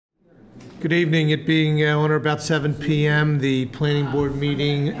Good evening. It being on or about 7 p.m., the planning board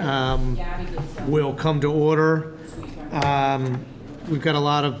meeting will come to order. We've got a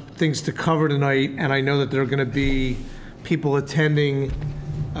lot of things to cover tonight, and I know that there are going to be people attending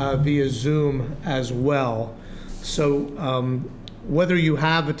via Zoom as well. So whether you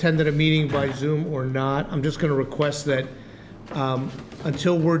have attended a meeting by Zoom or not, I'm just going to request that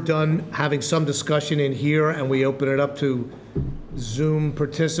until we're done having some discussion in here and we open it up to Zoom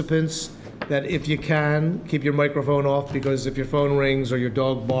participants, that if you can, keep your microphone off, because if your phone rings or your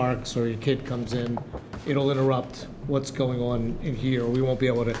dog barks or your kid comes in, it'll interrupt what's going on in here. We won't be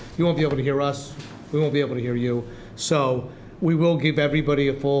able to, you won't be able to hear us, we won't be able to hear you. So we will give everybody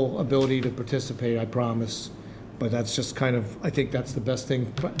a full ability to participate, I promise. But that's just kind of, I think that's the best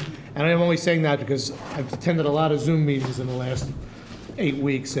thing. And I'm only saying that because I've attended a lot of Zoom meetings in the last 8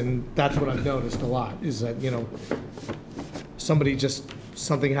 weeks, and that's what I've noticed a lot, is that, you know,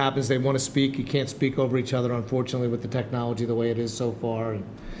 something happens, they want to speak, you can't speak over each other, unfortunately, with the technology the way it is so far.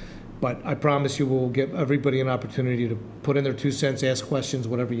 But I promise you we'll give everybody an opportunity to put in their 2 cents, ask questions,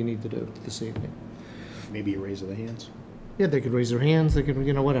 whatever you need to do this evening. Maybe a raise of the hands? Yeah, they could raise their hands, they could,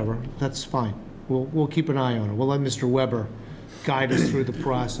 you know, whatever. That's fine. We'll keep an eye on it. We'll let Mr. Weber guide us through the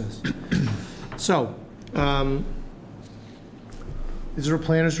process. So, is there a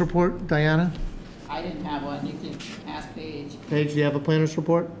planner's report, Diana? I didn't have one. You can ask Paige. Paige, do you have a planner's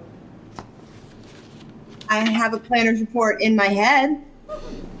report? I have a planner's report in my head.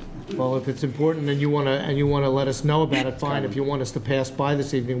 Well, if it's important and you want to let us know about it, fine. If you want us to pass by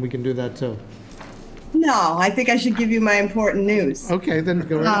this evening, we can do that too. No, I think I should give you my important news. Okay, then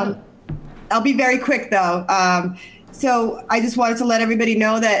go ahead. I'll be very quick though. So I just wanted to let everybody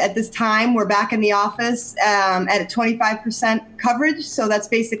know that at this time we're back in the office at a 25% coverage. So that's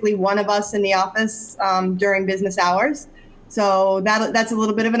basically one of us in the office during business hours. So that's a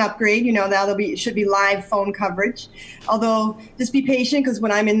little bit of an upgrade. You know, now should be live phone coverage. Although just be patient, because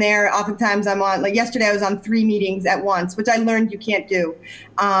when I'm in there, oftentimes I'm on, like yesterday I was on 3 meetings at once, which I learned you can't do.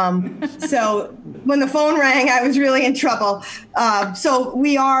 So when the phone rang, I was really in trouble. So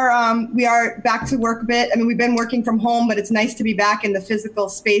we are back to work a bit. I mean, we've been working from home, but it's nice to be back in the physical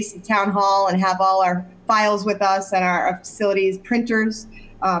space of town hall and have all our files with us and our facilities, printers.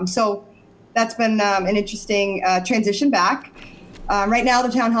 So that's been an interesting transition back. Right now,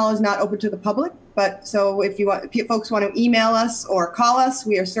 the town hall is not open to the public, but so if folks want to email us or call us,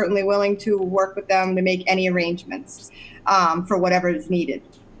 we are certainly willing to work with them to make any arrangements for whatever is needed.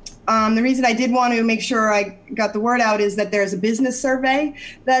 The reason I did want to make sure I got the word out is that there's a business survey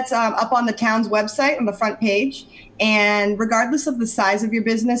that's up on the town's website on the front page. And regardless of the size of your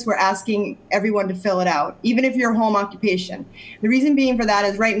business, we're asking everyone to fill it out, even if you're a home occupation. The reason being for that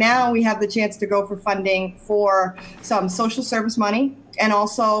is right now we have the chance to go for funding for some social service money and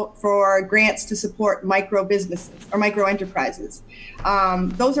also for grants to support micro businesses or micro enterprises.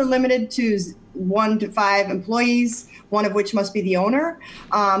 Those are limited to 1 to 5 employees, one of which must be the owner.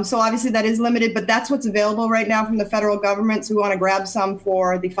 So obviously that is limited, but that's what's available right now from the federal government. So we want to grab some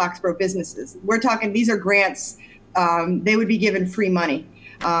for the Foxborough businesses. We're talking, these are grants. They would be given free money.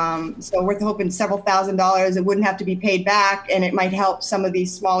 So we're hoping several $1,000s. It wouldn't have to be paid back, and it might help some of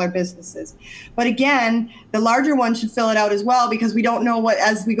these smaller businesses. But again, the larger ones should fill it out as well, because we don't know what,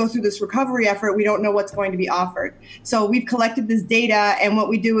 as we go through this recovery effort, we don't know what's going to be offered. So we've collected this data, and what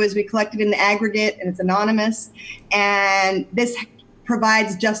we do is we collect it in the aggregate, and it's anonymous. And this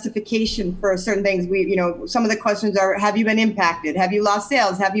provides justification for certain things. Some of the questions are, have you been impacted? Have you lost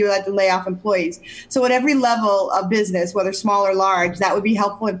sales? Have you had to lay off employees? So at every level of business, whether small or large, that would be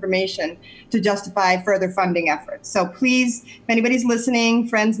helpful information to justify further funding efforts. So please, if anybody's listening,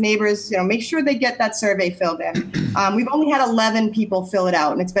 friends, neighbors, make sure they get that survey filled in. We've only had 11 people fill it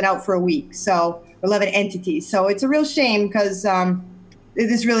out, and it's been out for a week. So 11 entities. So it's a real shame, because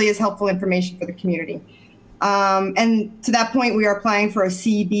this really is helpful information for the community. And to that point, we are applying for a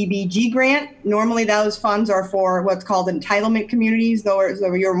CDBG grant. Normally, those funds are for what's called entitlement communities, though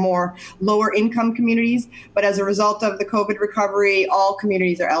your more lower income communities. But as a result of the COVID recovery, all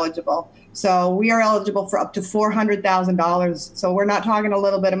communities are eligible. So we are eligible for up to $400,000. So we're not talking a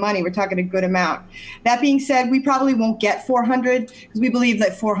little bit of money, we're talking a good amount. That being said, we probably won't get 400, because we believe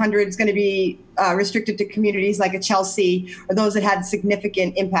that 400 is going to be restricted to communities like a Chelsea or those that had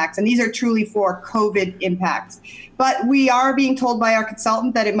significant impacts. And these are truly for COVID impacts. But we are being told by our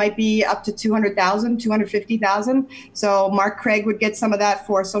consultant that it might be up to 200,000, 250,000. So Mark Craig would get some of that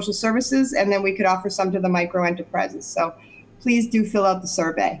for social services, and then we could offer some to the micro enterprises. So please do fill out the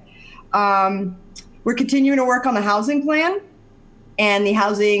survey. We're continuing to work on the housing plan and the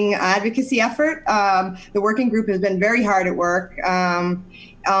housing advocacy effort. The working group has been very hard at work.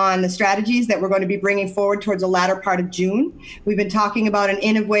 on the strategies that we're going to be bringing forward towards the latter part of June. We've been talking about an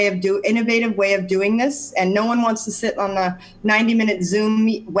innovative way of doing this, and no one wants to sit on a 90-minute Zoom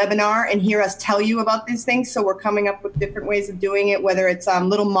webinar and hear us tell you about these things. So we're coming up with different ways of doing it, whether it's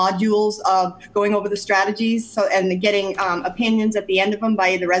little modules of going over the strategies and getting opinions at the end of them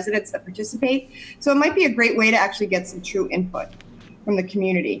by the residents that participate. So it might be a great way to actually get some true input from the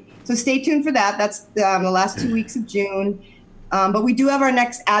community. So stay tuned for that. That's the last 2 weeks of June. But we do have our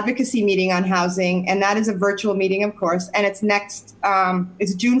next advocacy meeting on housing, and that is a virtual meeting, of course, and it's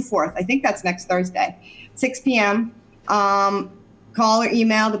it's June 4th. I think that's next Thursday, 6 p.m. Call or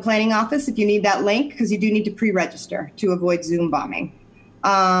email the planning office if you need that link, because you do need to pre-register to avoid Zoom bombing.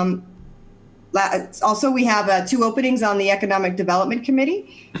 Also, we have 2 openings on the Economic Development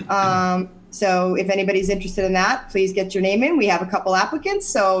Committee. So if anybody's interested in that, please get your name in. We have a couple applicants,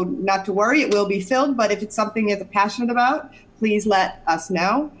 so not to worry, it will be filled. But if it's something you're passionate about, please let us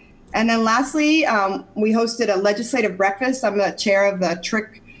know. And then lastly, we hosted a legislative breakfast. I'm the chair of the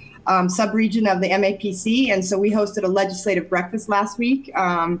TRIC sub-region of the MAPC, and so we hosted a legislative breakfast last week.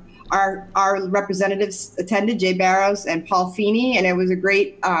 Our representatives attended, Jay Barrows and Paul Feeney, and it was a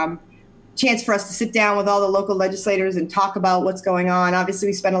great chance for us to sit down with all the local legislators and talk about what's going on. Obviously,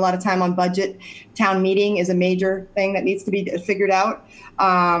 we spent a lot of time on budget. Town meeting is a major thing that needs to be figured out.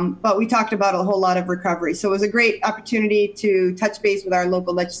 But we talked about a whole lot of recovery. So it was a great opportunity to touch base with our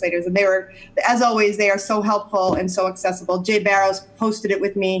local legislators. And they were, as always, they are so helpful and so accessible. Jay Barrows posted it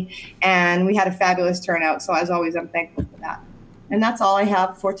with me, and we had a fabulous turnout. So as always, I'm thankful for that. And that's all I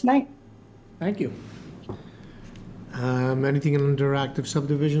have for tonight. Thank you. Anything under active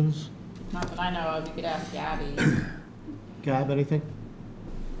subdivisions? Not that I know of. You could ask Gabby. Gab, anything?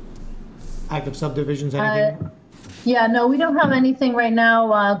 Active subdivisions, anything? Yeah, no, we don't have anything right now.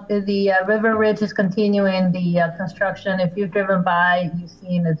 The River Ridge is continuing the construction. If you've driven by, you've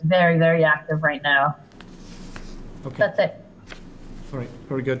seen it's very, very active right now. Okay. That's it. All right,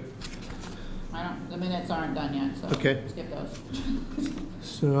 very good. The minutes aren't done yet, so Okay. skip those.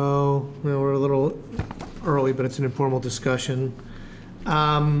 So, well, we're a little early, but it's an informal discussion.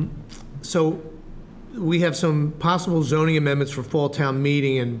 So we have some possible zoning amendments for fall town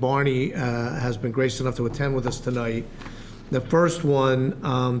meeting, and Barney has been gracious enough to attend with us tonight. The first one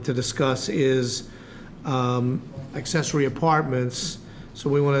to discuss is accessory apartments. So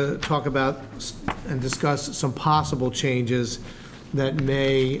we want to talk about and discuss some possible changes that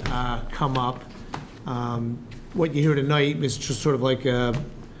may come up. What you hear tonight is just sort of like a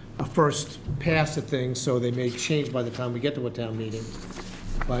first pass at things, so they may change by the time we get to a town meeting.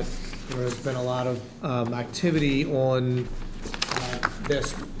 But there's been a lot of activity on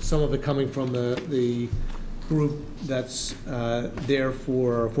this, some of it coming from the group that's there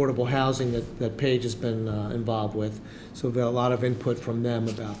for affordable housing that Paige has been involved with. So we've got a lot of input from them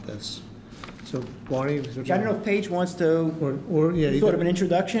about this. So Barney? I don't know if Paige wants to, yeah, sort of an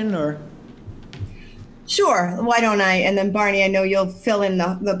introduction, or? Sure, why don't I? And then Barney, I know you'll fill in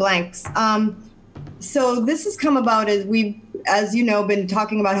the blanks. So this has come about as we've, as you know, been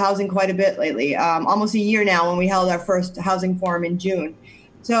talking about housing quite a bit lately, almost a year now when we held our first housing forum in June.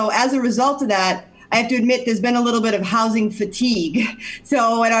 So as a result of that, I have to admit there's been a little bit of housing fatigue.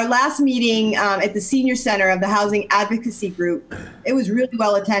 So at our last meeting at the Senior Center of the Housing Advocacy Group, it was really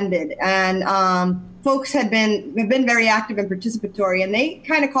well attended. And folks have been very active and participatory, and they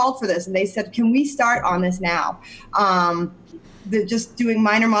kind of called for this, and they said, can we start on this now? Just doing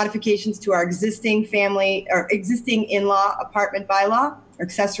minor modifications to our existing family or existing in-law apartment bylaw, or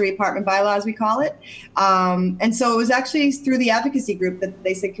accessory apartment bylaw as we call it. And so it was actually through the advocacy group that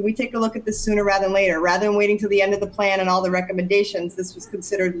they said, can we take a look at this sooner rather than later? Rather than waiting till the end of the plan and all the recommendations, this was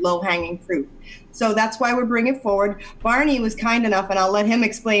considered low-hanging fruit. So that's why we're bringing it forward. Barney was kind enough, and I'll let him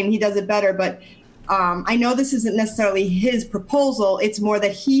explain, he does it better, but I know this isn't necessarily his proposal. It's more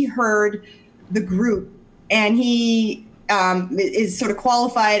that he heard the group, and he is sort of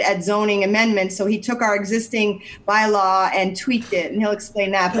qualified at zoning amendments. So he took our existing bylaw and tweaked it, and he'll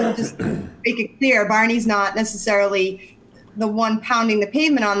explain that. But just to make it clear, Barney's not necessarily the one pounding the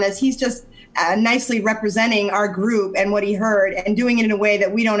pavement on this. He's just nicely representing our group and what he heard, and doing it in a way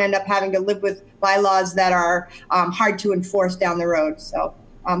that we don't end up having to live with bylaws that are hard to enforce down the road. So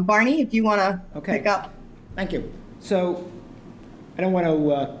Barney, if you want to pick up. Thank you. So I don't want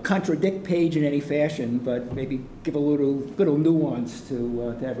to contradict Paige in any fashion, but maybe give a little nuance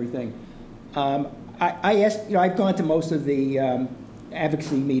to everything. I asked, I've gone to most of the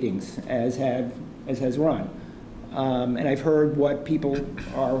advocacy meetings, as has Ron, and I've heard what people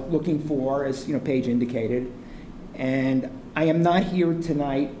are looking for, as Paige indicated, and I am not here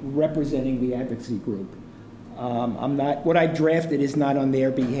tonight representing the advocacy group. What I drafted is not on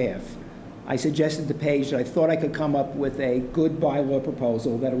their behalf. I suggested to Paige that I thought I could come up with a good bylaw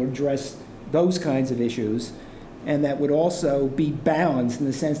proposal that would address those kinds of issues and that would also be balanced in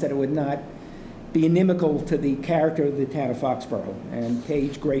the sense that it would not be inimical to the character of the town of Foxborough. And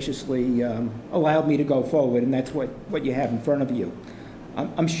Paige graciously allowed me to go forward, and that's what you have in front of you.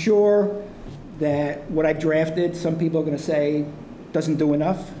 I'm sure that what I drafted, some people are going to say doesn't do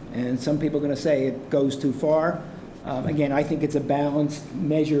enough, and some people are going to say it goes too far. Again, I think it's a balanced,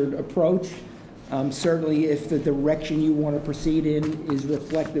 measured approach. Certainly, if the direction you want to proceed in is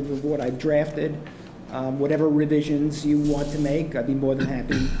reflective of what I've drafted, whatever revisions you want to make, I'd be more than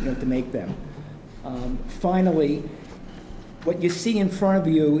happy to make them. Finally, what you see in front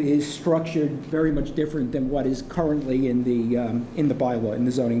of you is structured very much different than what is currently in the bylaw, in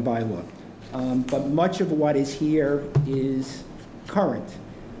the zoning bylaw. But much of what is here is current.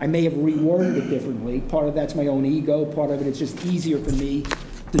 I may have reworded it differently. Part of that's my own ego. Part of it is just easier for me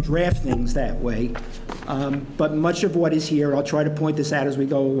to draft things that way. But much of what is here, I'll try to point this out as we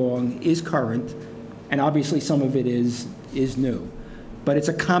go along, is current, and obviously some of it is new. But it's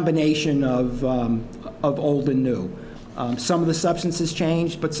a combination of old and new. Some of the substance has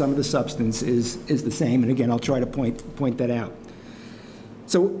changed, but some of the substance is the same. And again, I'll try to point that out.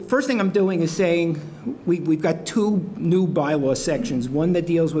 So first thing I'm doing is saying we've got two new bylaw sections, one that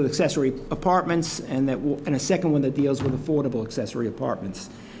deals with accessory apartments and a second one that deals with affordable accessory apartments.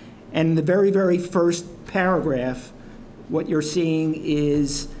 And in the very, very first paragraph, what you're seeing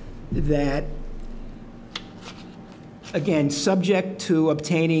is that, again, subject to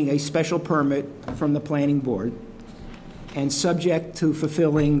obtaining a special permit from the planning board and subject to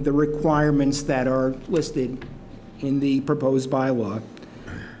fulfilling the requirements that are listed in the proposed bylaw,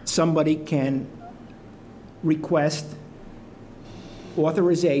 somebody can request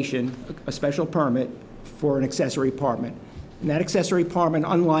authorization, a special permit for an accessory apartment. And that accessory apartment,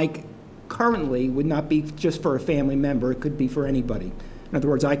 unlike currently, would not be just for a family member, it could be for anybody. In other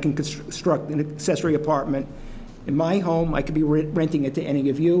words, I can construct an accessory apartment in my home, I could be renting it to any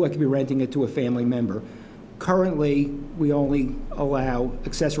of you, I could be renting it to a family member. Currently, we only allow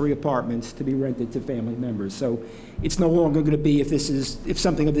accessory apartments to be rented to family members. So it's no longer going to be, if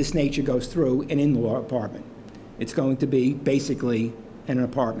something of this nature goes through, an in-law apartment. It's going to be basically an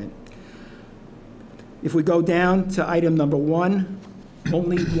apartment. If we go down to item number 1,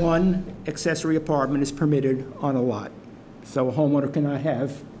 only one accessory apartment is permitted on a lot. So a homeowner cannot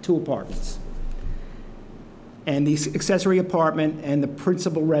have 2 apartments. And the accessory apartment and the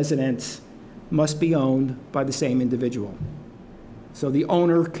principal residence must be owned by the same individual. So the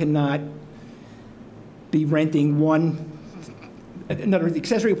owner cannot be renting one. In other words, the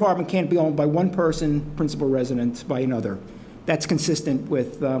accessory apartment can't be owned by one person, principal residence by another. That's consistent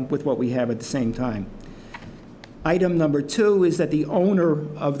with what we have at the same time. Item number 2 is that the owner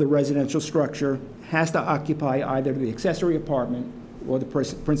of the residential structure has to occupy either the accessory apartment or the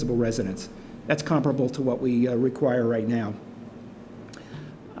principal residence. That's comparable to what we require right now.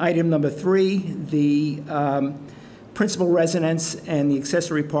 Item number 3, the principal residence and the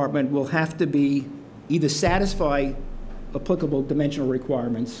accessory apartment will have to be either satisfy applicable dimensional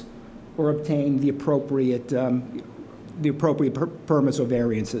requirements or obtain the appropriate permits or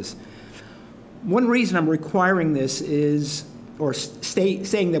variances. One reason I'm requiring this is, or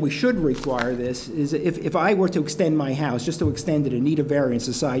saying that we should require this, is if I were to extend my house, just to extend it and need a variance,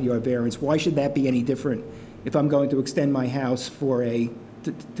 a side yard variance, why should that be any different if I'm going to extend my house for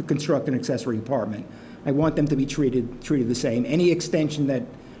to construct an accessory apartment? I want them to be treated the same. Any extension that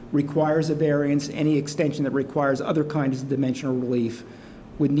requires a variance, any extension that requires other kinds of dimensional relief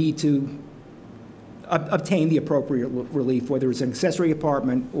would need to obtain the appropriate relief, whether it's an accessory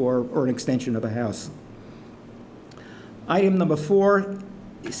apartment or an extension of a house. Item number 4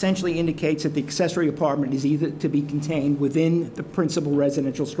 essentially indicates that the accessory apartment is either to be contained within the principal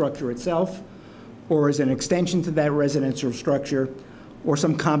residential structure itself or as an extension to that residential structure or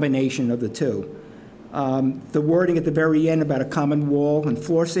some combination of the two. The wording at the very end about a common wall and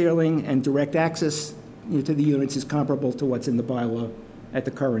floor ceiling and direct access to the units is comparable to what's in the bylaw at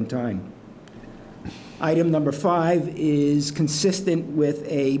the current time. Item number 5 is consistent with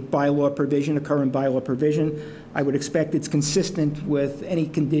a bylaw provision, a current bylaw provision. I would expect it's consistent with any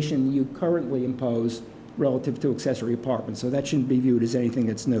condition you currently impose relative to accessory apartments, so that shouldn't be viewed as anything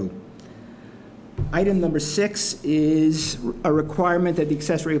that's new. Item number 6 is a requirement that the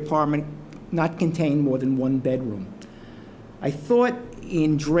accessory apartment not contain more than 1 bedroom. I thought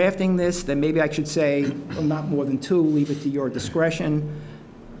in drafting this that maybe I should say, well, not more than 2, leave it to your discretion.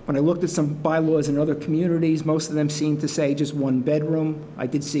 When I looked at some bylaws in other communities, most of them seem to say just 1 bedroom. I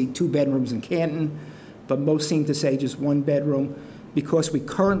did see 2 bedrooms in Canton, but most seem to say just one bedroom. Because we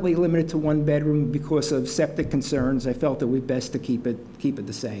currently limit it to one bedroom because of septic concerns, I felt it would be best to keep it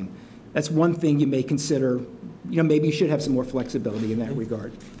the same. That's one thing you may consider, maybe you should have some more flexibility in that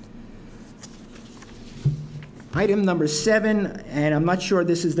regard. Item number 7, and I'm not sure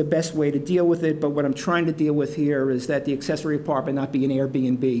this is the best way to deal with it, but what I'm trying to deal with here is that the accessory apartment not be an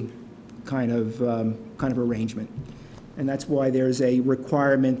Airbnb kind of arrangement. And that's why there's a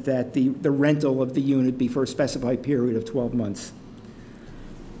requirement that the rental of the unit be for a specified period of 12 months.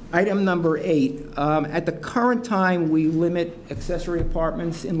 Item number 8, at the current time, we limit accessory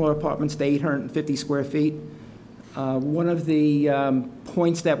apartments, in-law apartments, to 850 square feet. One of the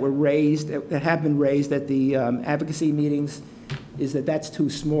points that were raised, that have been raised at the advocacy meetings, is that that's too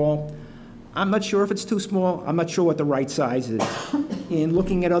small. I'm not sure if it's too small. I'm not sure what the right size is. In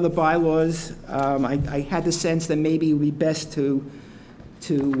looking at other bylaws, I had the sense that maybe it would be best to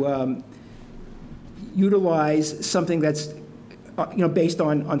utilize something that's based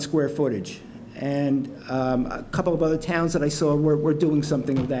on square footage. And a couple of other towns that I saw were doing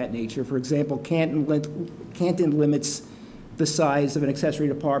something of that nature. For example, Canton limits the size of an accessory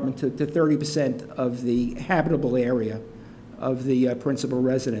apartment to 30% of the habitable area of the principal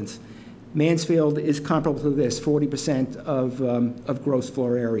residence. Mansfield is comparable to this, 40% of gross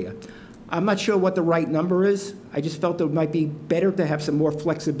floor area. I'm not sure what the right number is. I just felt it might be better to have some more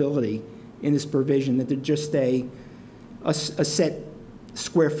flexibility in this provision than to just stay a set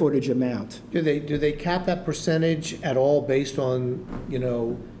square footage amount. Do they cap that percentage at all based on,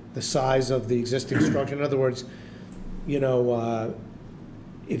 the size of the existing structure? In other words, if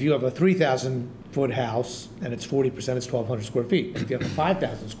you have a 3,000-foot house and it's 40%, it's 1,200 square feet. If you have a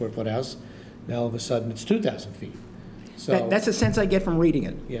 5,000 square foot house, now all of a sudden it's 2,000 feet. So that's a sense I get from reading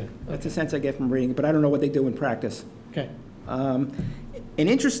it. Yeah. Okay. That's a sense I get from reading it, but I don't know what they do in practice. Okay. An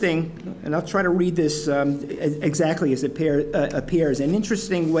interesting, and I'll try to read this exactly as it appears, an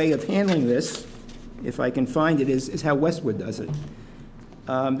interesting way of handling this, if I can find it, is how Westwood does it.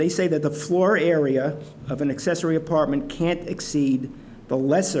 They say that the floor area of an accessory apartment can't exceed the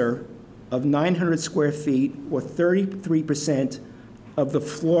lesser of 900 square feet or 33% of the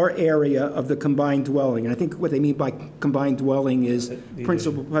floor area of the combined dwelling. And I think what they mean by combined dwelling is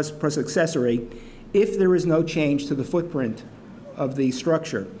principal plus accessory, if there is no change to the footprint of the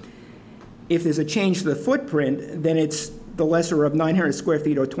structure. If there's a change to the footprint, then it's the lesser of 900 square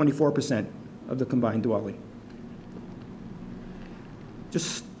feet or 24% of the combined dwelling.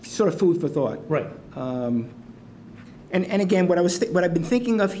 Just sort of food for thought. Right. And again, what I've been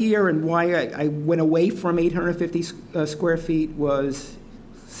thinking of here and why I went away from 850 square feet was,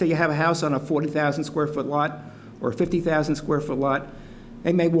 say you have a house on a 40,000 square foot lot or a 50,000 square foot lot,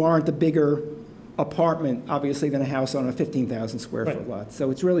 they may warrant a bigger apartment, obviously, than a house on a 15,000 square foot lot. So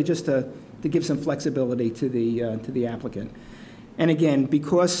it's really just to give some flexibility to the applicant. And again,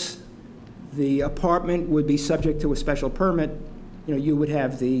 because the apartment would be subject to a special permit, you would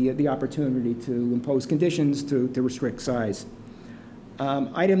have the opportunity to impose conditions to restrict size.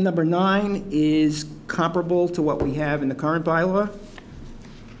 Item number 9 is comparable to what we have in the current bylaw.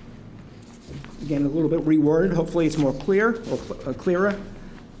 Again, a little bit reworded. Hopefully it's more clear or clearer.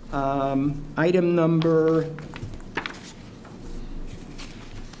 Item number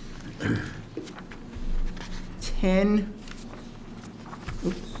 10.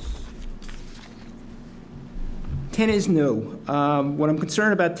 10 is new. What I'm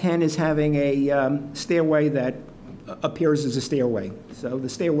concerned about 10 is having a stairway that appears as a stairway. So the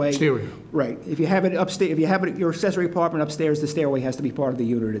stairway. Stairway. Right. If you have it upstairs, if you have your accessory apartment upstairs, the stairway has to be part of the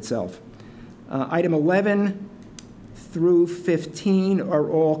unit itself. Item 11 through 15 are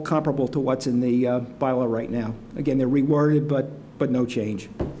all comparable to what's in the bylaw right now. Again, they're reworded, but no change.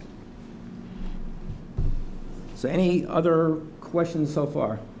 So any other questions so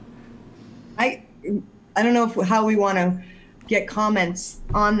far? I don't know how we want to get comments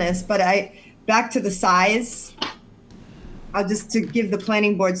on this, but back to the size. I'll just to give the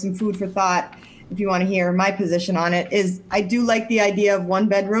planning board some food for thought, if you want to hear my position on it, is I do like the idea of one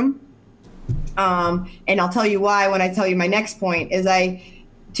bedroom. And I'll tell you why when I tell you my next point is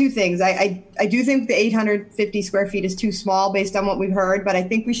two things. I do think the 850 square feet is too small based on what we've heard, but I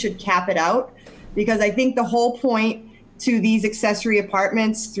think we should cap it out because I think the whole point to these accessory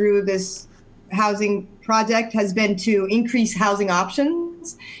apartments through this housing project has been to increase housing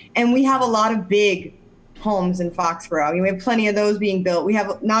options. And we have a lot of big homes in Foxborough. I mean, we have plenty of those being built. We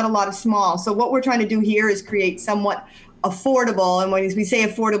have not a lot of small. So what we're trying to do here is create somewhat affordable. And when we say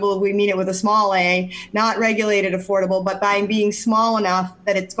affordable, we mean it with a small a, not regulated affordable, but by being small enough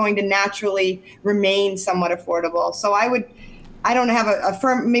that it's going to naturally remain somewhat affordable. So I would I don't have a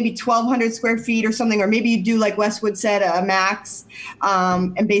firm, maybe 1,200 square feet or something, or maybe you do like Westwood said, a max,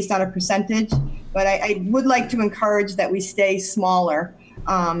 and based on a percentage. But I would like to encourage that we stay smaller,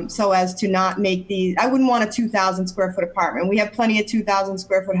 so as to not make these. I wouldn't want a 2,000 square foot apartment. We have plenty of 2,000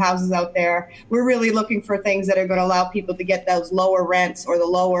 square foot houses out there. We're really looking for things that are going to allow people to get those lower rents or the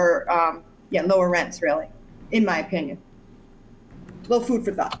lower, lower rents, really, in my opinion. A little food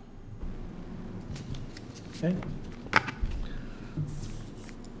for thought. Okay.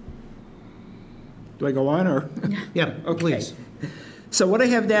 Do I go on, or? Yeah, please. So what I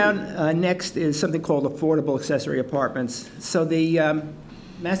have down next is something called affordable accessory apartments. So the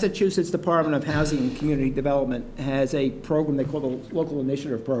Massachusetts Department of Housing and Community Development has a program they call the Local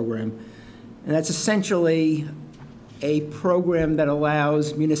Initiative Program, and that's essentially a program that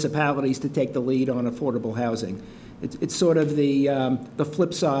allows municipalities to take the lead on affordable housing. It's sort of the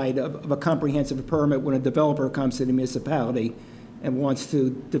flip side of a comprehensive permit when a developer comes to the municipality and wants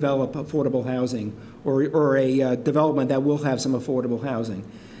to develop affordable housing, or a development that will have some affordable housing.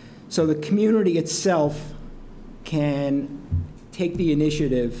 So the community itself can take the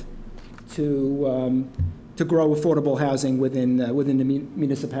initiative to grow affordable housing within the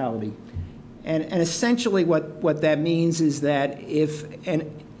municipality. And essentially what that means is that if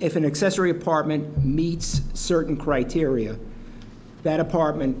an accessory apartment meets certain criteria, that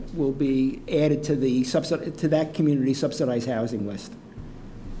apartment will be added to that community subsidized housing list.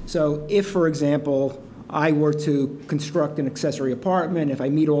 So if, for example, I were to construct an accessory apartment, if I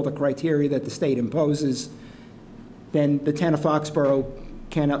meet all the criteria that the state imposes, then the town of Foxborough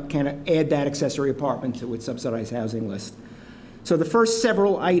can add that accessory apartment to its subsidized housing list. So the first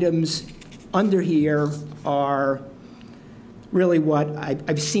several items under here are really what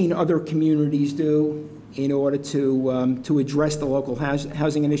I've seen other communities do in order to address the local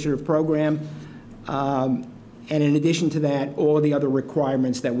housing initiative program. And in addition to that, all the other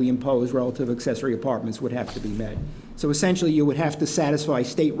requirements that we impose relative to accessory apartments would have to be met. So essentially, you would have to satisfy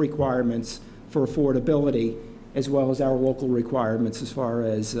state requirements for affordability, as well as our local requirements as far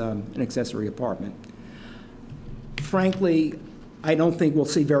as an accessory apartment. Frankly, I don't think we'll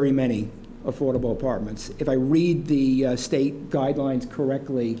see very many affordable apartments. If I read the state guidelines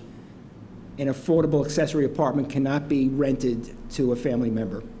correctly, an affordable accessory apartment cannot be rented to a family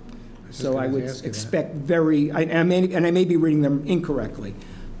member. So I would expect and I may be reading them incorrectly,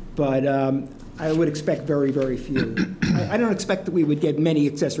 but I would expect very, very few. I don't expect that we would get many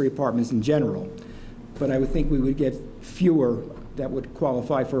accessory apartments in general, but I would think we would get fewer that would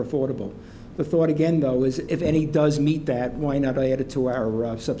qualify for affordable. The thought again, though, is if any does meet that, why not add it to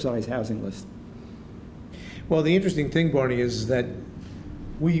our subsidized housing list? Well, the interesting thing, Barney, is that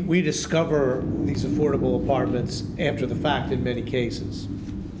we discover these affordable apartments after the fact in many cases.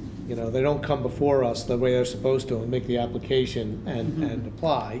 You know, they don't come before us the way they're supposed to and make the application and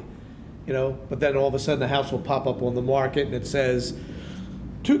apply, you know, but then all of a sudden the house will pop up on the market and it says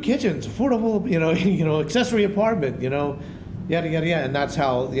 2 kitchens, affordable, accessory apartment, yada, yada, yada. And that's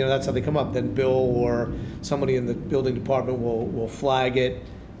how they come up. Then Bill or somebody in the building department will flag it,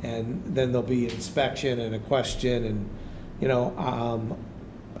 and then there'll be inspection and a question. And,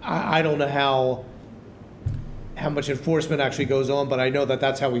 I don't know how much enforcement actually goes on, but I know that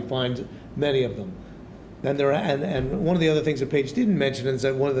that's how we find many of them. And one of the other things that Paige didn't mention is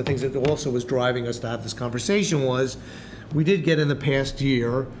that one of the things that also was driving us to have this conversation was we did get in the past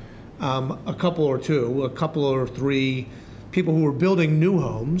year a couple or 3 people who were building new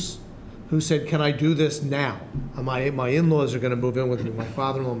homes who said, can I do this now? My in-laws are going to move in with me, my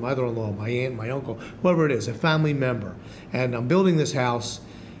father-in-law, mother-in-law, my aunt, my uncle, whoever it is, a family member. And I'm building this house.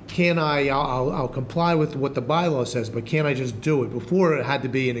 I'll comply with what the bylaw says, but can I just do it? Before, it had to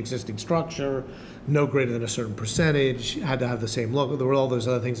be an existing structure, no greater than a certain percentage, had to have the same look. There were all those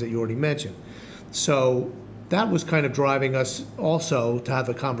other things that you already mentioned. So that was kind of driving us also to have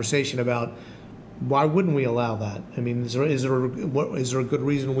a conversation about why wouldn't we allow that? I mean, is there a good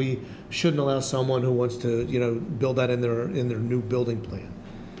reason we shouldn't allow someone who wants to, build that in their new building plan?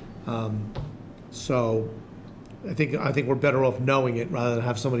 So I think we're better off knowing it rather than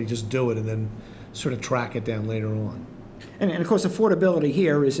have somebody just do it and then sort of track it down later on. And of course, affordability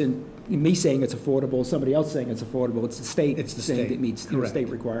here isn't me saying it's affordable, somebody else saying it's affordable. It's the state saying it meets the state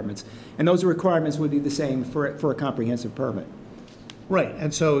requirements. And those requirements would be the same for a comprehensive permit. Right,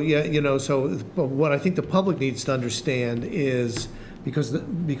 and so, but what I think the public needs to understand is, because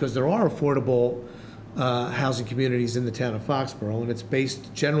there are affordable housing communities in the town of Foxborough, and it's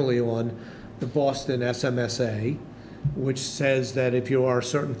based generally on the Boston SMSA, which says that if you are a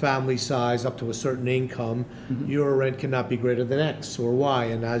certain family size up to a certain income, your rent cannot be greater than X or Y,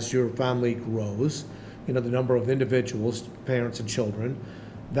 and as your family grows, you know, the number of individuals, parents and children,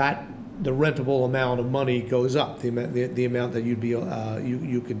 that the rentable amount of money goes up, the amount that you'd be,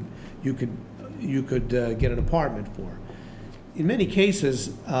 you could get an apartment for. In many cases,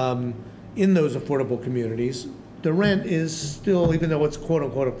 in those affordable communities, the rent is still, even though it's quote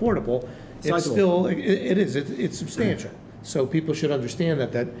unquote affordable, it's still, it's substantial. So people should understand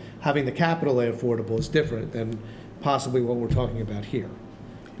that having the capital A affordable is different than possibly what we're talking about here.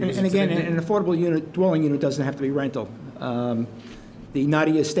 And again, an affordable dwelling unit doesn't have to be rental. The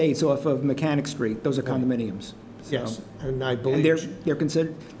Nadia Estates off of Mechanic Street, those are condominiums. So, yes, and I believe... And they're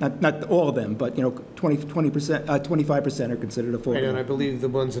considered, not all of them, but, you know, 20%, 25% are considered affordable. And I believe the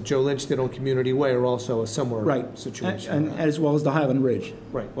ones that Joe Lynch did on Community Way are also a similar situation. And as well as the Highland Ridge.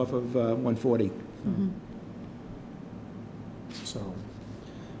 Right. Off of 140. Mm-hmm. So...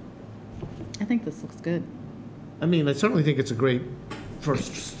 I think this looks good. I mean, I certainly think it's a great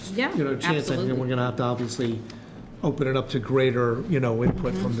first, Yeah, chance. I absolutely. think we're going to have to obviously open it up to greater,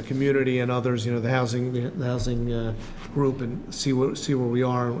 input from the community and others, the housing group, and see where we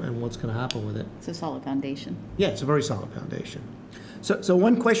are and what's going to happen with it. It's a solid foundation. Yeah, it's a very solid foundation. So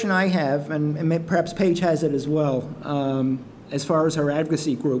one question I have, and perhaps Paige has it as well, as far as her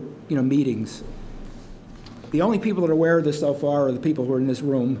advocacy group, meetings. The only people that are aware of this so far are the people who are in this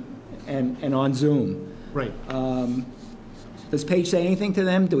room and on Zoom. Right. Does Paige say anything to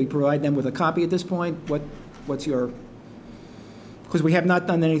them? Do we provide them with a copy at this point? What's your, because we have not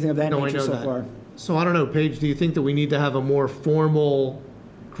done anything of that nature so far. So I don't know, Paige, do you think that we need to have a more formal,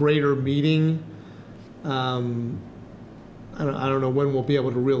 greater meeting? I don't know when we'll be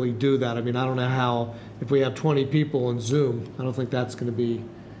able to really do that. I mean, I don't know how, if we have 20 people on Zoom, I don't think that's going to be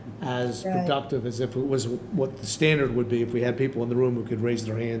as productive as if it was what the standard would be if we had people in the room who could raise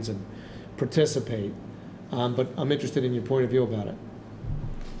their hands and participate. But I'm interested in your point of view about it.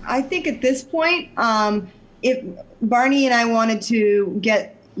 I think at this point, if Barney and I wanted to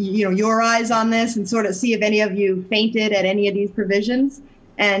get your eyes on this and sort of see if any of you fainted at any of these provisions,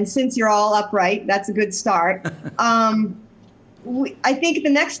 and since you're all upright, that's a good start. I think the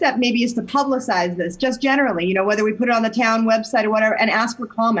next step maybe is to publicize this, just generally, whether we put it on the town website or whatever, and ask for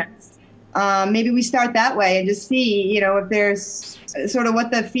comments. Maybe we start that way and just see, if there's sort of what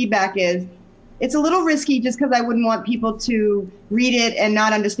the feedback is. It's a little risky just because I wouldn't want people to read it and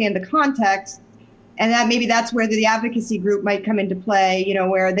not understand the context. And that maybe that's where the advocacy group might come into play,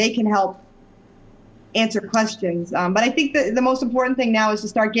 where they can help answer questions. But I think the most important thing now is to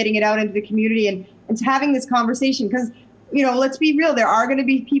start getting it out into the community and having this conversation because, let's be real, there are going to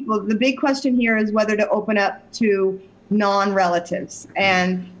be people. The big question here is whether to open up to non-relatives.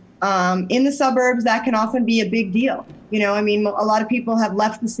 And in the suburbs, that can often be a big deal. I mean, a lot of people have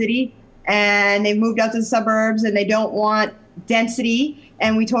left the city and they've moved out to the suburbs and they don't want density.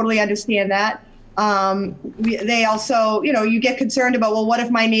 And we totally understand that. They also, you get concerned about, well, what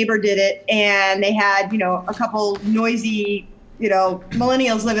if my neighbor did it and they had, a couple noisy,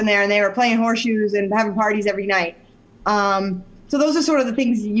 millennials living there and they were playing horseshoes and having parties every night. So those are sort of the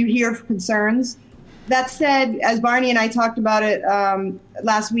things you hear for concerns. That said, as Barney and I talked about it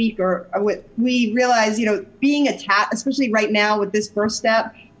last week, we realized, being attached, especially right now with this first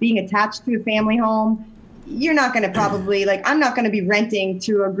step, being attached to a family home, you're not going to probably, I'm not going to be renting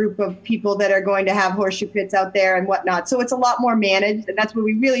to a group of people that are going to have horseshoe pits out there and whatnot. So it's a lot more managed, and that's where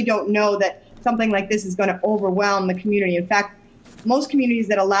we really don't know that something like this is going to overwhelm the community. In fact, most communities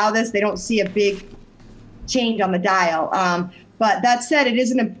that allow this, they don't see a big change on the dial. But that said, it is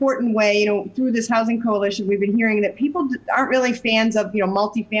an important way, through this housing coalition, we've been hearing that people aren't really fans of,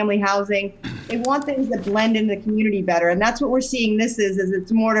 multifamily housing. They want things that blend into the community better. And that's what we're seeing this is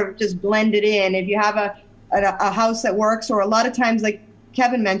it's more to just blend it in. If you have a house that works, or a lot of times, like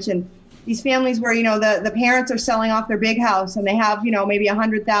Kevin mentioned, these families where, the parents are selling off their big house and they have, maybe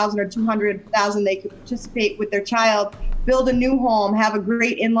 $100,000 or $200,000 they could participate with their child, build a new home, have a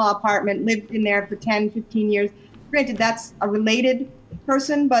great in-law apartment, lived in there for 10, 15 years. Granted, that's a related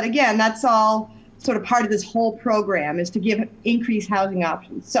person, but again, that's all sort of part of this whole program is to give increased housing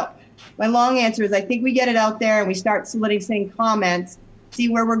options. So my long answer is I think we get it out there and we start soliciting comments, see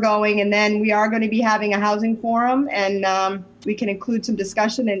where we're going, and then we are going to be having a housing forum, and we can include some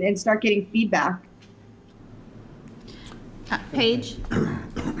discussion and start getting feedback. Paige,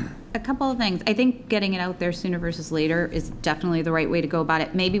 a couple of things. I think getting it out there sooner versus later is definitely the right way to go about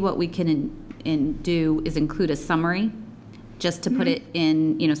it. Maybe what we can do is include a summary, just to put it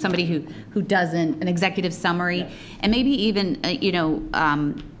in, somebody who doesn't, an executive summary, and maybe even,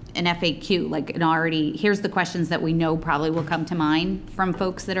 an FAQ, like an already, here's the questions that we know probably will come to mind from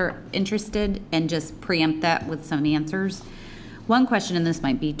folks that are interested, and just preempt that with some answers. One question, and this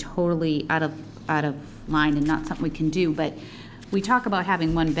might be totally out of line and not something we can do, but we talk about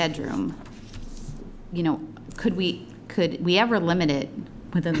having one bedroom. You know, could we ever limit it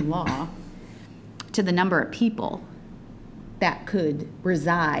within the law to the number of people that could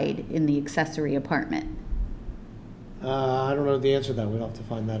reside in the accessory apartment? I don't know the answer to that. We'll have to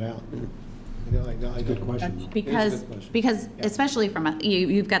find that out. Good question. Because especially from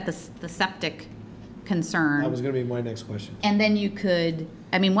you've got the septic concern. That was going to be my next question. And then you could,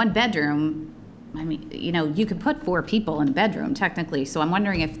 I mean, one bedroom, I mean, you know, you could put 4 people in a bedroom technically. So I'm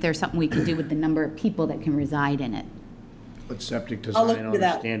wondering if there's something we can do with the number of people that can reside in it. But septic I'll look design into on a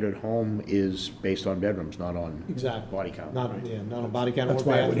that. standard home is based on bedrooms, not on Exactly. body count. Not on body count. That's or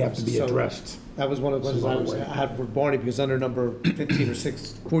why it would have to bathrooms. be So addressed. That was one of the questions I had for Barney, because under number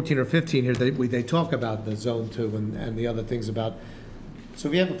 14 or 15 here, they talk about the zone 2 and the other things about, so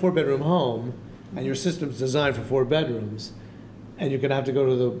if you have a 4-bedroom home and your system's designed for 4 bedrooms, and you're gonna have to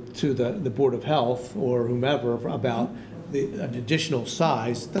go to the Board of Health or whomever about an additional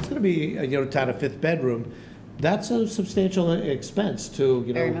size, that's gonna be, to add a 5th bedroom. That's a substantial expense to,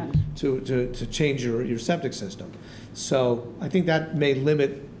 Very much. to change your septic system. So I think that may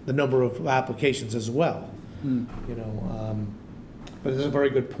limit the number of applications as well. But it's a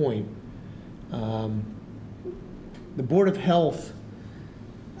very good point. The Board of Health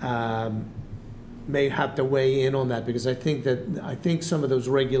may have to weigh in on that, because I think some of those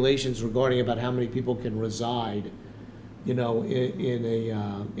regulations regarding about how many people can reside, in not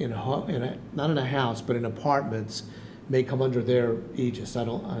in a house, but in apartments, may come under their aegis.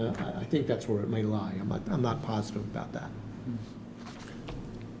 I think that's where it may lie. I'm not positive about that.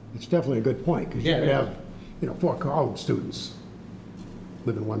 It's definitely a good point, because you Yeah, could yeah. have, 4 college students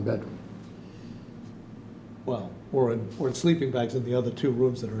live in 1 bedroom. Well, or in sleeping bags in the other 2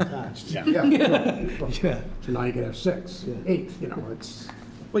 rooms that are attached. Yeah, sure. Yeah. So now you could have 6, Yeah. 8, it's,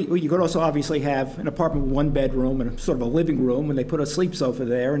 Well, you could also obviously have an apartment with 1 bedroom and a sort of a living room, and they put a sleep sofa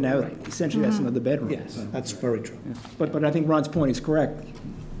there, and now essentially that's another bedroom. Yes, So, that's very true. yeah. But I think Ron's point is correct.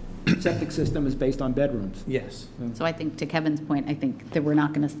 Septic system is based on bedrooms. Yes. So I think, to Kevin's point, I think that we're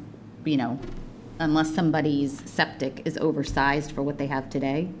not going to, unless somebody's septic is oversized for what they have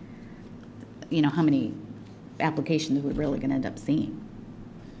today, how many applications we're really going to end up seeing.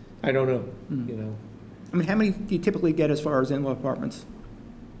 I don't know, I mean, how many do you typically get as far as in-law apartments?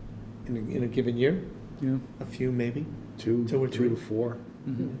 in a given year, Yeah. a few maybe. 2 or 3. to 4.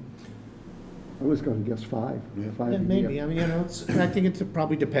 I was going to guess 5. 5 Yeah, a maybe. year. I mean, I think it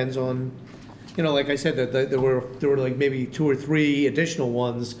probably depends on, like I said, that there were like maybe 2 or 3 additional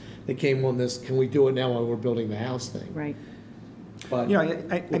ones that came on this, can we do it now while we're building the house thing? Right. But,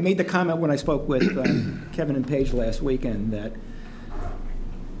 I made the comment when I spoke with Kevin and Paige last weekend that,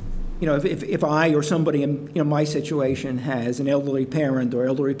 if I or somebody in my situation has an elderly parent or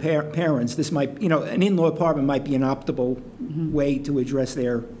elderly parents, this might, an in-law apartment might be an optimal way to address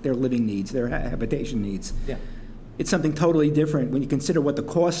their living needs, their habitation needs. yeah. It's something totally different when you consider what the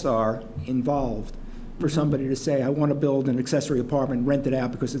costs are involved for somebody to say, I want to build an accessory apartment, rent it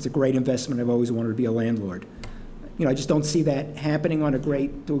out because it's a great investment, I've always wanted to be a landlord. I just don't see that happening to a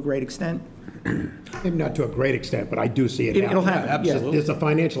great extent. Maybe not to a great extent, but I do see it It'll happening. happen, yeah. There's a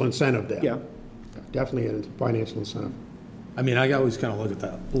financial incentive there. Yeah. Definitely a financial incentive. I mean, I always kind of look at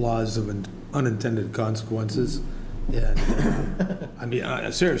the laws of unintended consequences, and, I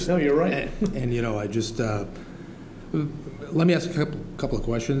mean, seriously. No, you're right. And I just, let me ask a couple of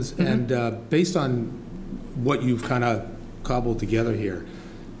questions, and based on what you've kind of cobbled together here,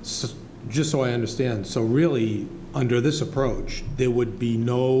 just so I understand, so really, under this approach, there would be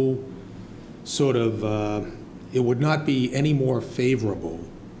no sort of, it would not be any more favorable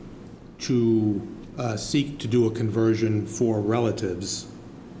to seek to do a conversion for relatives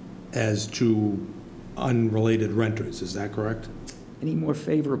as to unrelated renters, is that correct? Any more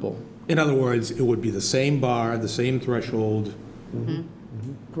favorable? In other words, it would be the same bar, the same threshold.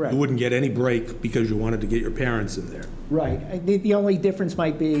 Correct. You wouldn't get any break because you wanted to get your parents in there. Right. The only difference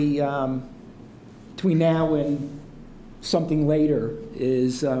might be between now and something later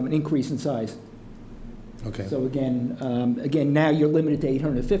is an increase in size. Okay. So again, now you're limited to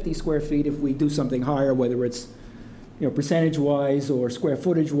 850 square feet. If we do something higher, whether it's percentage-wise or square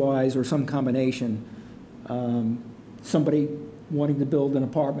footage-wise or some combination, somebody wanting to build an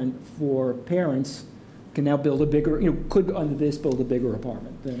apartment for parents can now build a bigger, could under this build a bigger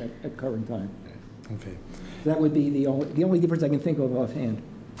apartment than at current time. Okay. That would be the only difference I can think of offhand,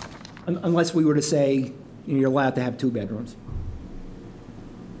 unless we were to say you're allowed to have 2 bedrooms.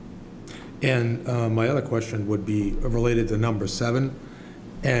 And my other question would be related to number 7,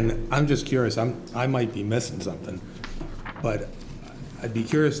 and I'm just curious, I might be missing something, but I'd be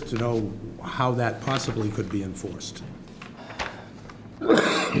curious to know how that possibly could be enforced.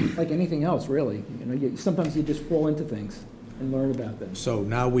 Like anything else, really. You know, sometimes you just fall into things and learn about them. So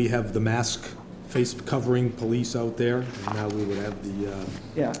now we have the mask, face covering police out there, and now we would have the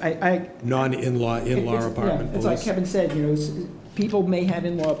Yeah, non-in-law apartment It's like police. Kevin said, you know, people may have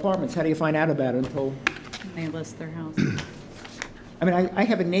in-law apartments. How do you find out about it until? They list their house. I mean, I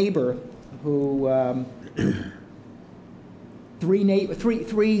have a neighbor who, three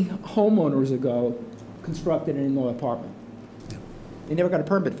homeowners ago constructed an in-law apartment. They never got a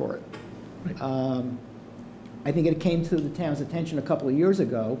permit for it. I think it came to the town's attention a couple of years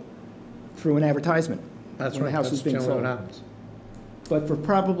ago through an advertisement. That's when right, the house that's was being generally what sold. happens. But for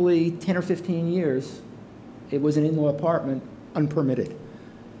probably 10 or 15 years, it was an in-law apartment, unpermitted.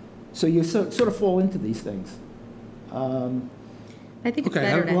 So you sort of fall into these things. I think it's Okay,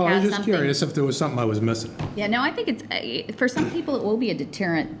 better to well, I have was just something. curious if there was something I was missing. Yeah, no, I think it's, for some people, it will be a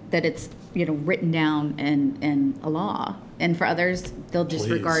deterrent that it's, you know, written down in a law. And for others, they'll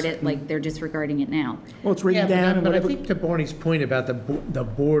disregard it like they're disregarding it now. Well, it's written down and But I whatever. think to Barney's point about the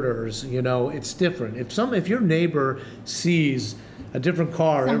borders, you know, it's different. If your neighbor sees a different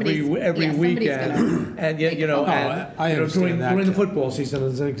car every Somebody's weekend, gonna and yet, you know, Oh, and, I you know, understand that, during the Ken. football season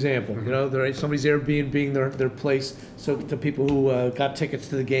as an example, you know, somebody's Airbnb their place, so to people who got tickets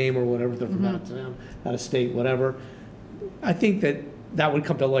to the game or whatever, they're from out of town, out of state, whatever. I think that would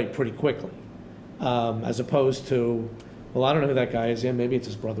come to light pretty quickly, as opposed to, well, I don't know who that guy is. Yeah, maybe it's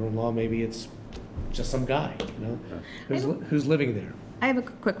his brother-in-law. Maybe it's just some guy, you know, who's living there. I have a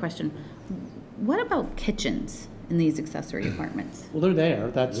quick question. What about kitchens in these accessory apartments? Well, they're there.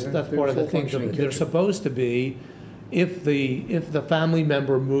 That's they're part of the thing. full-functioning They're kitchen. supposed to be, if the family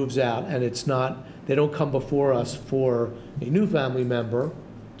member moves out and it's not, they don't come before us for a new family member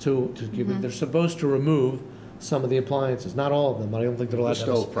to give it. They're supposed to remove some of the appliances. Not all of them. I don't think they're allowed to have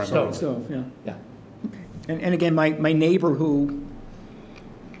a stove, primarily. So, yeah. Yeah. And again, my neighbor who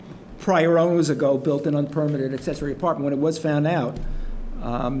prior owners ago built an unpermitted accessory apartment, when it was found out,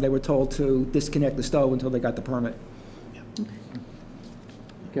 they were told to disconnect the stove until they got the permit.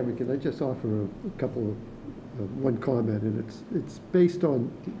 Kevin, can I just offer a couple of, one comment, and it's based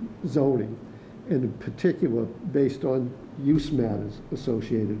on zoning, and in particular, based on use matters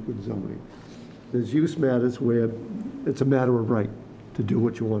associated with zoning. There's use matters where it's a matter of right to do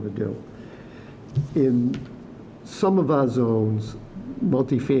what you want to do. In some of our zones,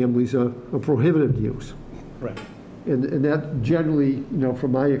 multifamilies are a prohibited use. Right. And that generally, you know,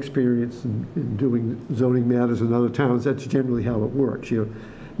 from my experience in doing zoning matters in other towns, that's generally how it works. Your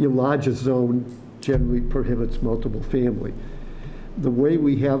largest zone generally prohibits multiple family. The way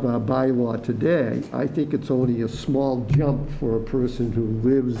we have our bylaw today, I think it's only a small jump for a person who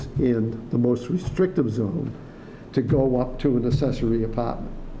lives in the most restrictive zone to go up to an accessory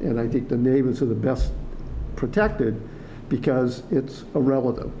apartment. And I think the neighbors are the best protected because it's a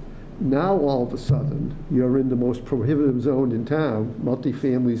relative. Now, all of a sudden, you're in the most prohibitive zone in town,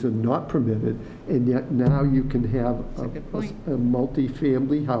 multifamilies are not permitted, and yet now you can have a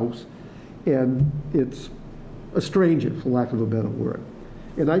multifamily house, and it's a stranger, for lack of a better word.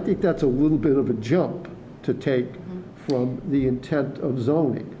 And I think that's a little bit of a jump to take from the intent of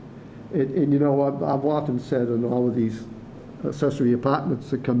zoning. And you know, I've often said in all of these accessory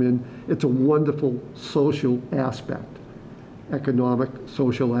apartments that come in, it's a wonderful social aspect, economic,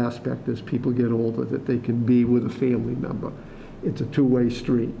 social aspect as people get older, that they can be with a family member. It's a two-way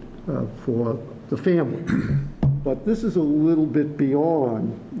street for the family. But this is a little bit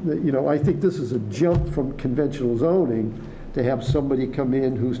beyond, you know, I think this is a jump from conventional zoning to have somebody come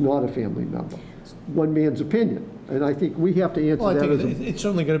in who's not a family member. One man's opinion. And I think we have to answer Well, I that think as a... it's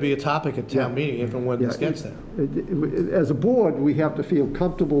certainly going to be a topic at town meeting if and when this gets there. As a board, we have to feel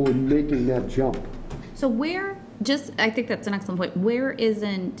comfortable in making that jump. So I think that's an excellent point. Where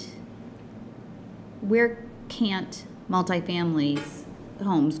can't multifamilies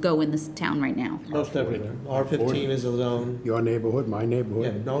homes go in this town right now? Most everywhere. R15 is a zone. Your neighborhood, my Yeah,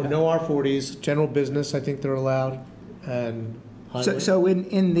 neighborhood. no R40s. General business, I think they're allowed, and highway. So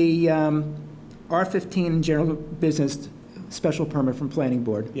in the R15 general business special permit from planning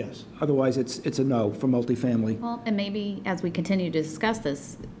board? Yes. Otherwise, it's a no for multifamily. Well, and maybe as we continue to discuss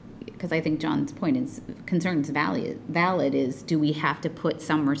this, because I think John's point is, concern is valid, is do we have to put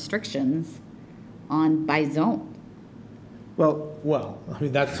some restrictions on by zone? Well, I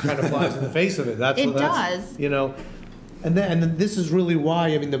mean, that kind of flies in the face of it. It does. You know, and then this is really why,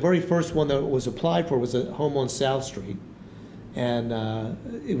 I mean, the very first one that was applied for was a home on South Street. And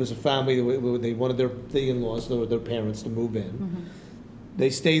it was a family, they wanted the in-laws, their parents, to move in. They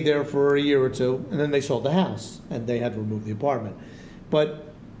stayed there for a year or two, and then they sold the house, and they had to remove the apartment.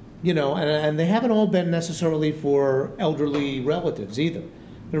 But, you know, and they haven't all been necessarily for elderly relatives either.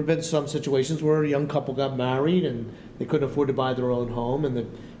 There have been some situations where a young couple got married and they couldn't afford to buy their own home, and the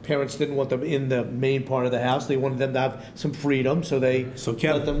parents didn't want them in the main part of the house. They wanted them to have some freedom, so they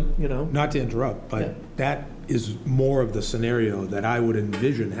Kevin, let them, you know. Not to interrupt, but Yeah. that is more of the scenario that I would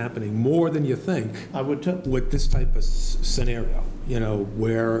envision happening more than you think I would too. with this type of scenario, you know,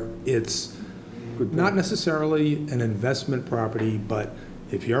 where it's not necessarily an investment property, but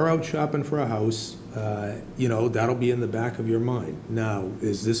if you're out shopping for a house, you know, that'll be in the back of your mind. Now,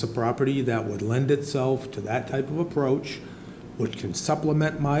 is this a property that would lend itself to that type of approach, which can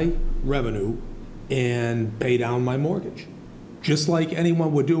supplement my revenue and pay down my mortgage? Just like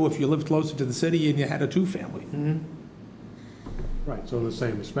anyone would do if you lived closer to the city and you had a two-family. Right, so in the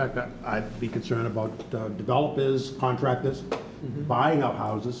same respect, I'd be concerned about developers, contractors, buying up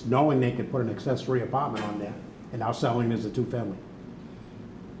houses, knowing they could put an accessory apartment on there, and now selling it as a two-family.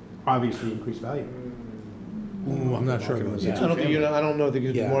 Obviously increased value. Ooh, I'm not sure about I that. don't know that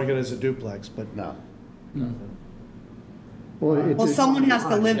you Yeah. can market it as a duplex, but. No. Well, someone has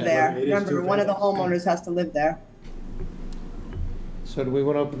to live there. It is Remember, one of the two-families. homeowners has to live there. So do we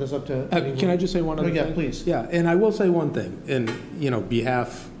want to open this up to? Can I just say one other thing? Yeah, please. Yeah, and I will say one thing, in, you know,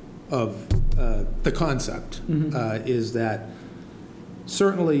 behalf of the concept, is that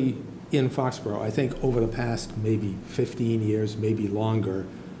certainly in Foxborough, I think over the past maybe 15 years, maybe longer,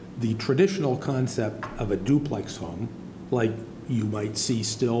 the traditional concept of a duplex home, like you might see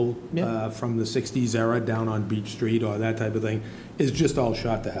still from the 60s era down on Beach Street or that type of thing, is just all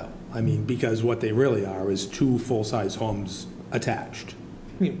shot to hell. I mean, because what they really are is two full-size homes attached,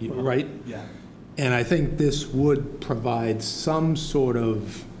 right? Yeah. And I think this would provide some sort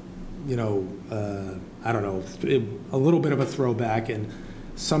of, you know, I don't know, a little bit of a throwback and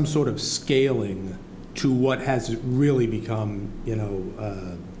some sort of scaling to what has really become, you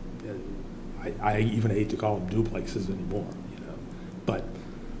know, I even hate to call them duplexes anymore, you know. But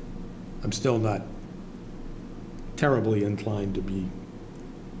I'm still not terribly inclined to be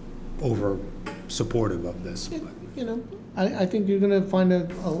over supportive of this. But. You know, I think you're going to find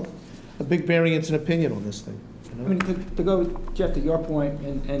a big variance in opinion on this thing. You know? I mean, to go, Jeff, to your point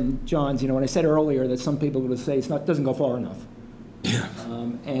and John's, you know, when I said earlier that some people are going to say doesn't go far enough.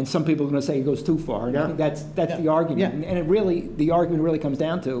 And some people are going to say it goes too far. And I think that's the argument. Yeah. And it really, the argument really comes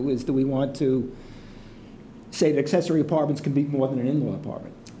down to is, do we want to say that accessory apartments can be more than an in-law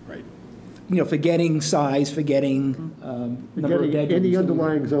apartment? Right. You know, forgetting size, forgetting number of bedrooms. Any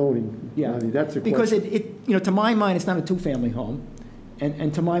underlying zoning, Yeah. I mean, that's a question. Because it, you know, to my mind, it's not a two-family home,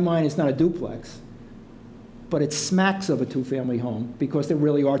 and to my mind, it's not a duplex, but it smacks of a two-family home because there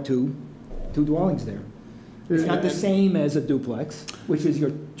really are two dwellings there. It's not the same as a duplex, which is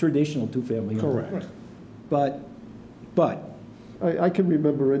your traditional two-family home. Correct. But, I can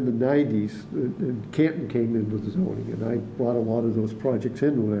remember in the 90s, Canton came in with zoning, and I brought a lot of those projects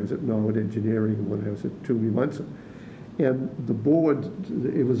in when I was at Norwood Engineering and when I was at Toomey Munson. And the board,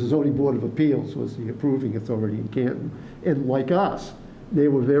 it was the Zoning Board of Appeals, was the approving authority in Canton. And like us, they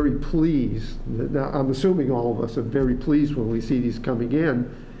were very pleased. Now, I'm assuming all of us are very pleased when we see these coming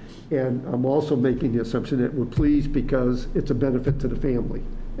in. And I'm also making the assumption that we're pleased because it's a benefit to the family,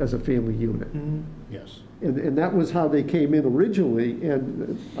 as a family unit. Yes. And that was how they came in originally,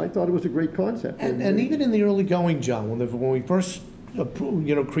 and I thought it was a great concept. And even in the early going, John, when we first,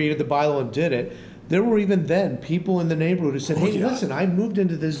 you know, created the bylaw and did it, there were even then people in the neighborhood who said, "Hey, listen, I moved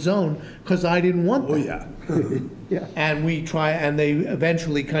into this zone because I didn't want that." Oh, yeah. Yeah. And they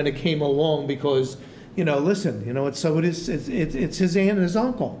eventually kind of came along because, you know, listen, you know, it's his aunt and his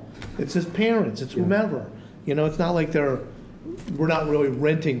uncle, it's his parents, it's whomever. You know, it's not like we're not really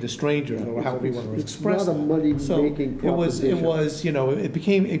renting to strangers, or how we want to express It's not a that. money-making So it proposition. was, you know, it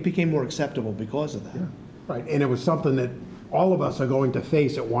became more acceptable because of that. Right, and it was something that all of us are going to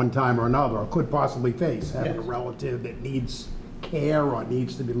face at one time or another, or could possibly face, having a relative that needs care or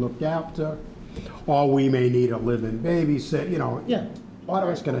needs to be looked after, or we may need a live-in babysit, you know. Yeah. A lot of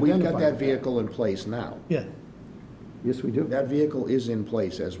us can We've identify got that with vehicle in place now. Yeah. Yes, we do. That vehicle is in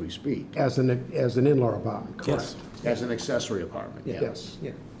place as we speak, As an in-law apartment, Yes. correct? as an accessory apartment. Yes.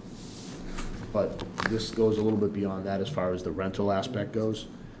 Yeah. But this goes a little bit beyond that as far as the rental aspect goes.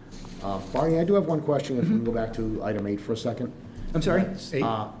 Barney, I do have one question, if we can go back to item 8 for a second. I'm sorry?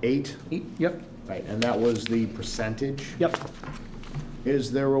 8, Yep, right, and that was the percentage. yep.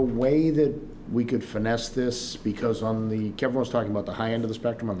 Is there a way that we could finesse this? Because Kevin was talking about the high end of the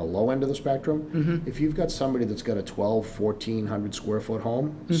spectrum, on the low end of the spectrum. If you've got somebody that's got a 1,100 square foot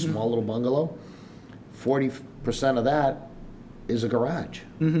home, small little bungalow, 40% of that is a garage,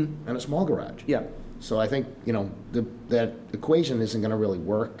 and a small garage. Yeah. So I think, that equation isn't gonna really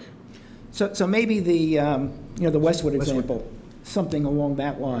work. So maybe the Westwood example, something along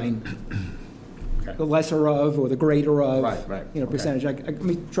that line, Okay. the lesser of or the greater of. Right, okay. Percentage. Let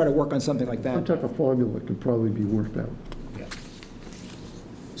me try to work on something like Some that. type of formula could probably be worked out.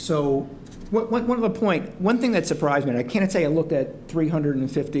 So, One other point, one thing that surprised me, and I can't say I looked at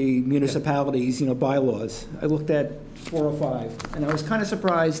 350 municipalities, bylaws. I looked at 4 or 5, and I was kind of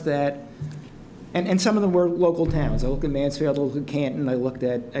surprised that, and some of them were local towns. I looked at Mansfield, I looked at Canton, I looked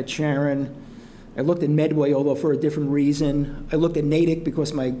at Sharon, I looked at Medway, although for a different reason. I looked at Natick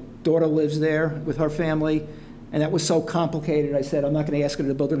because my daughter lives there with her family, and that was so complicated. I said, I'm not going to ask her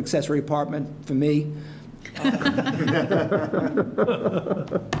to build an accessory apartment for me. I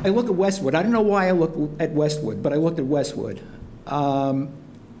look at Westwood. I don't know why I looked at Westwood, but I looked at Westwood. All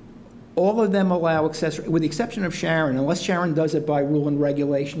of them allow accessory, with the exception of Sharon, unless Sharon does it by rule and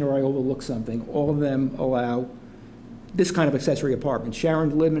regulation or I overlook something, all of them allow this kind of accessory apartment.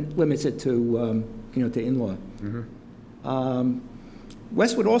 Sharon limits it to, to in-law.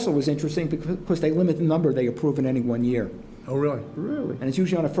 Westwood also was interesting because they limit the number they approve in any one year. oh, really? Really? And it's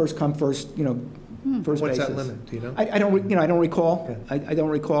usually on a first come, first What's basis. that limit, do you know? I don't recall. Okay. I don't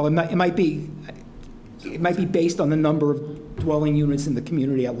recall. It might be based on the number of dwelling units in the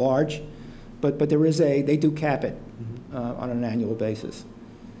community at large, but they do cap it on an annual basis.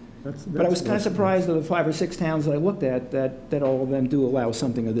 But I was kind of surprised of the 5 or 6 towns that I looked at that all of them do allow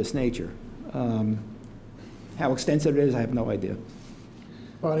something of this nature. How extensive it is, I have no idea.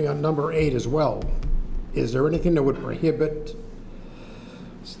 Bonnie, on number 8 as well, is there anything that would prohibit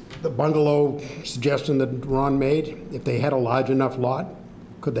the bungalow suggestion that Ron made? If they had a large enough lot,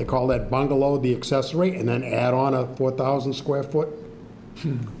 could they call that bungalow the accessory and then add on a 4,000 square foot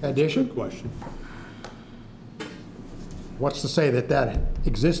addition? Good question. What's to say that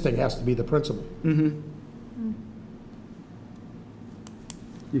existing has to be the principal?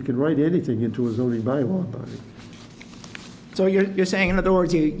 You can write anything into a zoning bylaw, Bonnie. So you're saying, in other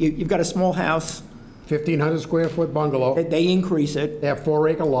words, you've got a small house, 1,500 square foot bungalow, they increase it, they have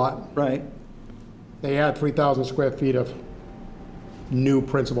 4-acre lot, right? they add 3,000 square feet of new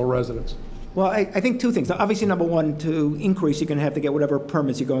principal residence. Well, I think 2 things. Obviously, number one, to increase, you're going to have to get whatever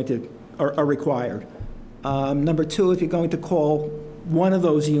permits are required. Number 2, if you're going to call one of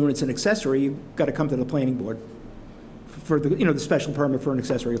those units an accessory, you've got to come to the planning board for the special permit for an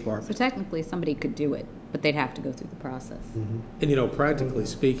accessory So apartment. technically, somebody could do it, but they'd have to go through the process. And practically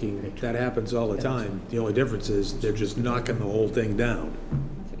speaking, that happens all the time. The only difference is they're just knocking the whole thing down.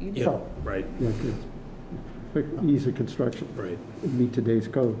 That's what you You do. know, right, Like quick, ease of construction. right. And meet today's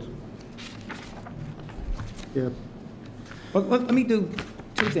codes. Yeah. Well, let me do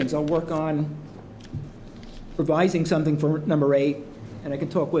 2 things. I'll work on revising something for number 8, and I can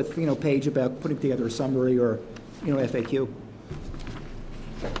talk with, Paige about putting together a summary or, FAQ.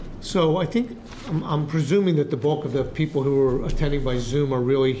 So I think, I'm presuming that the bulk of the people who are attending by Zoom are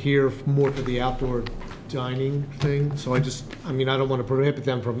really here more for the outdoor dining thing. So I don't want to prohibit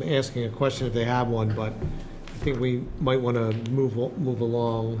them from asking a question if they have one, but I think we might want to move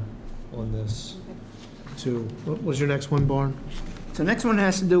along on this too. What was your next one, Barn? So next one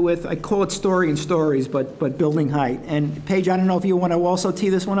has to do with, I call it story and stories, but building height. And Paige, I don't know if you want to also tee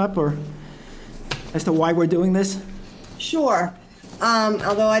this one up, or as to why we're doing this? Sure.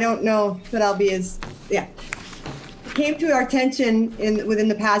 Although I don't know that I'll be as, It came to our attention within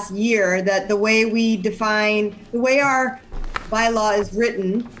the past year that the way our bylaw is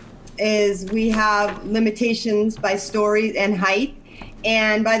written is we have limitations by story and height.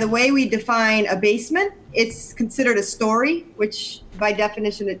 And by the way we define a basement, it's considered a story, which by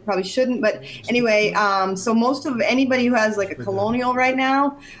definition it probably shouldn't. But anyway, so most of anybody who has like a colonial right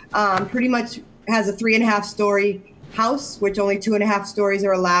now pretty much has a 3.5-story house, which only 2.5 stories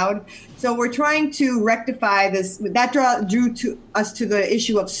are allowed. So we're trying to rectify this. That drew us to the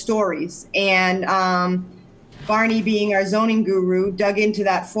issue of stories. And Barney, being our zoning guru, dug into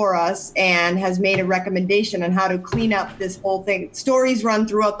that for us and has made a recommendation on how to clean up this whole thing. Stories run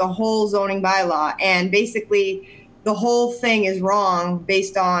throughout the whole zoning bylaw, and basically the whole thing is wrong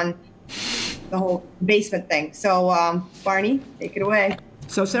based on the whole basement thing. So Barney, take it away.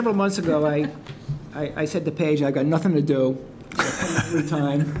 So several months ago, I said to Paige, I got nothing to do. Free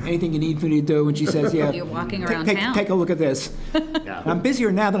time, anything you need me to do, and she says, yeah. You're walking around town. Take a look at this. I'm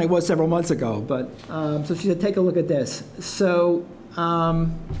busier now than I was several months ago, but, so she said, take a look at this. So,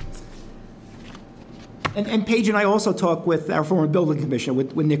 and Paige and I also talked with our former building commissioner,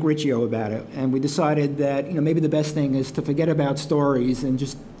 with Nick Riccio, about it, and we decided that, maybe the best thing is to forget about stories and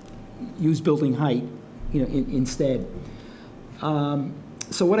just use building height, instead.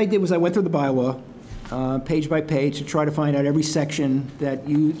 So what I did was I went through the bylaw, page by page, to try to find out every section that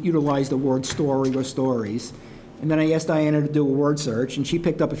utilized the word story or stories. And then I asked Diana to do a word search, and she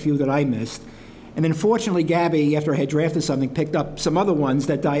picked up a few that I missed. And then fortunately, Gabby, after I had drafted something, picked up some other ones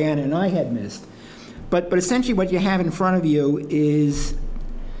that Diana and I had missed. But essentially what you have in front of you is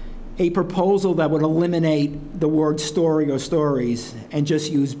a proposal that would eliminate the word story or stories and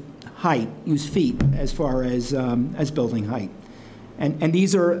just use height, use feet as far as building height. And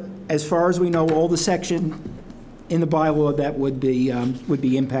these are, as far as we know, all the section in the bylaw that would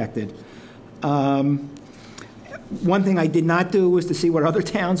be impacted. One thing I did not do was to see what other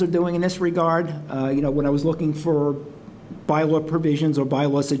towns are doing in this regard. When I was looking for bylaw provisions or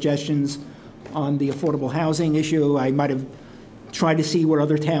bylaw suggestions on the affordable housing issue, I might have tried to see what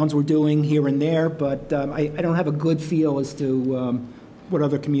other towns were doing here and there, but I don't have a good feel as to what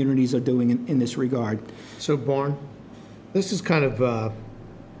other communities are doing in this regard. So, Barn, this is kind of,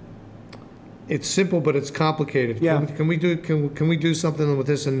 it's simple, but it's complicated. Yeah. Can we do something with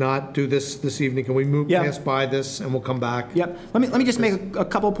this and not do this evening? Can we move past by this and we'll come back? Yep. Let me just make a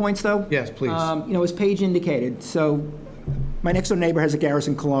couple points, though. Yes, please. As Paige indicated, so my next door neighbor has a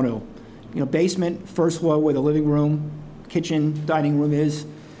Garrison Colonial. Basement, first floor where the living room, kitchen, dining room is,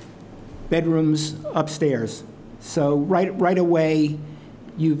 bedrooms upstairs. So right away,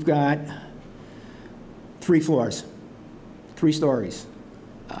 you've got 3 floors, 3 stories.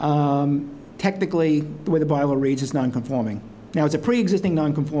 Technically, the way the bylaw reads, it's non-conforming. Now, it's a pre-existing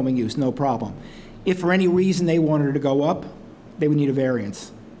non-conforming use, no problem. If for any reason they wanted to go up, they would need a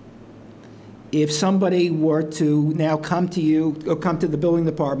variance. If somebody were to now come to you, or come to the building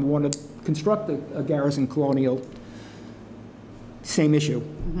department, want to construct a Garrison Colonial, same issue.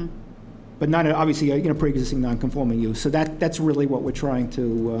 Mm-hmm. But not obviously a pre-existing non-conforming use. So that's really what we're trying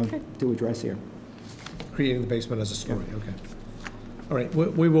to address here. Creating the basement as a story, okay. All right,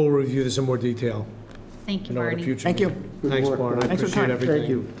 we will review this in more detail. Thank you, in our Barney. future Thank you. meeting. Good Thanks, work, Barn. I Thanks for appreciate your time. everything. Thank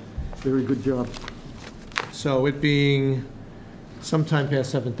you. Very good job. So it being sometime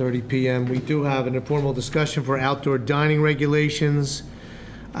past 7:30 PM, we do have an informal discussion for outdoor dining regulations,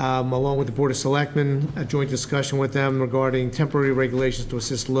 along with the Board of Selectmen, a joint discussion with them regarding temporary regulations to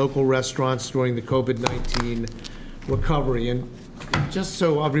assist local restaurants during the COVID-19 recovery. And just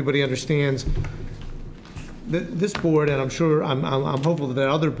so everybody understands, this board, and I'm sure, I'm hopeful that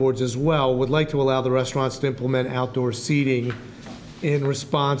other boards as well, would like to allow the restaurants to implement outdoor seating in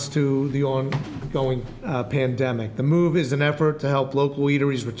response to the ongoing pandemic. The move is an effort to help local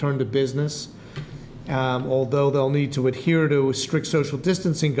eateries return to business, although they'll need to adhere to strict social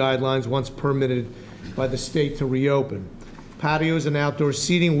distancing guidelines once permitted by the state to reopen. Patios and outdoor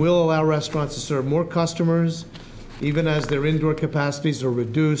seating will allow restaurants to serve more customers, even as their indoor capacities are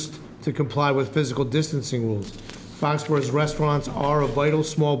reduced to comply with physical distancing rules. Foxborough's restaurants are a vital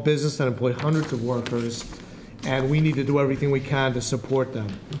small business that employ hundreds of workers, and we need to do everything we can to support them.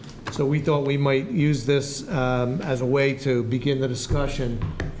 So we thought we might use this as a way to begin the discussion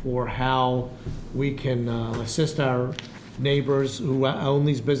for how we can assist our neighbors who own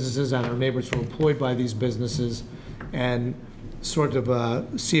these businesses and our neighbors who are employed by these businesses, and sort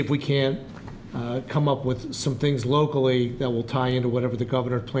of see if we can't come up with some things locally that will tie into whatever the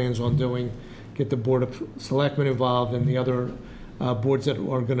governor plans on doing, get the Board of Selectmen involved and the other boards that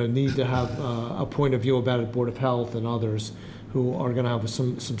are going to need to have a point of view about it, Board of Health and others who are going to have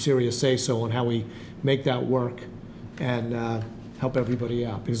some serious say-so on how we make that work and help everybody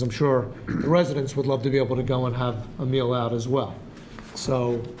out. Because I'm sure the residents would love to be able to go and have a meal out as well.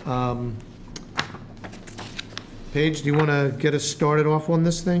 So, Paige, do you want to get us started off on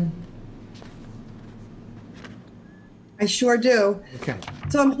this thing? I sure do. Okay.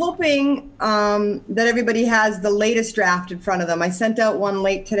 So I'm hoping that everybody has the latest draft in front of them. I sent out one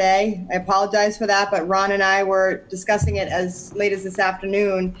late today. I apologize for that, but Ron and I were discussing it as late as this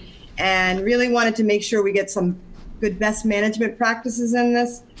afternoon and really wanted to make sure we get some good best management practices in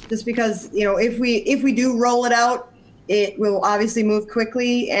this, just because, if we do roll it out, it will obviously move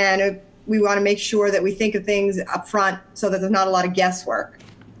quickly, and we want to make sure that we think of things up front so that there's not a lot of guesswork.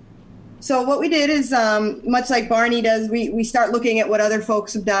 So what we did is, much like Barney does, we start looking at what other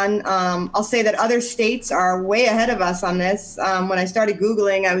folks have done. I'll say that other states are way ahead of us on this. When I started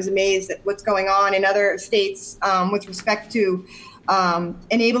Googling, I was amazed at what's going on in other states with respect to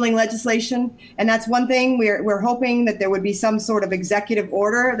enabling legislation. And that's one thing we're hoping that there would be some sort of executive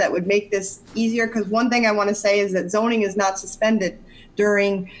order that would make this easier. Because one thing I want to say is that zoning is not suspended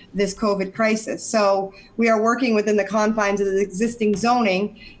during this COVID crisis. So we are working within the confines of the existing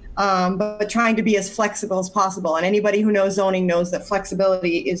zoning, but trying to be as flexible as possible. And anybody who knows zoning knows that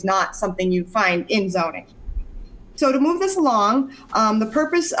flexibility is not something you find in zoning. So to move this along, the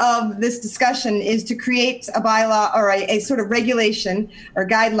purpose of this discussion is to create a bylaw or a sort of regulation or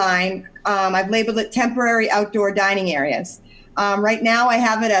guideline. I've labeled it temporary outdoor dining areas. Right now, I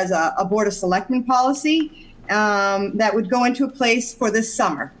have it as a Board of Selectmen policy that would go into place for this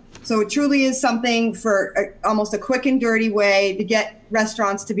summer. So it truly is something for almost a quick and dirty way to get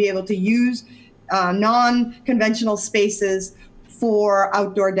restaurants to be able to use non-conventional spaces for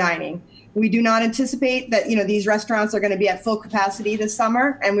outdoor dining. We do not anticipate that, these restaurants are going to be at full capacity this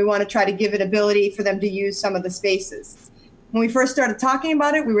summer, and we want to try to give an ability for them to use some of the spaces. When we first started talking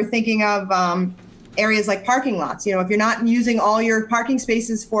about it, we were thinking of areas like parking lots. If you're not using all your parking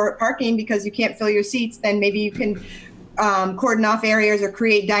spaces for parking because you can't fill your seats, then maybe you can cordon off areas or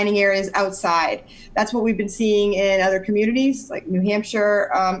create dining areas outside. That's what we've been seeing in other communities, like New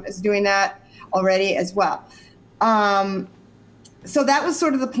Hampshire is doing that already as well. So that was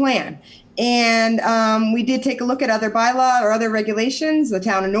sort of the plan. And we did take a look at other bylaw or other regulations. The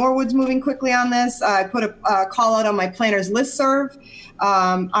town of Norwood's moving quickly on this. I put a call out on my planner's listserv.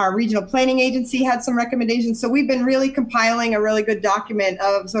 Our regional planning agency had some recommendations. So we've been really compiling a really good document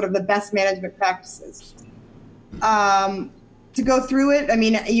of sort of the best management practices. To go through it, I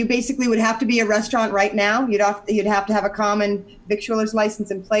mean, you basically would have to be a restaurant right now. You'd have to have a common victualer's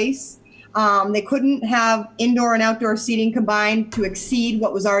license in place. They couldn't have indoor and outdoor seating combined to exceed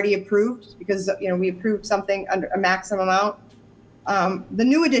what was already approved because, we approved something under a maximum amount. The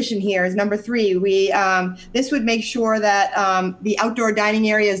new addition here is number 3. This would make sure that the outdoor dining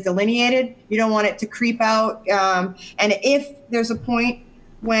area is delineated. You don't want it to creep out. And if there's a point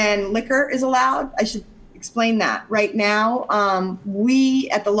when liquor is allowed, I should explain that. Right now, we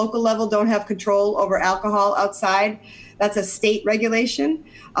at the local level don't have control over alcohol outside. That's a state regulation.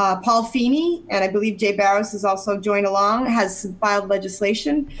 Paul Feeney, and I believe Jay Barrows has also joined along, has filed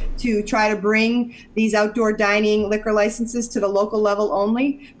legislation to try to bring these outdoor dining liquor licenses to the local level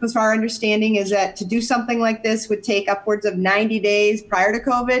only, because our understanding is that to do something like this would take upwards of 90 days prior to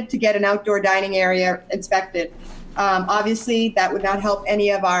COVID to get an outdoor dining area inspected. Obviously, that would not help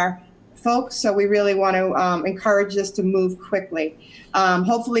any of our folks, so we really want to encourage this to move quickly.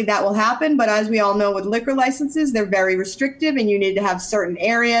 Hopefully that will happen, but as we all know with liquor licenses, they're very restrictive and you need to have certain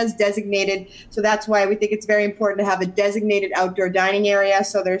areas designated. So that's why we think it's very important to have a designated outdoor dining area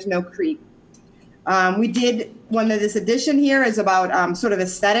so there's no creep. We did, one of this addition here is about sort of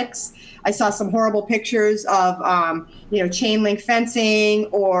aesthetics. I saw some horrible pictures of, chain link fencing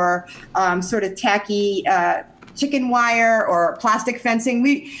or sort of tacky chicken wire or plastic fencing.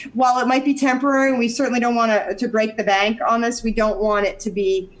 While it might be temporary, and we certainly don't want to break the bank on this, we don't want it to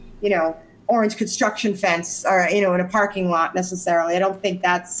be, orange construction fence or, in a parking lot necessarily. I don't think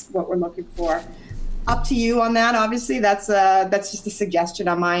that's what we're looking for. Up to you on that. Obviously, that's just a suggestion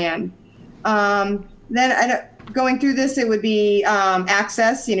on my end. Then going through this, it would be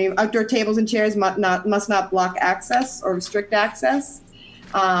access. Outdoor tables and chairs must not block access or restrict access.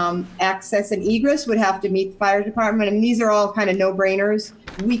 Access and egress would have to meet the fire department. I mean, these are all kind of no-brainers.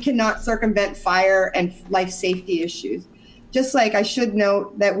 We cannot circumvent fire and life safety issues. Just like I should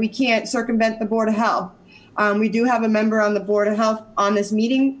note that we can't circumvent the Board of Health. We do have a member on the Board of Health on this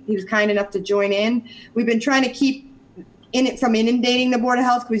meeting. He was kind enough to join in. We've been trying to keep from inundating the Board of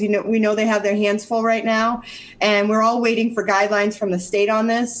Health because we know they have their hands full right now, and we're all waiting for guidelines from the state on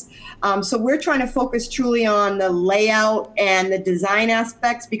this. So we're trying to focus truly on the layout and the design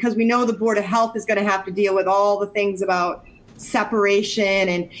aspects because we know the Board of Health is going to have to deal with all the things about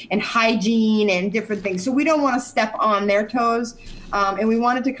separation and hygiene and different things. So we don't want to step on their toes, and we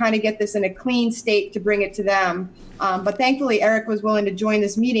wanted to kind of get this in a clean state to bring it to them. But thankfully, Eric was willing to join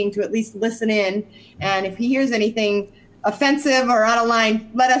this meeting to at least listen in, and if he hears anything offensive or out of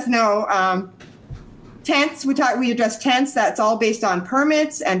line, let us know. Tents, we address tents. That's all based on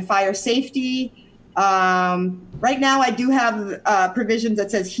permits and fire safety. Right now, I do have provisions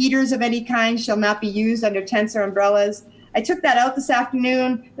that says heaters of any kind shall not be used under tents or umbrellas. I took that out this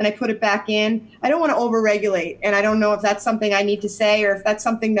afternoon, then I put it back in. I don't want to overregulate, and I don't know if that's something I need to say or if that's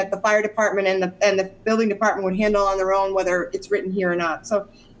something that the fire department and the building department would handle on their own, whether it's written here or not. So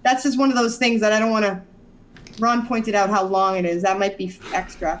that's just one of those things that I don't want to. Ron pointed out how long it is. That might be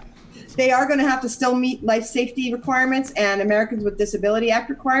extra. They are going to have to still meet life safety requirements and Americans with Disability Act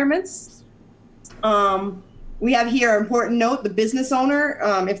requirements. We have here an important note, the business owner,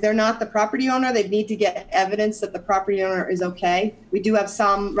 if they're not the property owner, they need to get evidence that the property owner is okay. We do have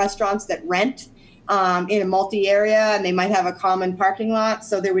some restaurants that rent in a multi-area and they might have a common parking lot.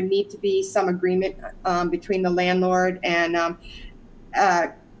 So there would need to be some agreement between the landlord and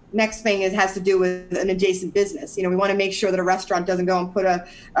next thing has to do with an adjacent business. We want to make sure that a restaurant doesn't go and put a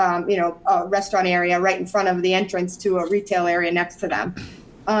restaurant area right in front of the entrance to a retail area next to them.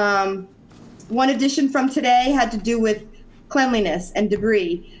 One addition from today had to do with cleanliness and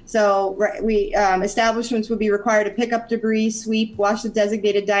debris. So establishments would be required to pick up debris, sweep, wash the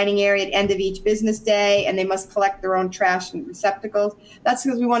designated dining area at end of each business day, and they must collect their own trash and receptacles. That's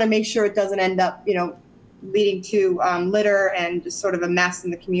because we want to make sure it doesn't end up, leading to litter and just sort of a mess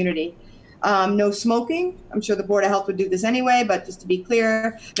in the community. No smoking. I'm sure the Board of Health would do this anyway, but just to be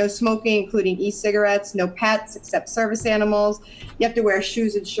clear, no smoking, including e-cigarettes, no pets except service animals. You have to wear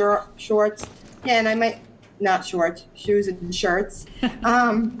shoes and shorts. Yeah, and I might, not shorts, shoes and shirts.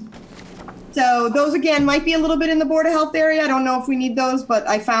 So those, again, might be a little bit in the Board of Health area. I don't know if we need those, but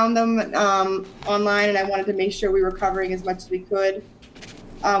I found them online, and I wanted to make sure we were covering as much as we could.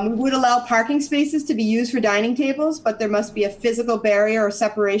 We would allow parking spaces to be used for dining tables, but there must be a physical barrier or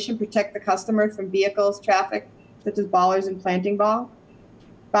separation to protect the customer from vehicles, traffic, such as ballers and planting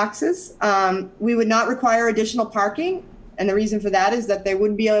boxes. We would not require additional parking, and the reason for that is that they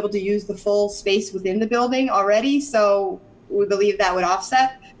wouldn't be able to use the full space within the building already, so we believe that would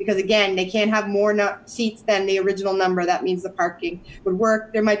offset, because again, they can't have more seats than the original number. That means the parking would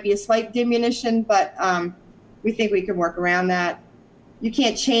work. There might be a slight diminution, but we think we can work around that. You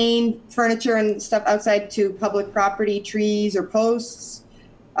can't chain furniture and stuff outside to public property, trees, or posts.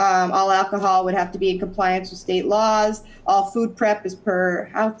 All alcohol would have to be in compliance with state laws. All food prep is per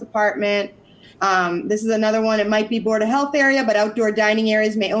health department. This is another one. It might be Board of Health area, but outdoor dining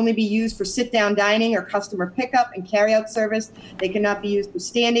areas may only be used for sit-down dining or customer pickup and carry-out service. They cannot be used for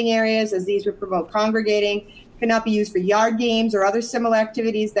standing areas, as these would promote congregating. Cannot be used for yard games or other similar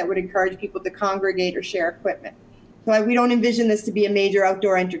activities that would encourage people to congregate or share equipment. So we don't envision this to be a major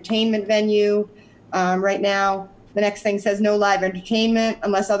outdoor entertainment venue right now. The next thing says no live entertainment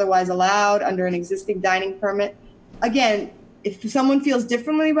unless otherwise allowed under an existing dining permit. Again, if someone feels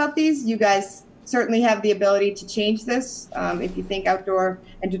differently about these, you guys certainly have the ability to change this if you think outdoor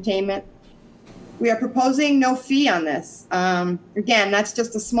entertainment. We are proposing no fee on this. Again, that's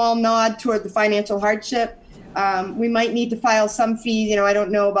just a small nod toward the financial hardship. We might need to file some fees. I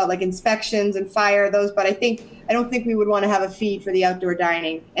don't know about like inspections and fire those, but I don't think we would want to have a fee for the outdoor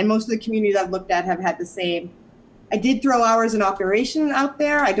dining. And most of the communities I've looked at have had the same. I did throw hours in operation out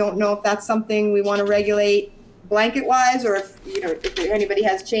there. I don't know if that's something we want to regulate blanket wise, or if anybody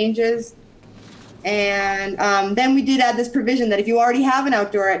has changes. And then we did add this provision that if you already have an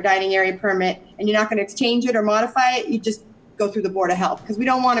outdoor dining area permit and you're not going to exchange it or modify it, you just go through the Board of Health, because we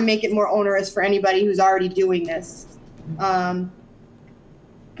don't want to make it more onerous for anybody who's already doing this.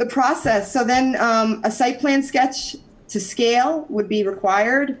 The process, so then a site plan sketch to scale would be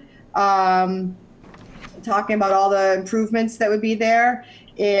required. Talking about all the improvements that would be there.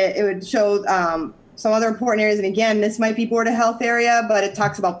 It would show some other important areas, and again, this might be Board of Health area, but it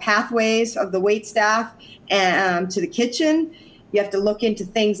talks about pathways of the wait staff and to the kitchen. You have to look into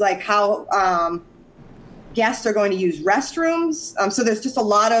things like how guests are going to use restrooms. So there's just a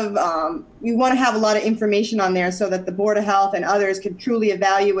lot of, we want to have a lot of information on there so that the Board of Health and others can truly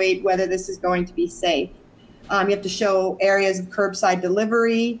evaluate whether this is going to be safe. You have to show areas of curbside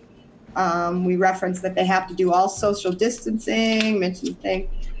delivery. We reference that they have to do all social distancing, mention thing.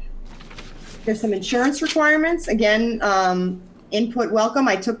 There's some insurance requirements. Again, input welcome.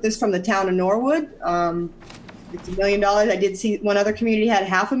 I took this from the town of Norwood. It's $1 million. I did see one other community had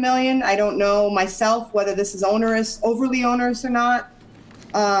 $500,000. I don't know myself whether this is overly onerous or not.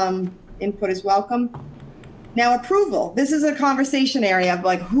 Input is welcome. Now, approval. This is a conversation area of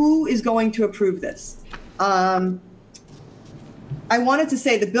like, who is going to approve this? I wanted to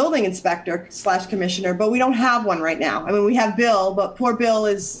say the building inspector / commissioner, but we don't have one right now. I mean, we have Bill, but poor Bill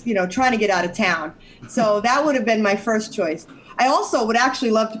is, trying to get out of town. So that would have been my first choice. I also would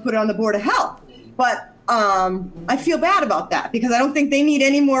actually love to put it on the Board of Health, but I feel bad about that because I don't think they need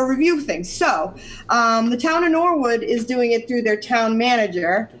any more review things. So the town of Norwood is doing it through their town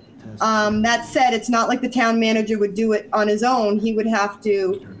manager. That said, it's not like the town manager would do it on his own. He would have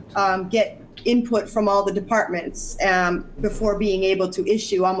to get input from all the departments before being able to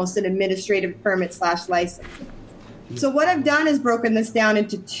issue almost an administrative permit / license. So what I've done is broken this down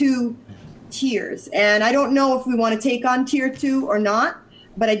into 2 tiers. And I don't know if we want to take on tier 2 or not,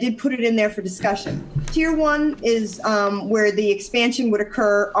 but I did put it in there for discussion. Tier 1 is where the expansion would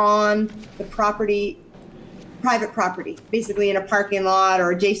occur on the property, private property, basically in a parking lot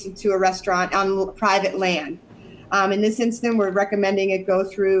or adjacent to a restaurant on private land. In this instance, we're recommending it go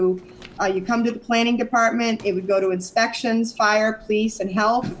through, you come to the planning department, it would go to inspections, fire, police, and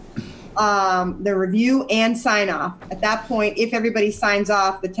health. the review and sign off. At that point, if everybody signs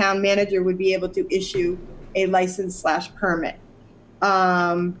off, the town manager would be able to issue a license/permit.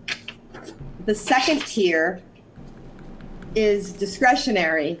 The second tier is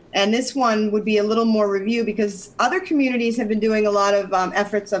discretionary, and this one would be a little more review because other communities have been doing a lot of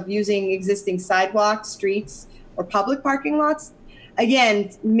efforts of using existing sidewalks, streets, or public parking lots.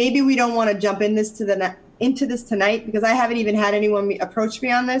 Again, maybe we don't want to jump into this tonight because I haven't even had anyone approach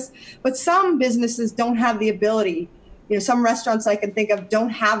me on this, but some businesses don't have the ability. You know, some restaurants I can think of don't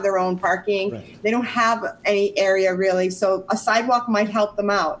have their own parking. Right. They don't have any area really, so a sidewalk might help them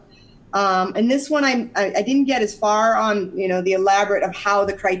out. And this one, I didn't get as far on, you know, the elaborate of how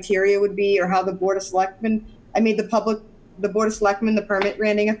the criteria would be or how the Board of Selectmen, I made the Board of Selectmen the permit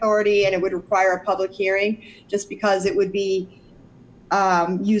granting authority, and it would require a public hearing just because it would be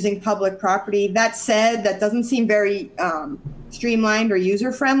using public property. That said, that doesn't seem very streamlined or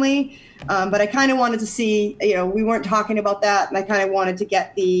user-friendly, but I kind of wanted to see, you know, we weren't talking about that, and I kind of wanted to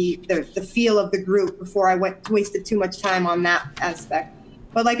get the feel of the group before I wasted too much time on that aspect.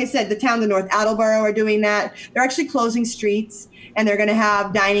 But like I said, the towns of North Attleboro are doing that. They're actually closing streets, and they're going to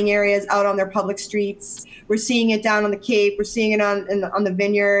have dining areas out on their public streets. We're seeing it down on the Cape. We're seeing it on the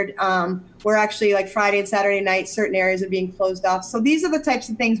Vineyard. We're actually, like Friday and Saturday night, certain areas are being closed off. So these are the types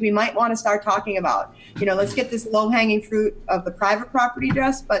of things we might want to start talking about. You know, let's get this low-hanging fruit of the private property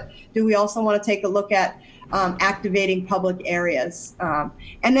addressed, but do we also want to take a look at activating public areas?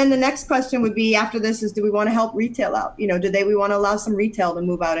 And then the next question would be after this is, do we want to help retail out? You know, we want to allow some retail to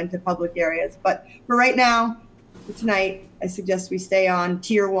move out into public areas? But for right now, for tonight, I suggest we stay on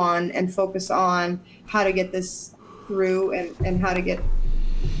tier 1 and focus on how to get this through and how to get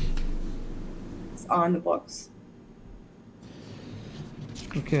this on the books.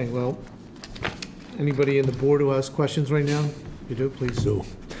 Okay, well, anybody in the board who has questions right now? You do, please. So,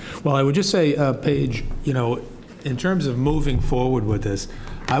 well, I would just say, Paige, you know, in terms of moving forward with this,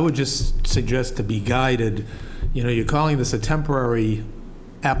 I would just suggest to be guided. You know, you're calling this a temporary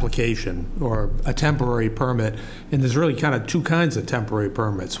application or a temporary permit, and there's really kind of two kinds of temporary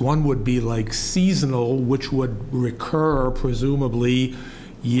permits. One would be like seasonal, which would recur presumably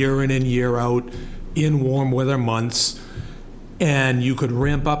year in and year out in warm weather months, and you could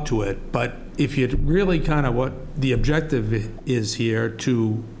ramp up to it. But if you really kind of what the objective is here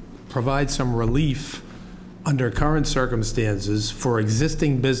to provide some relief under current circumstances for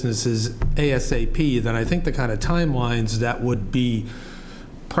existing businesses ASAP, then I think the kind of timelines that would be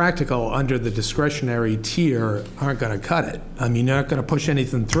practical under the discretionary tier aren't going to cut it. I mean, you're not going to push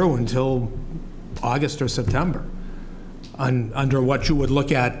anything through until August or September under what you would look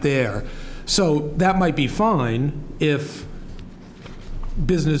at there. So that might be fine if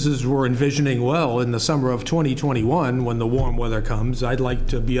businesses were envisioning, well, in the summer of 2021, when the warm weather comes, I'd like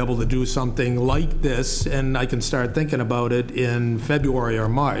to be able to do something like this, and I can start thinking about it in February or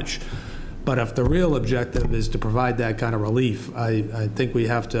March. But if the real objective is to provide that kind of relief, I think we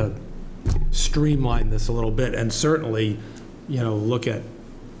have to streamline this a little bit and certainly, you know, look at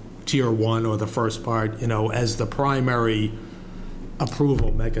tier 1 or the first part, you know, as the primary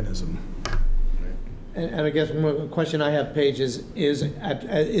approval mechanism. And I guess one question I have, Paige,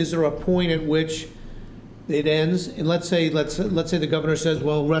 is there a point at which it ends? And let's say the governor says,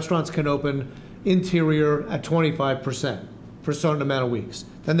 well, restaurants can open interior at 25% for a certain amount of weeks.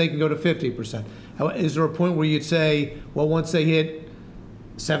 Then they can go to 50%. Is there a point where you'd say, well, once they hit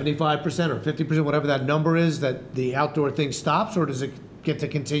 75% or 50%, whatever that number is, that the outdoor thing stops, or does it get to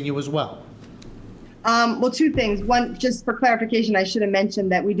continue as well? Well, two things. One, just for clarification, I should have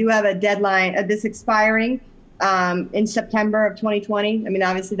mentioned that we do have a deadline of this expiring in September of 2020. I mean,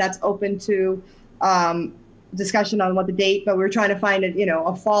 obviously that's open to discussion on what the date, but we're trying to find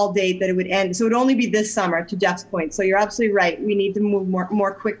a fall date that it would end. So it would only be this summer, to Jeff's point. So you're absolutely right. We need to move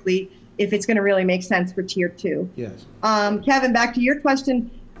more quickly if it's going to really make sense for tier 2. Yes. Kevin, back to your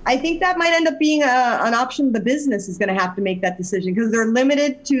question. I think that might end up being an option. The business is going to have to make that decision because they're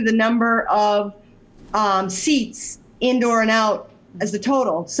limited to the number of seats indoor and out as the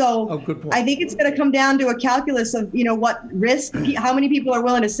total. So good point. I think it's going to come down to a calculus of, what risk, how many people are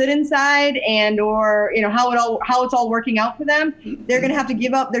willing to sit inside, and or, how it's all working out for them. They're going to have to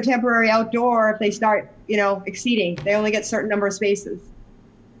give up their temporary outdoor if they start, exceeding. They only get a certain number of spaces.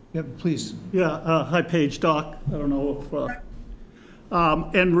 Yeah, please. Yeah. Hi, Paige. Doc. I don't know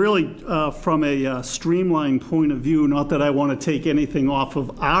if... and really, from a streamlined point of view, not that I want to take anything off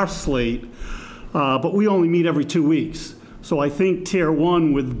of our slate, but we only meet every 2 weeks. So I think tier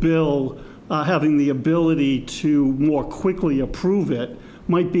 1 with Bill having the ability to more quickly approve it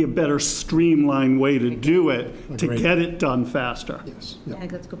might be a better streamlined way to do it, to Agreed. get it done faster. Yes. I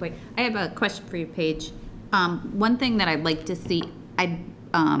think that's a good point. I have a question for you, Paige. One thing that I'd like to see, I'd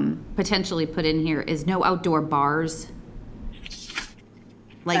potentially put in here is no outdoor bars.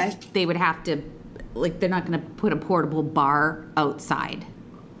 Like, Okay. they would have to, like, they're not going to put a portable bar outside.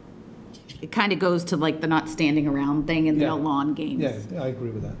 It kind of goes to, like, the not standing around thing and Yeah. the lawn games. Yeah, I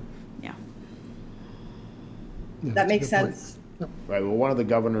agree with that. Yeah. Yeah, That that's a makes good point. sense. Right, well, one of the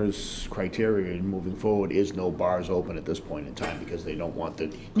governor's criteria moving forward is no bars open at this point in time because they don't want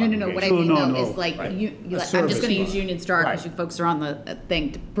the No. What I No, mean no, though no. is like, Right. I'm just going to use Union Star because Right. you folks are on the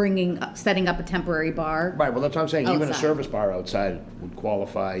thing, setting up a temporary bar. Right, well, that's what I'm saying, even a Outside. service bar outside would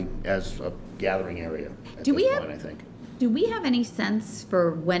qualify as a gathering area at Do this we have- point, I think. Do we have any sense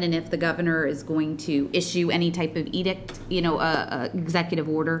for when and if the governor is going to issue any type of edict, a executive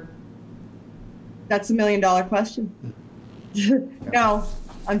order? That's $1 million question. No,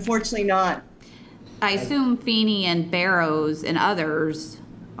 unfortunately not. I assume Feeney and Barrows and others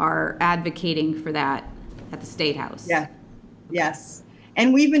are advocating for that at the State House. Yeah, yes.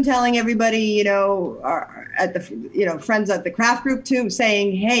 And we've been telling everybody, at the, friends at the craft group too,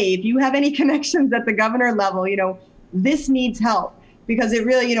 saying, hey, if you have any connections at the governor level, this needs help. Because it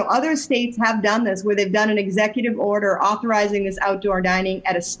really, other states have done this where they've done an executive order authorizing this outdoor dining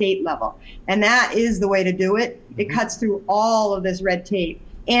at a state level. And that is the way to do it. It cuts through all of this red tape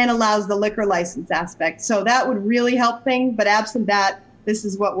and allows the liquor license aspect. So that would really help things. But absent that, this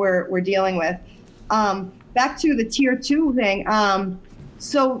is what we're dealing with. Back to the tier 2 thing.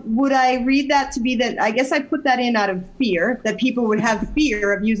 So would I read that to be that, I guess I put that in out of fear, that people would have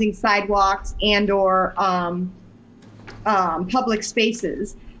fear of using sidewalks and or public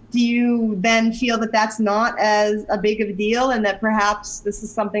spaces. Do you then feel that that's not as a big of a deal and that perhaps this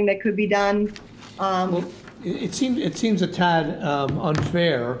is something that could be done? Well, it seems a tad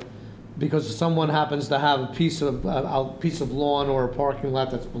unfair because someone happens to have a piece of lawn or a parking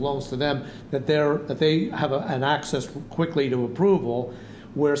lot that belongs to them, that they have an access quickly to approval,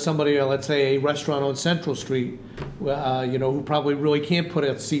 where somebody, let's say a restaurant on Central Street, who probably really can't put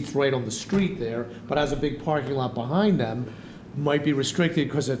out seats right on the street there, but has a big parking lot behind them, might be restricted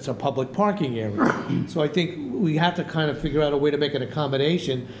because it's a public parking area. So I think we have to kind of figure out a way to make an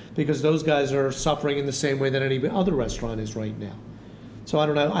accommodation because those guys are suffering in the same way that any other restaurant is right now. So I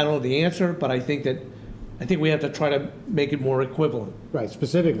don't know the answer, but I think we have to try to make it more equivalent. Right,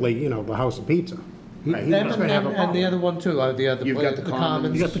 specifically, the House of Pizza. He Right. was gonna have a And the problem. other one too, You've got the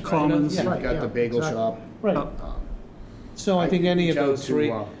Commons. You got the Commons. Yeah. You've got the bagel exactly. shop. Right. So I think any of reach out those to, three,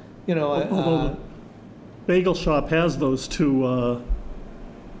 Although the bagel shop has those two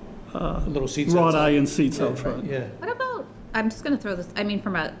little seats wrought outside. iron seats out front. Yeah. What about, I'm just going to throw this,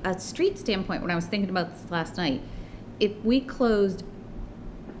 from a street standpoint, when I was thinking about this last night, if we could,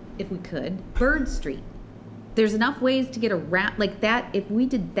 Bird Street, there's enough ways to get around, like that, if we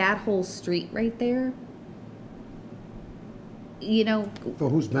did that whole street right there, For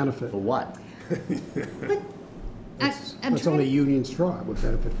whose benefit? For what? I'm That's trying only to, Union Straw would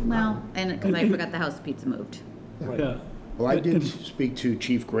benefit from that. well, and because I forgot the house pizza moved. Yeah. Well, I did speak to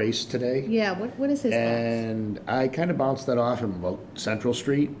Chief Grace today. Yeah, what is his thoughts? And I kind of bounced that off him about Central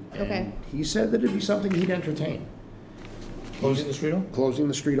Street. Okay. And he said that it'd be something he'd entertain. Closing the street off? Closing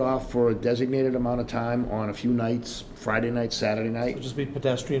the street off for a designated amount of time on a few nights, Friday night, Saturday night. It'll just be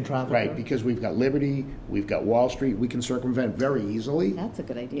pedestrian traffic. Right, there? because we've got Liberty, we've got Wall Street, we can circumvent very easily. That's a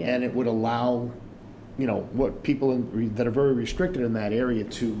good idea. And it would allow, what people that are very restricted in that area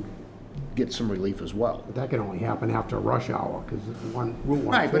to get some relief as well. But that can only happen after rush hour, because Route 140.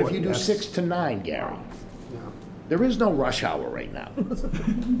 Right, but if you do that's- 6 to 9, Gary, Yeah. there is no rush hour right now.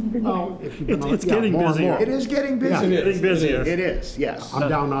 Well, if you've been on- It's yeah, getting more and busier. more. It is getting busy. Yeah. Getting busier. It is, yes. I'm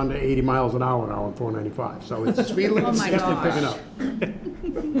down under 80 miles an hour now on 495, so it's Speed limit's Oh my definitely picking up.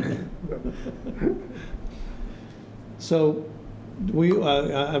 So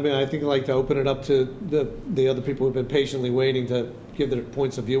I think I'd like to open it up to the other people who've been patiently waiting to give their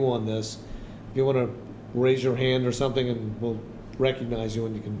points of view on this. If you want to raise your hand or something and we'll recognize you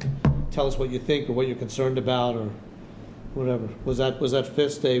and you can tell us what you think or what you're concerned about or whatever. Was that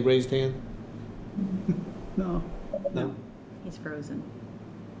fist a raised hand? No. No. He's frozen.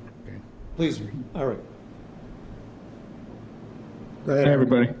 Please, all right. Go ahead. Hey,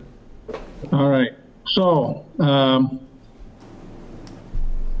 everybody. All right. So,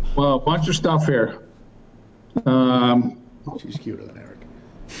 well, a bunch of stuff here. She's cuter than Eric.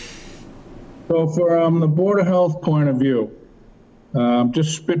 So from the Board of Health point of view,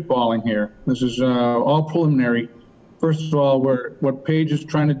 just spitballing here. This is all preliminary. First of all, what Paige is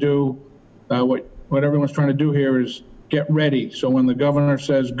trying to do, what everyone's trying to do here is get ready. So when the governor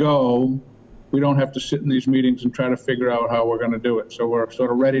says go, we don't have to sit in these meetings and try to figure out how we're going to do it. So we're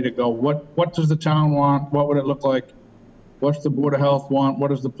sort of ready to go. What does the town want? What would it look like? What's the Board of Health want?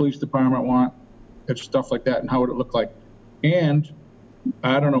 What does the police department want? It's stuff like that, and how would it look like? And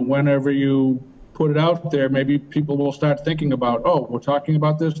I don't know, whenever you put it out there, maybe people will start thinking about, oh, we're talking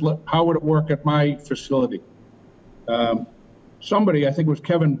about this. How would it work at my facility? Somebody, I think it was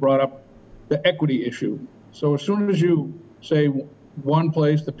Kevin, brought up the equity issue. So as soon as you say one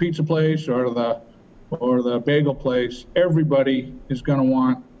place, the pizza place or the bagel place, everybody is going to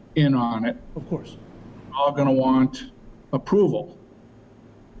want in on it. Of course. All going to want approval.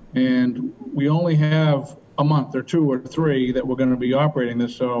 And we only have a month or 2 or 3 that we're going to be operating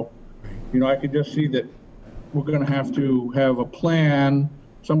this. So, I could just see that we're going to have a plan,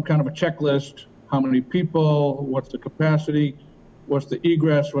 some kind of a checklist, how many people, what's the capacity, what's the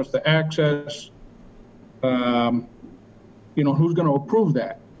egress, what's the access, who's going to approve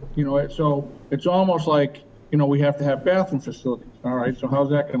that? So it's almost like, we have to have bathroom facilities. All right, so how's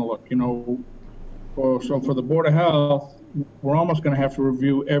that going to look? So for the Board of Health, we're almost going to have to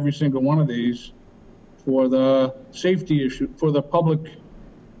review every single one of these for the safety issue, for the public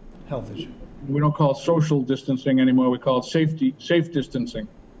Health issue. We don't call it social distancing anymore. We call it safe distancing,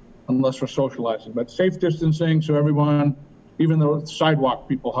 unless we're socializing. But safe distancing, so everyone, even though it's sidewalk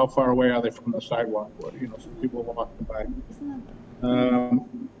people, how far away are they from the sidewalk? Some people are walking by.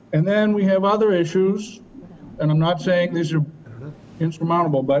 And then we have other issues, and I'm not saying these are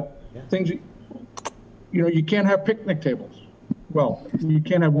insurmountable, but things, you can't have picnic tables. Well, you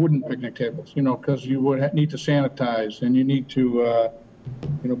can't have wooden picnic tables, because you would need to sanitize, and you need to,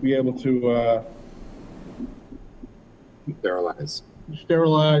 be able to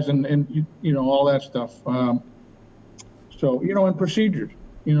sterilize and all that stuff. So, and procedures,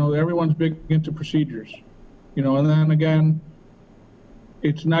 everyone's big into procedures, and then again,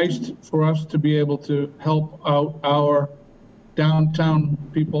 it's nice for us to be able to help out our downtown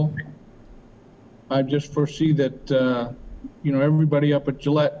people. I just foresee that, everybody up at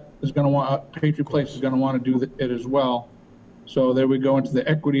Gillette is going to want, Patriot Place is going to want to do it as well. So there we go into the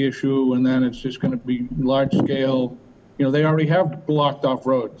equity issue, and then it's just going to be large scale. They already have blocked off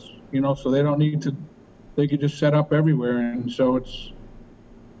roads, so they don't need to, they could just set up everywhere. And so it's,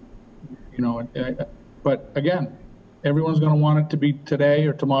 but again, everyone's going to want it to be today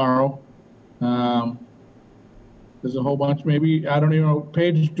or tomorrow. There's a whole bunch, maybe, I don't even know,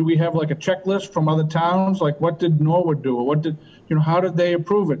 Paige, do we have like a checklist from other towns? Like what did Norwood do? Or what did, how did they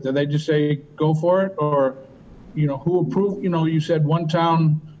approve it? Did they just say, go for it? Or, who approved, you said one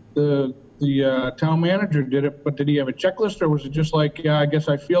town, the town manager did it, but did he have a checklist or was it just like, yeah, I guess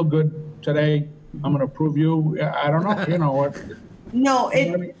I feel good today, I'm going to approve you? I don't know, what? No,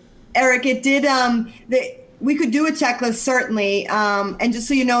 Eric, it did, we could do a checklist, certainly. And just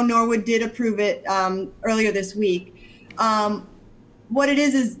so you know, Norwood did approve it earlier this week. What it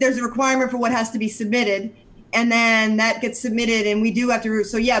is there's a requirement for what has to be submitted, and then that gets submitted, and we do have to.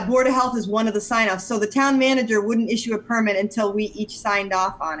 So yeah, Board of Health is one of the sign-offs. So the town manager wouldn't issue a permit until we each signed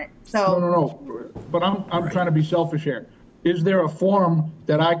off on it. So no. But I'm trying to be selfish here. Is there a form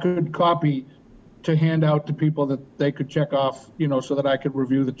that I could copy to hand out to people that they could check off, so that I could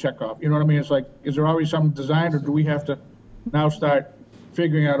review the check off? You know what I mean? It's like, is there already something designed, or do we have to now start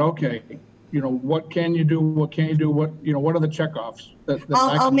figuring out, okay, what can you do? What can't you do? What are the check offs?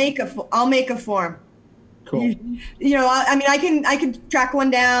 I'll make a form. Cool. I can track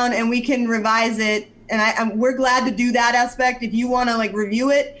one down and we can revise it. And we're glad to do that aspect. If you want to review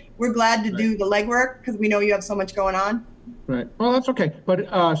it, we're glad to do the legwork because we know you have so much going on. Right. Well, that's okay.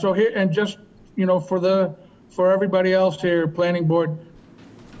 But so here, and just, for everybody else here, planning board,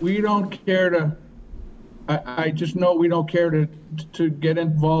 we don't care to, I just know we don't care to get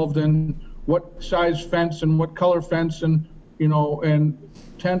involved in what size fence and what color fence and, and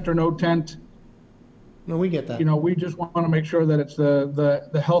tent or no tent. No, we get that. We just want to make sure that it's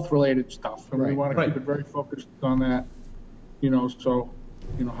the health related stuff. And we want to keep it very focused on that, so,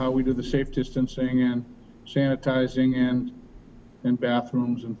 how we do the safe distancing and sanitizing and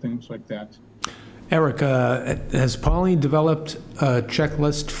bathrooms and things like that. Eric, has Pauline developed a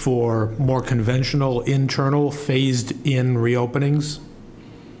checklist for more conventional internal phased-in reopenings?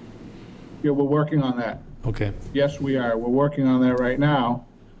 Yeah, we're working on that. Okay. Yes, we are. We're working on that right now.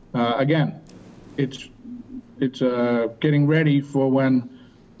 Again, it's getting ready for when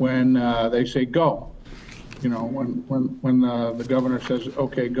they say go. When the governor says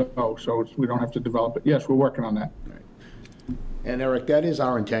okay, go. So we don't have to develop it. Yes, we're working on that. And Eric, that is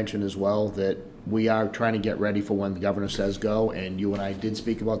our intention as well, that we are trying to get ready for when the governor says go, and you and I did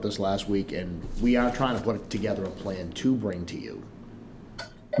speak about this last week, and we are trying to put together a plan to bring to you.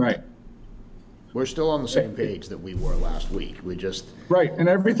 Right. We're still on the same page that we were last week. We just. Right, and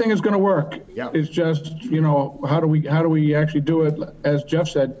everything is gonna work. Yeah. It's just, you know, how do we actually do it, as Jeff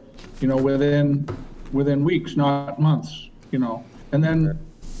said, you know, within weeks, not months, you know? And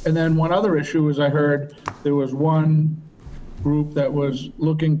then one other issue is I heard there was one group that was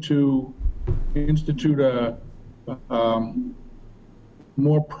looking to institute a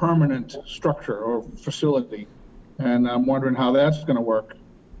more permanent structure or facility. And I'm wondering how that's gonna work,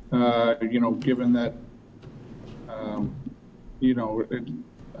 you know, given that, you know,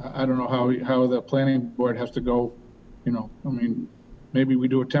 I don't know how the planning board has to go, you know, I mean, maybe we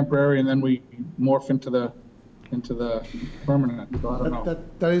do a temporary and then we morph into the permanent. So I don't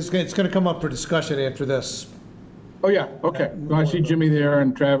know. It's going to come up for discussion after this. Oh, yeah, okay. Well, I see Jimmy there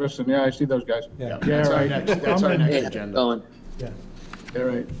and Travis, and yeah, I see those guys. Yeah. That's our right. next agenda. Yeah. Yeah,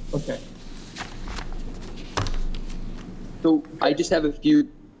 right, okay. So I just have a few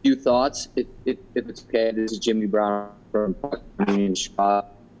thoughts, if it's okay. This is Jimmy Brown from Foxborough.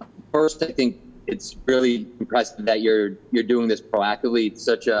 First, I think it's really impressive that you're doing this proactively. It's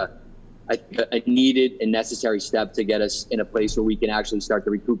such a needed and necessary step to get us in a place where we can actually start to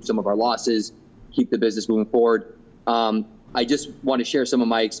recoup some of our losses, keep the business moving forward. I just want to share some of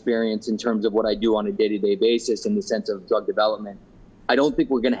my experience in terms of what I do on a day-to-day basis in the sense of drug development. I don't think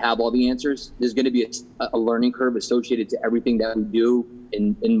we're going to have all the answers. There's going to be a learning curve associated to everything that we do.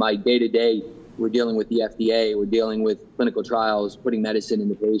 In my day-to-day, we're dealing with the FDA, we're dealing with clinical trials, putting medicine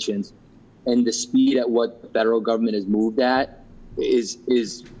into patients. And the speed at what the federal government has moved at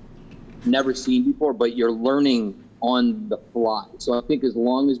is never seen before, but you're learning on the fly. So I think as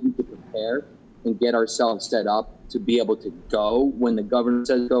long as we can prepare and get ourselves set up to be able to go when the governor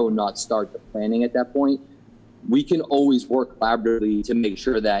says go, not start the planning at that point, we can always work collaboratively to make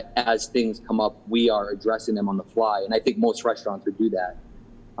sure that as things come up, we are addressing them on the fly. And I think most restaurants would do that.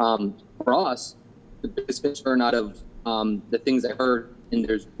 For us, the biggest concern out of the things I heard, and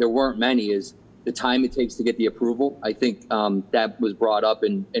there weren't many, is the time it takes to get the approval. I think that was brought up,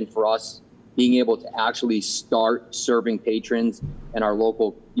 and for us, being able to actually start serving patrons and our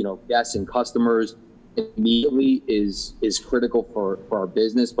local, you know, guests and customers immediately is critical for our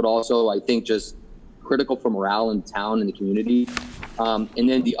business, but also I think just critical for morale in town and the community. And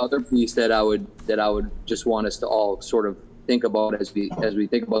then the other piece that I would just want us to all sort of think about as we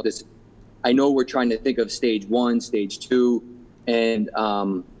think about this. I know we're trying to think of stage 1, stage 2, and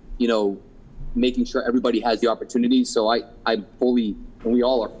you know, making sure everybody has the opportunity. So I'm fully, and we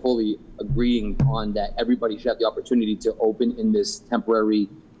all are fully agreeing on that everybody should have the opportunity to open in this temporary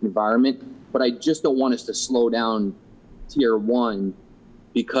environment. But I just don't want us to slow down tier 1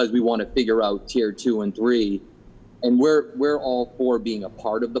 because we want to figure out tier 2 and 3. And we're all for being a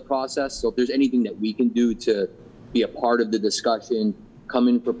part of the process. So if there's anything that we can do to be a part of the discussion, come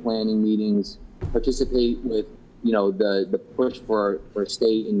in for planning meetings, participate with, you know, the push for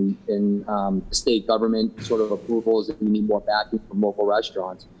state and state government sort of approvals if we need more backing from local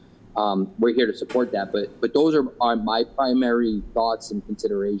restaurants. We're here to support that, but those are my primary thoughts and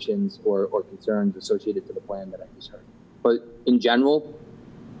considerations or concerns associated to the plan that I just heard. But in general,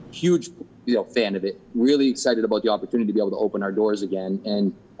 huge, you know, fan of it. Really excited about the opportunity to be able to open our doors again,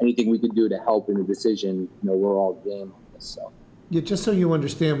 and anything we can do to help in the decision, you know, we're all game on this. So. Yeah, just so you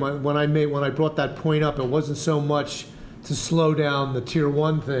understand, when I brought that point up, it wasn't so much to slow down the tier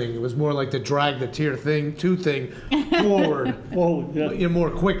 1 thing. It was more like to drag the tier 2 thing forward, yeah, more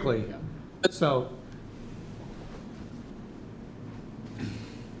quickly. Yeah. So.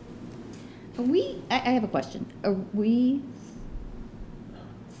 I have a question.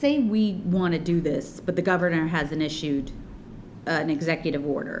 Say we want to do this, but the governor hasn't issued an executive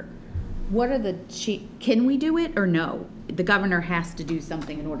order. What are can we do it or no? The governor has to do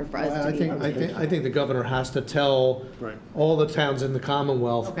something in order for us to be able to do it. I think the governor has to tell all the towns in the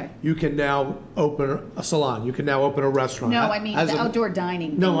Commonwealth, okay, you can now open a salon, you can now open a restaurant. No, I mean the outdoor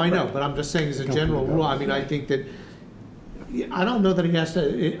dining. No, I know, but I'm just saying as a general rule, I mean, I think that, I don't know that he has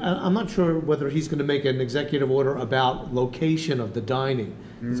to, I'm not sure whether he's going to make an executive order about location of the dining.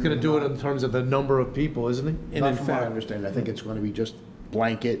 He's going to do it in terms of the number of people, isn't he? And from what I understand, I think it's going to be just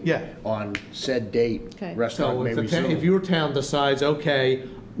blanket on said date. Okay. Restaurant so may resume. If your town decides, okay,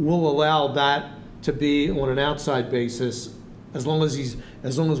 we'll allow that to be on an outside basis, as long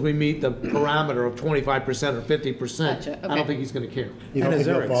as we meet the parameter of 25% or 50%, gotcha. Okay. I don't think he's going to care. You don't think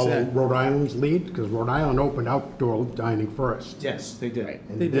they'll follow Rhode Island's lead? Because Rhode Island opened outdoor dining first. Yes, they did. Right.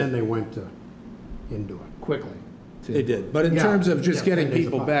 And then they went to indoor. Quickly. They did, but in Yeah. terms of just Yeah, getting 10 days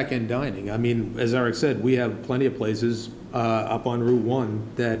people apart. back in dining, I mean, as Eric said, we have plenty of places up on Route 1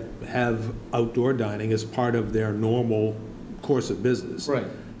 that have outdoor dining as part of their normal course of business. Right.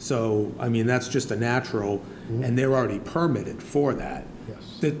 So, I mean, that's just a natural, and they're already permitted for that. Yes.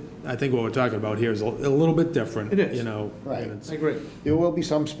 That, I think what we're talking about here is a little bit different. It is. You know. Right. and it's- I agree. There will be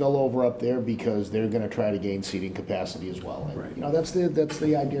some spillover up there because they're gonna try to gain seating capacity as well. And, Right. you know, that's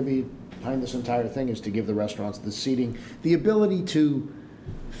the idea behind this entire thing, is to give the restaurants the seating, the ability to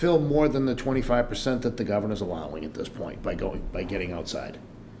fill more than the 25% that the governor's allowing at this point by getting outside.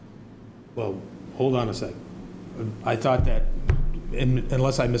 Well, hold on a sec. I thought that,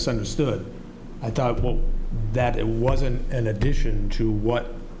 unless I misunderstood, I thought, well, that it wasn't an addition to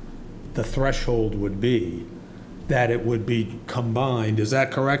what the threshold would be, that it would be combined. Is that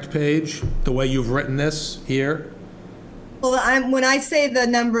correct, Paige, the way you've written this here? Well, when I say the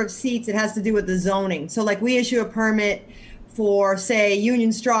number of seats, it has to do with the zoning. So like we issue a permit for, say,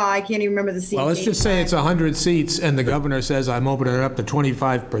 Union Straw, I can't even remember the seat. Well, let's just say it's 100 seats, and the governor says, I'm opening it up to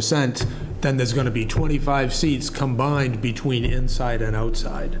 25%, then there's going to be 25 seats combined between inside and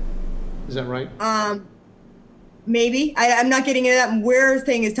outside. Is that right? Maybe. I'm not getting into that. Where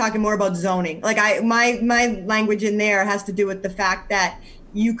thing is talking more about zoning. Like my language in there has to do with the fact that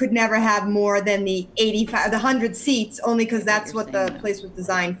you could never have more than the 100 seats, only because that's what the place was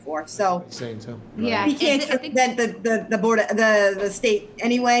designed for. So Saying so. Yeah. we can't I think- circumvent the board, the state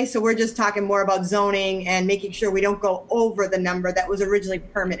anyway. So we're just talking more about zoning and making sure we don't go over the number that was originally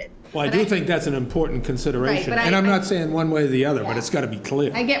permitted. Well, I But do I- think that's an important consideration, Right, but and I'm I- not saying one way or the other, but Yeah. it's got to be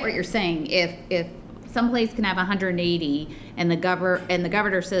clear. I get what you're saying. If some place can have 180 and the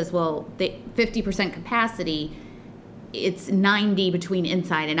governor says, well, the 50% capacity, it's 90 between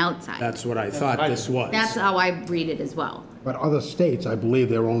inside and outside. That's what I thought this was. That's how I read it as well. But other states, I believe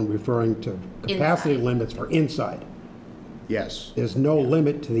they're only referring to capacity Inside. limits for inside. Yes. There's no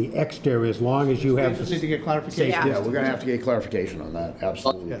limit to the exterior as long as you We have. just need to get clarification. Yeah. Yeah, we're gonna have to get clarification on that,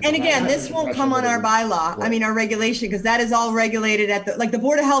 absolutely. And again, this won't come on our bylaw, I mean, our regulation, because that is all regulated at the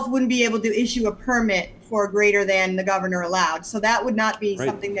Board of Health wouldn't be able to issue a permit for greater than the governor allowed. So that would not be Right.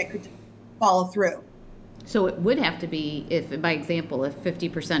 something that could follow through. So it would have to be, if, by example, if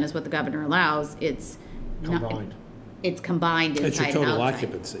 50% is what the governor allows, it's not- Combined. It's combined It's your inside and total outside.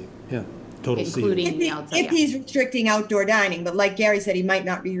 occupancy, yeah, total Including- seating. the outside, If yeah. he's restricting outdoor dining, but like Gary said, he might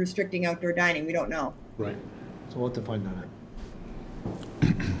not be restricting outdoor dining, we don't know. Right. So we'll have to find that out.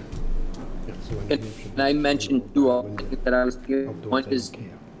 And I mentioned two other things that I was hearing. One is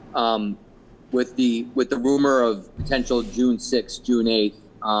with the rumor of potential June 6th, June 8th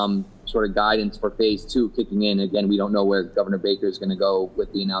sort of guidance for phase 2 kicking in. Again, we don't know where Governor Baker is going to go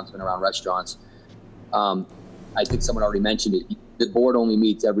with the announcement around restaurants. I think someone already mentioned it. The board only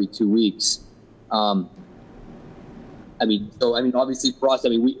meets every 2 weeks. Obviously for us,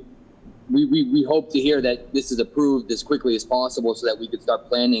 we hope to hear that this is approved as quickly as possible so that we could start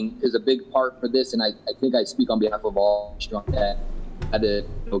planning. Is a big part for this, and I think I speak on behalf of all restaurants that had to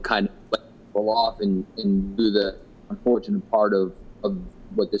kind of let people off and do the unfortunate part of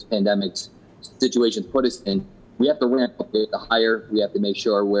what this pandemic's situation's put us in. We have to ramp up, we have to hire, we have to make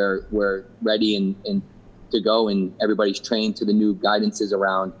sure we're ready and to go, and everybody's trained to the new guidances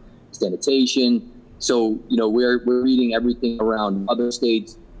around sanitation. So, we're reading everything around other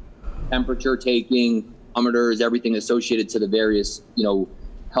states, temperature taking, thermometers, everything associated to the various,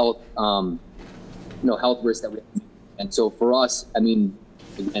 health, health risks that we have. And so for us, again,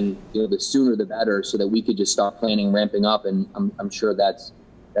 the sooner the better, so that we could just start planning, ramping up. And I'm sure that's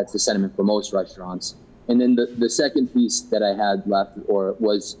the sentiment for most restaurants. And then the second piece that I had left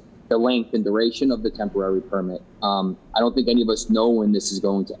was the length and duration of the temporary permit. I don't think any of us know when this is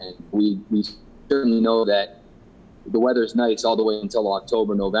going to end. We certainly know that the weather's nice all the way until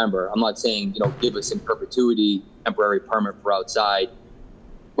October, November. I'm not saying, give us in perpetuity temporary permit for outside,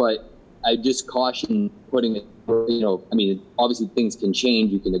 but I just caution putting it, obviously things can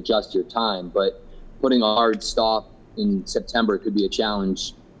change, you can adjust your time, but putting a hard stop in September could be a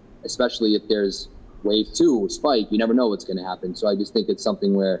challenge, especially if there's wave 2 spike. You never know what's going to happen. So I just think it's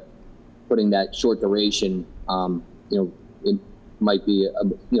something where putting that short duration, it might be,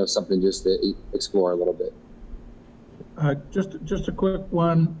 something just to explore a little bit. Just a quick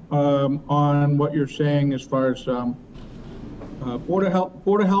one on what you're saying as far as Board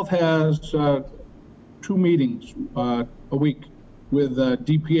of Health has 2 meetings a week with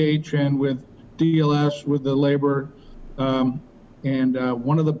DPH and with DLS, with the labor. And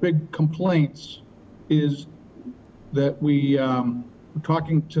one of the big complaints is that we were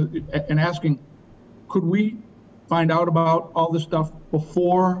talking to and asking, could we find out about all this stuff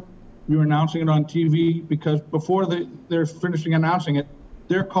before you're announcing it on TV, because before they're finishing announcing it,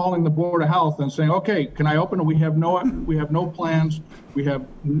 they're calling the Board of Health and saying, okay, can I open it? We have no plans. We have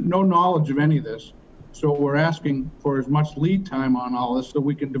no knowledge of any of this. So we're asking for as much lead time on all this so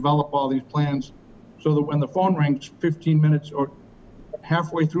we can develop all these plans so that when the phone rings 15 minutes or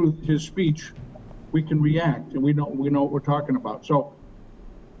halfway through his speech, we can react and we know what we're talking about. So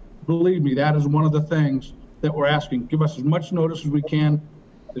believe me, that is one of the things that we're asking. Give us as much notice as we can.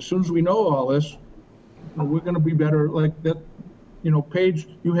 As soon as we know all this, we're going to be better. Like that, Paige,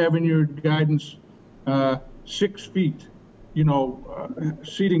 you have in your guidance 6 feet,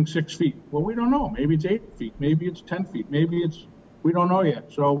 seating 6 feet. Well, we don't know. Maybe it's 8 feet. Maybe it's 10 feet. We don't know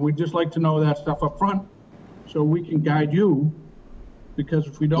yet. So we'd just like to know that stuff up front so we can guide you, because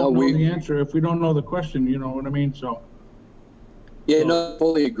if we don't know the answer, if we don't know the question, you know what I mean? So. Yeah, no, I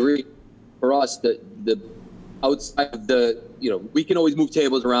fully agree. For us, the outside of the, we can always move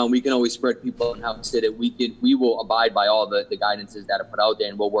tables around. We can always spread people and how to sit it. We will abide by all the guidances that are put out there,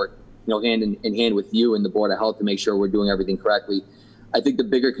 and we'll work, hand in hand with you and the Board of Health to make sure we're doing everything correctly. I think the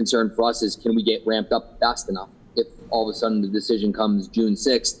bigger concern for us is, can we get ramped up fast enough? If all of a sudden the decision comes June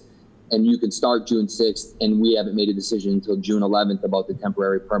 6th and you can start June 6th and we haven't made a decision until June 11th about the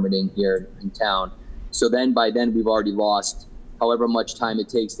temporary permitting here in town. So then by then we've already lost however much time it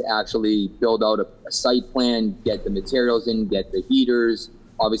takes to actually build out a site plan, get the materials in, get the heaters,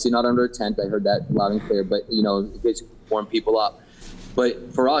 obviously not under a tent. I heard that loud and clear, but it's warm people up.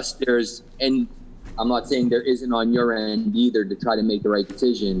 But for us, and I'm not saying there isn't on your end either to try to make the right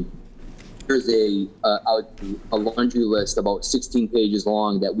decision. There's a laundry list about 16 pages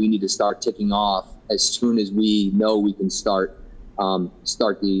long that we need to start ticking off as soon as we know we can start to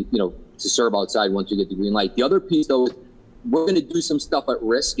serve outside once we get the green light. The other piece, though, is we're going to do some stuff at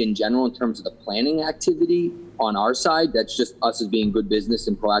risk in general in terms of the planning activity on our side. That's just us as being good business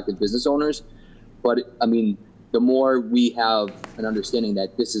and proactive business owners. But I mean, the more we have an understanding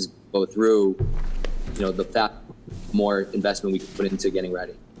that this is go through, the more investment we can put into getting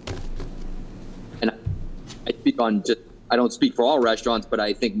ready. And I don't speak for all restaurants, but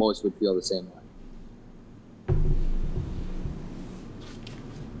I think most would feel the same way.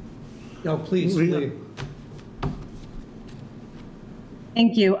 No, please, Leah.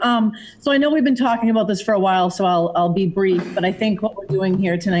 Thank you. So I know we've been talking about this for a while, so I'll be brief, but I think what we're doing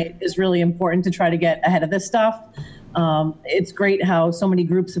here tonight is really important to try to get ahead of this stuff. It's great how so many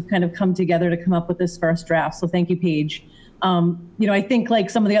groups have kind of come together to come up with this first draft. So thank you, Paige. I think like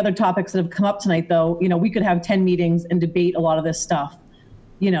some of the other topics that have come up tonight, though, we could have 10 meetings and debate a lot of this stuff,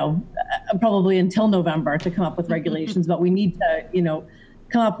 probably until November to come up with regulations, but we need to,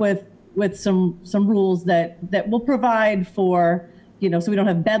 come up with some rules that will provide for, so we don't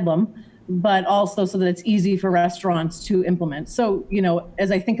have bedlam, but also so that it's easy for restaurants to implement. So,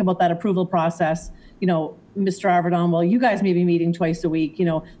 as I think about that approval process, Mr. Arvidon, well, you guys may be meeting twice a week.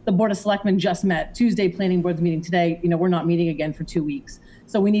 The Board of Selectmen just met. Tuesday, Planning Board's meeting today. We're not meeting again for 2 weeks.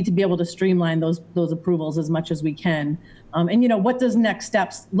 So we need to be able to streamline those approvals as much as we can. And what does next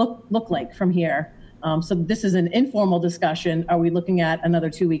steps look like from here? So this is an informal discussion. Are we looking at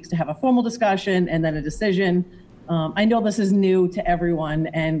another 2 weeks to have a formal discussion and then a decision? I know this is new to everyone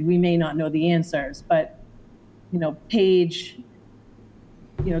and we may not know the answers, but, Paige,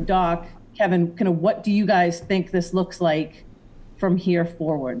 Doc, Kevin, kind of what do you guys think this looks like from here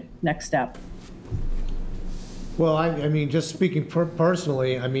forward, next step? Well, I mean, just speaking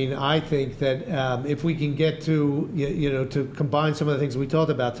personally, I think that if we can get to, to combine some of the things we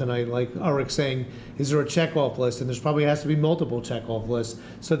talked about tonight, like Eric saying, is there a checkoff list? And there's probably has to be multiple checkoff lists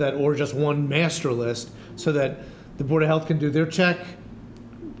so that, or just one master list so that the Board of Health can do their check,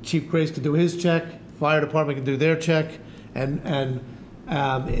 Chief Grace can do his check, Fire Department can do their check, and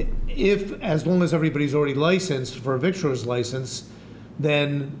as long as everybody's already licensed for a victualler's license,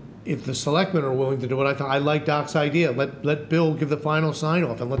 then if the selectmen are willing to do it, I like Doc's idea. Let Bill give the final sign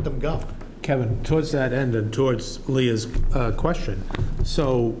off and let them go. Kevin, towards that end and towards Leah's question,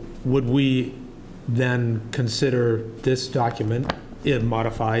 so would we then consider this document,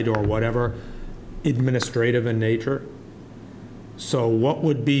 modified or whatever, administrative in nature? So what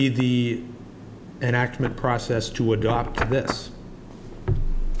would be the enactment process to adopt this?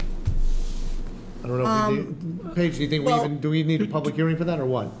 I don't know. Paige, do you think do we need a public hearing for that or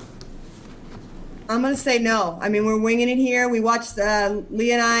what? I'm going to say no. We're winging it here. We watched,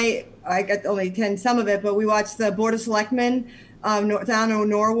 Lee and I got only attend some of it, but we watched the Board of Selectmen down in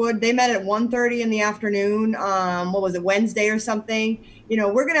Norwood. They met at 1:30 in the afternoon. What was it, Wednesday or something?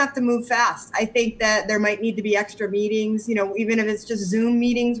 We're going to have to move fast. I think that there might need to be extra meetings, even if it's just Zoom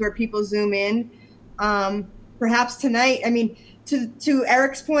meetings where people Zoom in. Perhaps tonight, to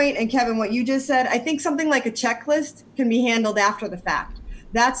Eric's point and Kevin, what you just said, I think something like a checklist can be handled after the fact.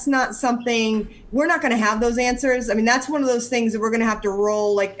 That's not something, we're not going to have those answers. I mean, that's one of those things that we're going to have to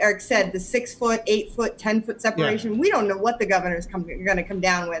roll, like Eric said, the 6 foot, 8 foot, 10 foot separation. Yeah. We don't know what the governor's going to come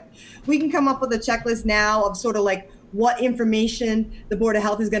down with. We can come up with a checklist now of sort of like what information the Board of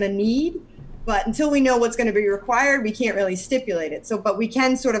Health is going to need. But until we know what's going to be required, we can't really stipulate it. So, but we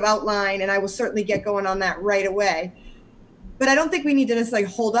can sort of outline, and I will certainly get going on that right away. But I don't think we need to necessarily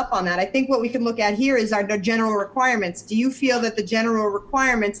hold up on that. I think what we can look at here is our general requirements. Do you feel that the general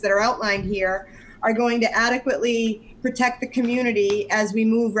requirements that are outlined here are going to adequately protect the community as we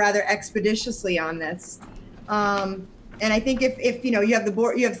move rather expeditiously on this? And I think if you know, you have the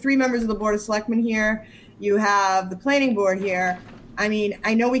board, you have 3 members of the Board of Selectmen here, you have the Planning Board here. I mean,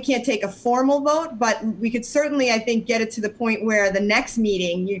 I know we can't take a formal vote, but we could certainly, I think, get it to the point where the next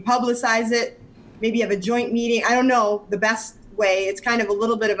meeting, you publicize it, maybe have a joint meeting. I don't know the best way. It's kind of a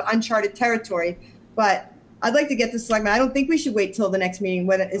little bit of uncharted territory, but I'd like to get this selectmen. I don't think we should wait till the next meeting.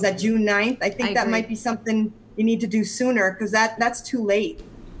 When is that, June 9th? I think that might be something you need to do sooner, because that's too late.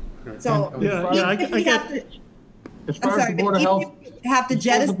 So I get. As far as the Board of Health, have to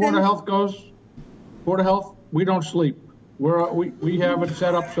jettison. The Board of Health goes. Board of Health, we don't sleep. We have it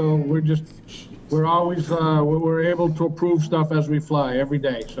set up so we're always we're able to approve stuff as we fly every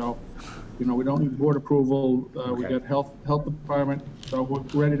day. So, you know, we don't need board approval. We got health department, so we're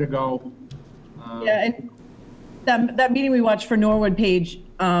ready to go. And that meeting we watched for Norwood Page,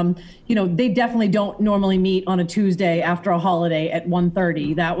 you know, they definitely don't normally meet on a Tuesday after a holiday at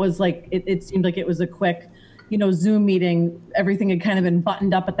 1:30. That was like, it seemed like it was a quick, you know, Zoom meeting. Everything had kind of been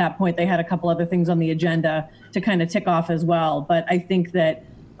buttoned up at that point. They had a couple other things on the agenda to kind of tick off as well. But I think that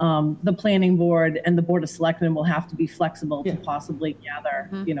the Planning Board and the Board of Selectmen will have to be flexible to possibly gather,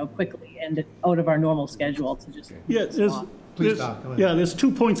 you know, quickly and out of our normal schedule to just. Yeah, there's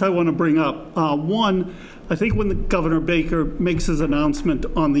 2 points I want to bring up. One, I think when the Governor Baker makes his announcement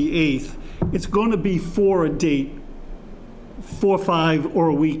on the 8th, it's going to be for a date, 4, 5, or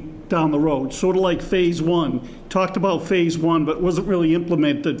a week down the road, sort of like phase 1. Talked about phase 1, but wasn't really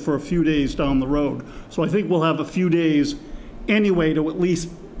implemented for a few days down the road. So I think we'll have a few days anyway to at least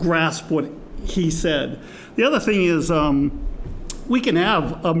grasp what he said. The other thing is we can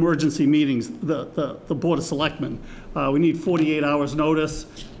have emergency meetings, the Board of Selectmen. We need 48 hours notice,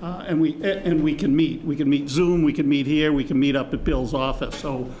 and we can meet. We can meet Zoom, we can meet here, we can meet up at Bill's office.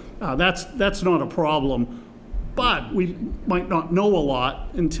 So that's not a problem. But we might not know a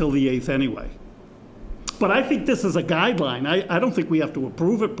lot until the 8th anyway. But I think this is a guideline. I don't think we have to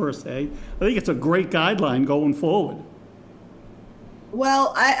approve it per se. I think it's a great guideline going forward.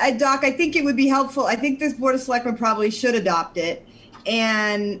 Well, Doc, I think it would be helpful. I think this Board of Selectmen probably should adopt it.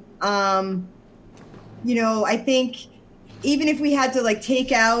 And, you know, I think even if we had to like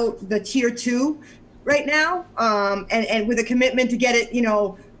take out the tier 2 right now, and with a commitment to get it, you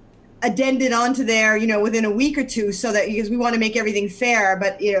know, addended onto there, you know, within a week or two, so that, because we want to make everything fair.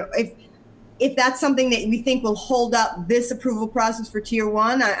 But, you know, if that's something that we think will hold up this approval process for tier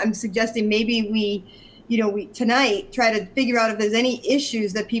 1, I'm suggesting maybe we tonight try to figure out if there's any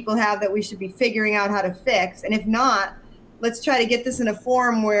issues that people have that we should be figuring out how to fix. And if not, let's try to get this in a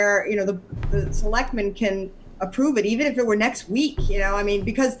form where, you know, the selectmen can approve it, even if it were next week, you know, I mean,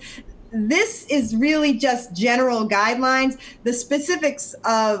 because this is really just general guidelines. The specifics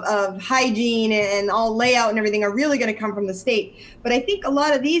of hygiene and all layout and everything are really going to come from the state. But I think a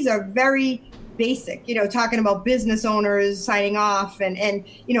lot of these are very basic, you know, talking about business owners signing off and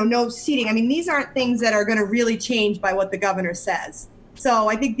you know, no seating. I mean, these aren't things that are going to really change by what the governor says. So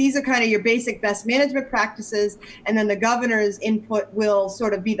I think these are kind of your basic best management practices, and then the governor's input will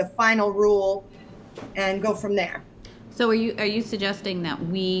sort of be the final rule and go from there. So are you suggesting that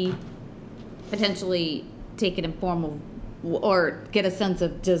we potentially take an informal or get a sense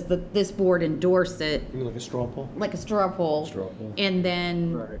of, does this board endorse it? You mean like a straw poll? Like a straw poll. And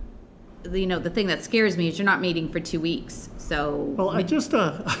then, Right. You know, the thing that scares me is you're not meeting for 2 weeks. So. Well, I just,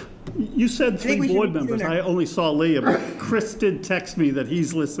 you said 3 board members. I only saw Leah, but Chris did text me that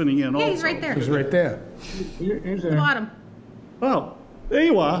he's listening in also. Yeah, he's right there. He's right there. He's The bottom. Oh, there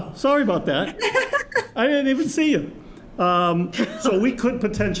you are. Sorry about that. I didn't even see you. So we could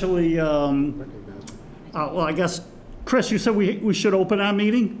potentially, well, I guess, Chris, you said we should open our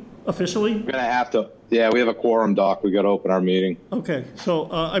meeting officially? We're gonna have to. Yeah, we have a quorum, Doc. We got to open our meeting. Okay, so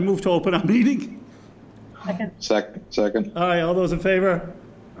I move to open our meeting. Second. All right, all those in favor?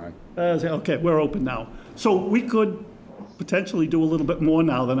 All right. Okay, we're open now. So we could potentially do a little bit more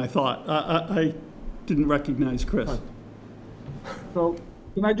now than I thought. I didn't recognize Chris. So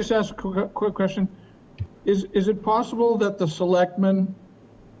can I just ask a quick question? is it possible that the selectmen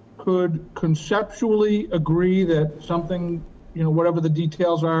could conceptually agree that something, whatever the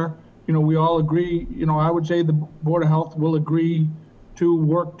details are, we all agree, I would say the Board of Health will agree to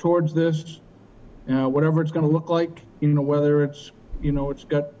work towards this, whatever it's going to look like, whether it's, it's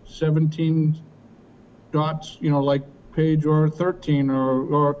got 17 dots, like page or 13,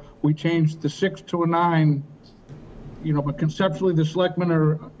 or we changed the 6 to a 9, but conceptually the selectmen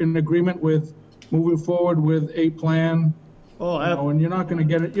are in agreement with moving forward with a plan. And you're not going to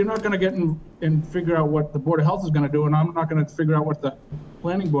get it. You're not going to get and figure out what the Board of Health is going to do, and I'm not going to figure out what the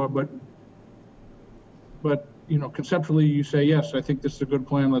planning board. But conceptually, you say yes. I think this is a good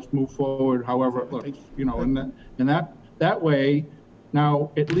plan. Let's move forward. However it looks, and that way, now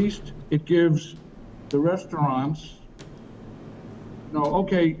at least it gives the restaurants.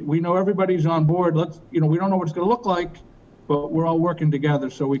 Okay, we know everybody's on board. Let's, we don't know what it's going to look like, but we're all working together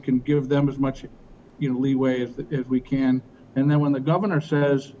so we can give them as much, leeway as we can. And then when the governor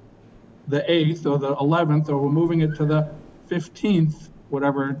says the 8th or the 11th, or we're moving it to the 15th,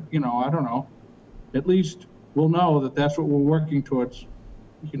 whatever, I don't know, at least we'll know that that's what we're working towards,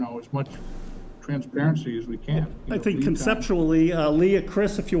 as much transparency as we can. I think conceptually, Leah,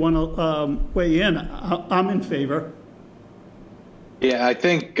 Chris, if you want to weigh in, I'm in favor. Yeah, I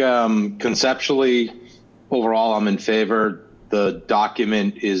think conceptually, overall, I'm in favor. The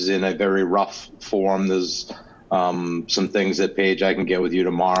document is in a very rough form. There's some things that Paige I can get with you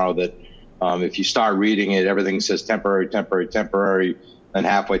tomorrow that if you start reading it, everything says temporary, temporary, temporary, and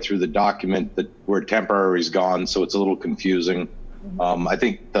halfway through the document, the word temporary is gone, so it's a little confusing. I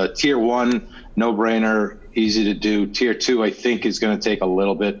think the tier 1, no-brainer, easy to do. Tier 2, I think, is going to take a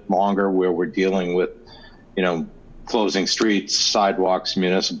little bit longer, where we're dealing with, closing streets, sidewalks,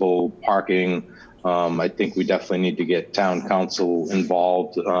 municipal parking. I think we definitely need to get town council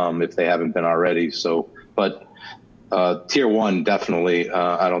involved if they haven't been already. So, but tier 1, definitely,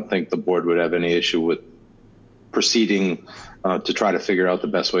 I don't think the board would have any issue with proceeding to try to figure out the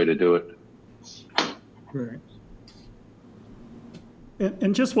best way to do it. Right.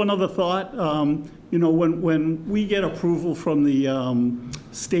 And just one other thought, when we get approval from the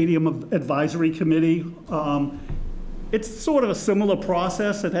Stadium Advisory Committee, it's sort of a similar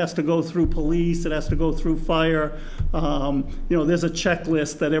process. It has to go through police, it has to go through fire. There's a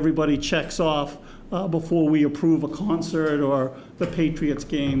checklist that everybody checks off before we approve a concert or the Patriots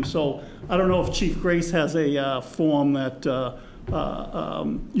game. So I don't know if Chief Grace has a form that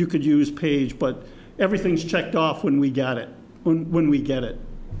you could use, Paige, but everything's checked off when we get it. When we get it.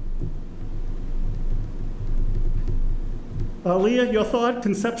 Leah, your thought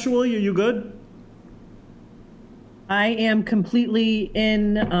conceptually, are you good? I am completely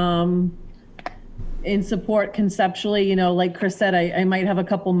in support conceptually. Like Chris said, I might have a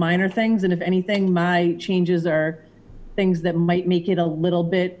couple minor things, and if anything, my changes are things that might make it a little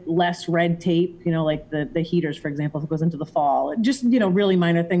bit less red tape, like the heaters, for example, if it goes into the fall. Just, really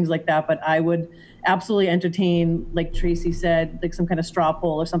minor things like that. But I would absolutely entertain, like Tracy said, like some kind of straw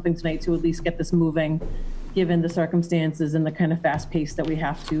poll or something tonight to at least get this moving, given the circumstances and the kind of fast pace that we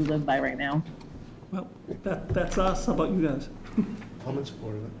have to live by right now. Well, that's us. How about you guys? I'm in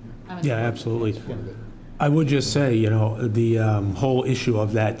support of it. Yeah, absolutely. I would just say, the whole issue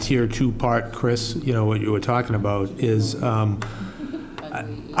of that tier 2 part, Chris, what you were talking about is,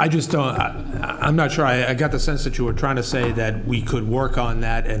 I just don't, I'm not sure. I got the sense that you were trying to say that we could work on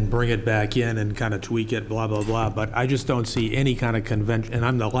that and bring it back in and kind of tweak it, blah, blah, blah. But I just don't see any kind of convention. And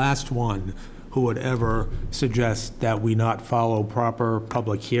I'm the last one who would ever suggest that we not follow proper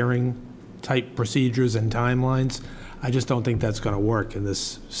public hearing type procedures and timelines. I just don't think that's going to work in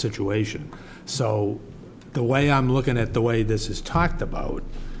this situation. So the way I'm looking at the way this is talked about,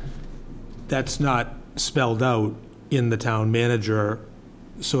 that's not spelled out in the town manager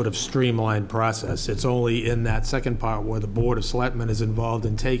sort of streamlined process. It's only in that second part where the Board of Selectmen is involved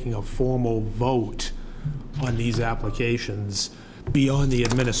in taking a formal vote on these applications beyond the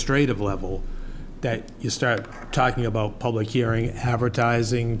administrative level that you start talking about public hearing,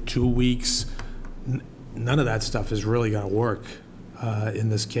 advertising, 2 weeks. None of that stuff is really going to work in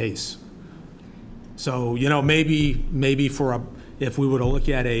this case. So, maybe if we were to look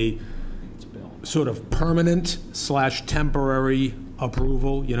at a sort of permanent / temporary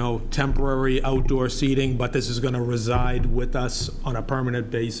approval, temporary outdoor seating, but this is going to reside with us on a permanent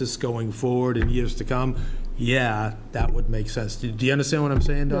basis going forward in years to come, yeah, that would make sense. Do you understand what I'm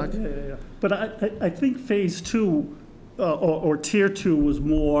saying, Doc? Yeah. But I think phase 2 or tier 2 was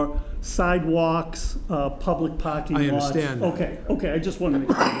more sidewalks, public parking lots. I understand that. Okay, I just want to make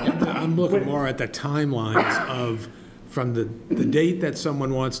sure. I'm looking more at the timelines of from the date that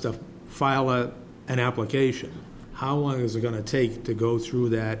someone wants to file an an application. How long is it going to take to go through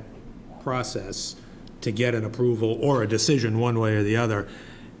that process to get an approval or a decision one way or the other?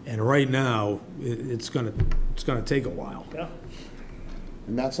 And right now, it's going to take a while. Yeah.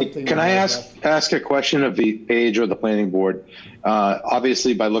 And that's something. Can I ask a question of the page or the planning board?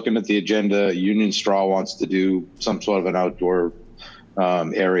 Obviously, by looking at the agenda, Union Straw wants to do some sort of an outdoor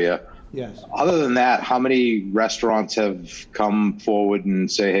area. Yes. Other than that, how many restaurants have come forward and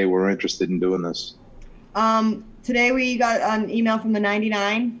say, hey, we're interested in doing this? Today we got an email from the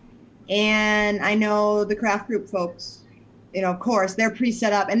 99, and I know the craft group folks, of course, they're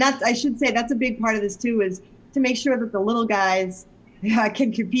pre-set up. And I should say, that's a big part of this too, is to make sure that the little guys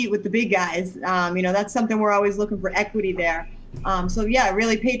can compete with the big guys. That's something we're always looking for equity there. So yeah,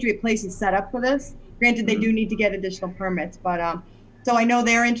 really Patriot Place is set up for this. Granted, they do need to get additional permits, but so I know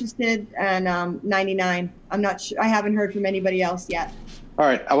they're interested, and 99. I'm not sure. I haven't heard from anybody else yet. All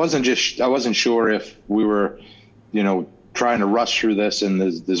right. I wasn't sure if we were, trying to rush through this and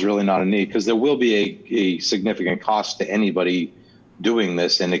there's really not a need, because there will be a significant cost to anybody doing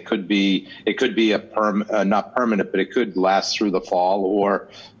this, and it could be not permanent, but it could last through the fall, or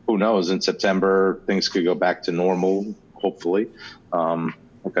who knows, in September things could go back to normal, hopefully.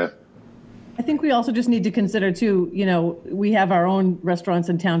 Okay. I think we also just need to consider too, we have our own restaurants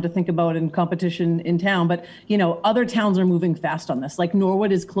in town to think about and competition in town, but other towns are moving fast on this. Like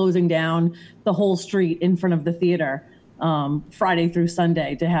Norwood is closing down the whole street in front of the theater Friday through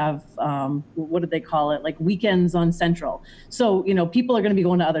Sunday to have, what do they call it? Like weekends on Central. So, people are going to be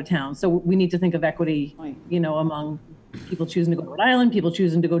going to other towns. So we need to think of equity, among people choosing to go to Rhode Island, people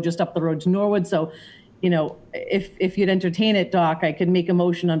choosing to go just up the road to Norwood. So, if you'd entertain it, Doc, I could make a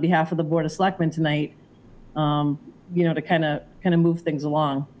motion on behalf of the Board of Selectmen tonight, to kind of move things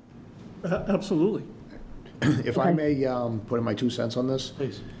along. Absolutely. If I may put in my 2 cents on this.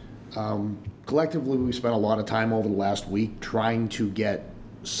 Please. Collectively, we spent a lot of time over the last week trying to get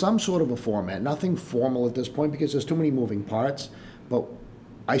some sort of a format, nothing formal at this point because there's too many moving parts, but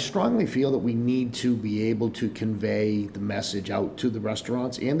I strongly feel that we need to be able to convey the message out to the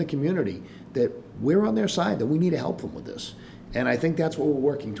restaurants and the community that we're on their side, that we need to help them with this. And I think that's what we're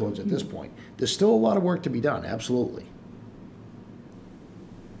working towards at this point. There's still a lot of work to be done, absolutely.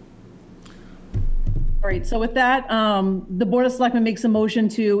 All right, so with that, the Board of Selectmen makes a motion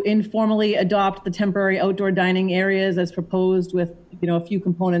to informally adopt the temporary outdoor dining areas as proposed with, a few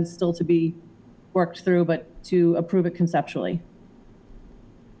components still to be worked through, but to approve it conceptually.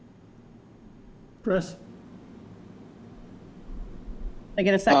 Chris? I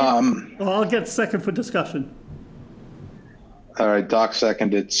get a second? Well, I'll get a second for discussion. All right, Doc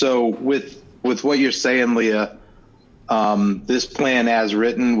seconded. So with what you're saying, Leah, this plan as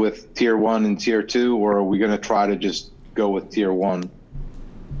written with tier 1 and tier 2, or are we going to try to just go with tier 1?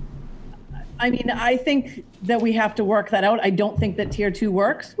 I mean, I think that we have to work that out. I don't think that tier 2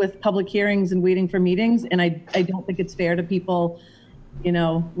 works with public hearings and waiting for meetings. And I don't think it's fair to people,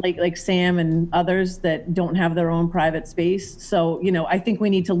 like Sam and others that don't have their own private space. So, I think we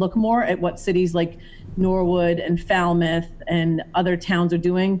need to look more at what cities like Norwood and Falmouth and other towns are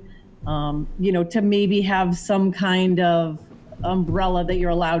doing. To maybe have some kind of umbrella that you're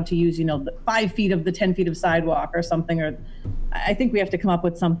allowed to use, the 5 feet of the 10 feet of sidewalk or something. Or I think we have to come up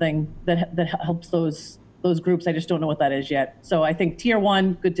with something that helps those groups. I just don't know what that is yet. So I think tier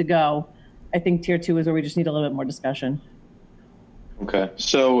 1, good to go. I think tier 2 is where we just need a little bit more discussion. Okay.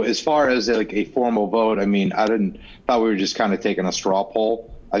 So as far as like a formal vote, I mean, thought we were just kind of taking a straw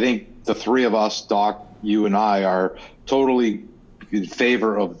poll. I think the 3 of us, Doc, you and I, are totally in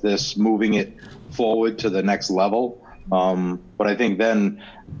favor of this, moving it forward to the next level. But I think then,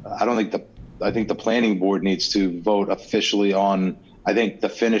 I think the planning board needs to vote officially on, I think, the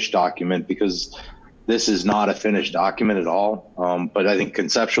finished document, because this is not a finished document at all. But I think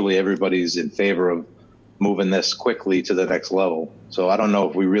conceptually everybody's in favor of moving this quickly to the next level. So I don't know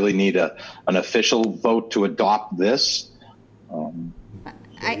if we really need an official vote to adopt this.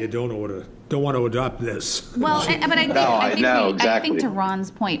 You don't want to adopt this. Well, but I think to exactly.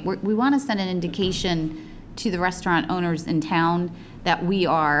 Ron's point, we want to send an indication to the restaurant owners in town that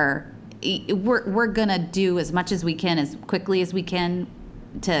we're gonna do as much as we can, as quickly as we can,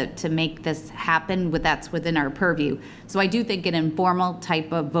 to make this happen. That's within our purview. So I do think an informal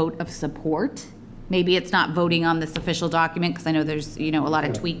type of vote of support. Maybe it's not voting on this official document, because I know there's a lot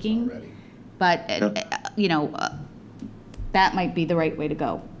of tweaking, but that might be the right way to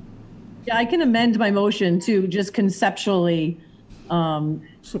go. Yeah, I can amend my motion to just conceptually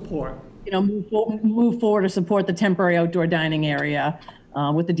support. Move forward to support the temporary outdoor dining area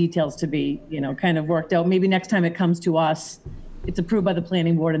with the details to be, kind of worked out. Maybe next time it comes to us, it's approved by the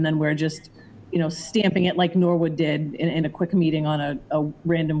planning board, and then we're just stamping it like Norwood did in a quick meeting on a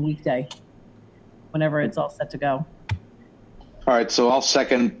random weekday, whenever it's all set to go. All right, so I'll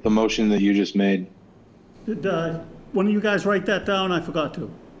second the motion that you just made. Did one of you guys write that down? I forgot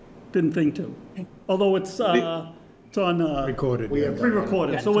to. Didn't think to. Although it's on Recorded.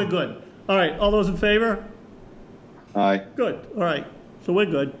 pre-recorded, so we're good. All right, all those in favor? Aye. Good, all right, so we're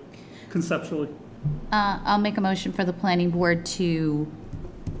good, conceptually. I'll make a motion for the planning board to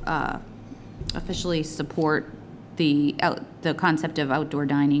officially support the concept of outdoor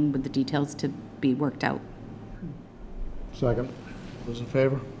dining with the details to be worked out. Second. Those in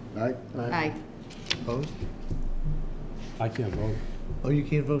favor? Aye. Aye. Opposed? I can't vote. Oh, you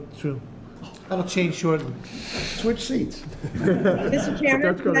can't vote through. That'll change shortly. Switch seats. Mr.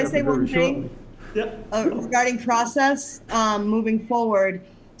 Chairman, can I say one thing? Yep. Regarding process, moving forward.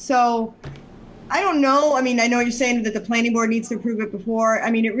 So I don't know. I mean, I know you're saying that the planning board needs to approve it before. I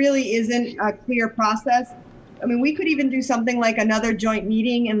mean, it really isn't a clear process. I mean, we could even do something like another joint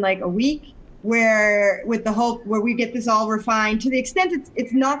meeting in like a week where, with the hope, where we get this all refined to the extent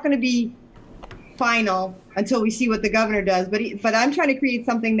it's not going to be final until we see what the governor does. But I'm trying to create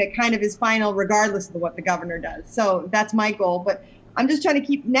something that kind of is final regardless of what the governor does. So that's my goal. But I'm just trying to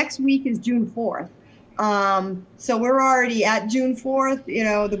keep, next week is June 4th. So we're already at June 4th. You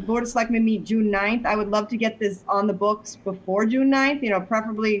know, the Board of Selectmen meet June 9th. I would love to get this on the books before June 9th, you know,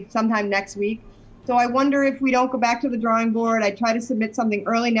 preferably sometime next week. So I wonder if we don't go back to the drawing board. I try to submit something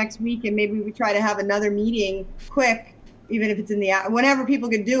early next week, and maybe we try to have another meeting quick, even if it's in the, whenever people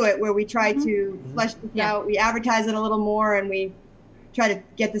can do it, where we try to flesh this out. We advertise it a little more, and we try to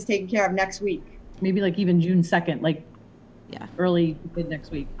get this taken care of next week. Maybe like even June 2nd, like early mid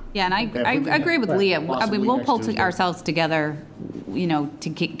next week. Yeah, and I agree with Leah. I mean, we'll pull ourselves together, you know, to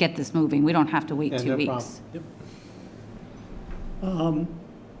get this moving. We don't have to wait 2 weeks.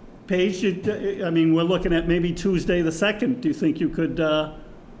 Paige, I mean, we're looking at maybe Tuesday the 2nd. Do you think you could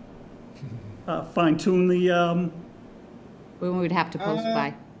fine tune the? When we'd have to post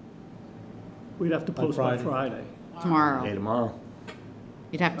by? We'd have to post by Friday. Tomorrow. Hey, tomorrow.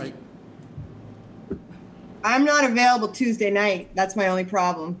 You'd have to. I'm not available Tuesday night. That's my only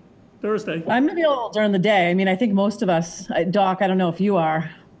problem. Thursday. I'm available during the day. I mean, I think most of us, Doc, I don't know if you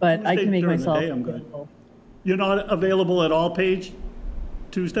are, but Tuesday, I can make during myself. the day, I'm good. You're not available at all, Paige?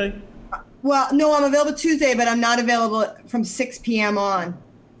 Tuesday? Well, no, I'm available Tuesday, but I'm not available from 6 p.m. on.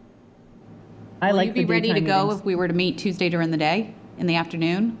 Will you be ready to go if we were to meet Tuesday during the day, in the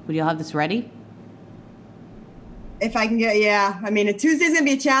afternoon? Would you have this ready? If I can get, yeah. I mean, Tuesday's going to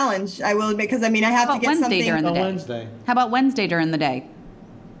be a challenge. I will, because I mean, I have to get Wednesday something. during the day? Wednesday. How about Wednesday during the day?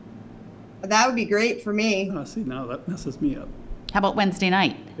 That would be great for me. Oh, see, now that messes me up. How about Wednesday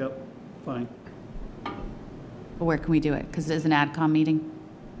night? Yep, fine. Or where can we do it? Because there's an AdCom meeting.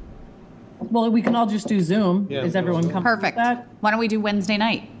 Well, we can all just do Zoom. Yeah, Is everyone comfortable Perfect. with that? Why don't we do Wednesday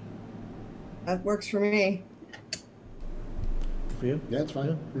night? That works for me. For you? Yeah, it's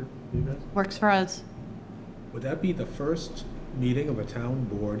fine. Yeah. You guys? Works for us. Would that be the first meeting of a town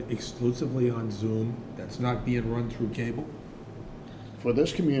board exclusively on Zoom that's not being run through cable? For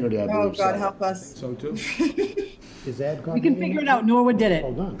this community, I Oh, believe so. God help us. So too? Is that We can figure it out. Norwood did it.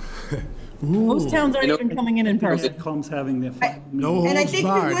 Well done. Most towns aren't even coming in person. AdCom's having their final meeting. No And I holds think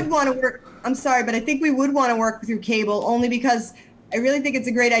barred. we would want to work, I'm sorry, but I think we would want to work through cable only because I really think it's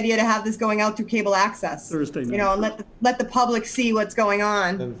a great idea to have this going out through cable access. Thursday night. You know, and let the public see what's going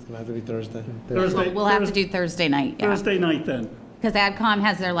on. Then it's going to have to be Thursday. Thursday. We'll have to do Thursday night, yeah. Thursday night then. Because AdCom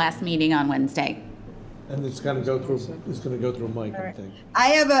has their last meeting on Wednesday. And it's going to go through Mike, I think.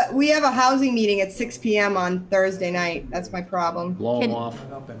 We have a housing meeting at 6 p.m. on Thursday night. That's my problem. Blow them off.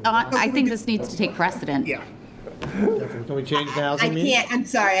 I think this needs to take precedent. Yeah. Can we change the I housing meeting? can't, I'm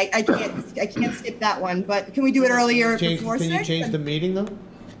sorry, I can't skip that one, but can we do it earlier before 6? Can you change the meeting, though?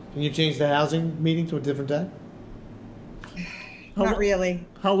 Can you change the housing meeting to a different day? Not really.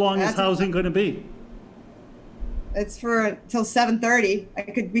 How long is That's- housing going to be? It's for till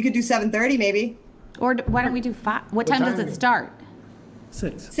 7:30. We could do 7:30 maybe. Or why don't we do 5? What time does it start?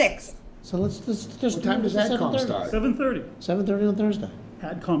 6. 6. So let's just What time does AdCom 7:30. start? 7:30. 7:30 on Thursday.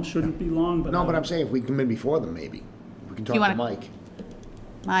 AdCom shouldn't be long, but. No, but I'm saying if we come in before them, maybe. We can talk You to wanna- Mike.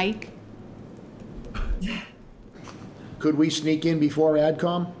 Mike? Could we sneak in before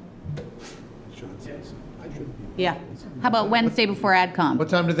AdCom? Yeah. How about Wednesday before AdCom? What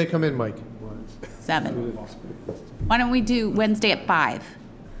time did they come in, Mike? 7. Why don't we do Wednesday at 5?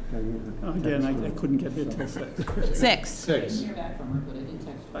 Again, I couldn't get here till 6. 6. 6.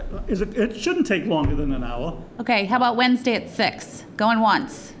 It shouldn't take longer than an hour. Okay, how about Wednesday at 6? Going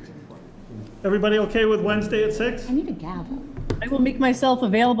once. Everybody okay with Wednesday at 6? I need a gavel. I will make myself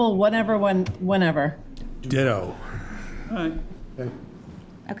available whenever. Ditto. All right,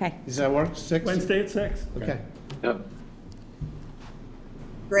 Okay. Does that work? 6? Wednesday at 6. Okay. Yep.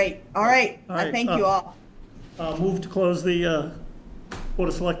 Great. All right. All right, Thank you all. Move to close the Board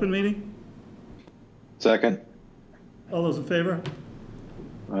of Selectmen meeting. Second. All those in favor?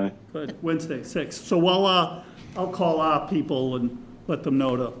 Aye. Good, Wednesday, 6. So I'll call our people and let them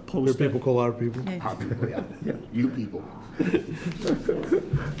know to Your post people it. call our people. Our people, yeah. You people.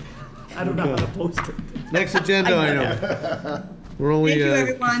 I don't know how to post it. Next agenda item. We're only, Thank you,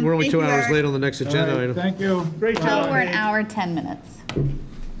 everyone. we're only Thank 2 you, hours Eric. late on the next agenda item. Thank you. Great Oh, job. we're an hour, 10 minutes.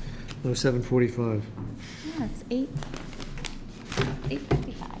 No, 7:45. Yeah, it's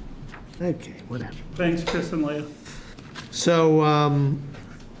 8:55. Okay, whatever. Thanks, Chris and Leah. So,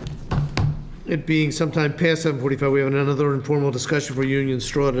 it being sometime past 7:45, we have another informal discussion for Union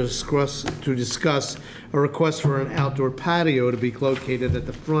Straw to discuss a request for an outdoor patio to be located at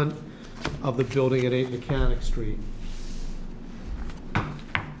the front of the building at 8 Mechanic Street.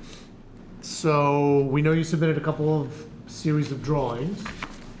 So, we know you submitted a couple of series of drawings,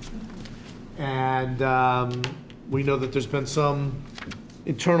 and we know that there's been some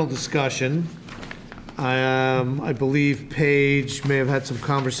internal discussion. I believe Paige may have had some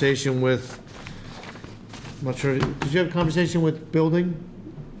conversation with, I'm not sure, did you have a conversation with building?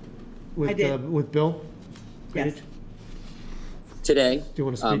 I did. With Bill? Yes. Paige? Today, Do you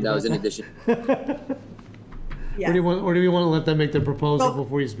want to speak that about was in that? addition. Yeah. Or do you want to let them make their proposal Well-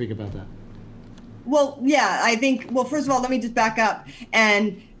 before you speak about that? Well, yeah, I think, well, first of all, let me just back up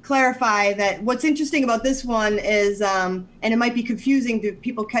and clarify that what's interesting about this one is, and it might be confusing to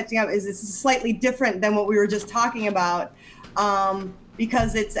people catching up, is this is slightly different than what we were just talking about,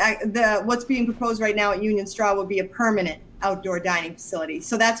 because it's what's being proposed right now at Union Straw would be a permanent outdoor dining facility.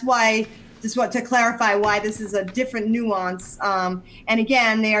 So that's why, just want to clarify why this is a different nuance. And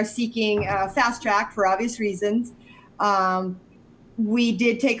again, they are seeking fast track for obvious reasons. We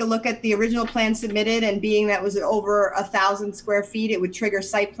did take a look at the original plan submitted, and being that was over 1,000 square feet, it would trigger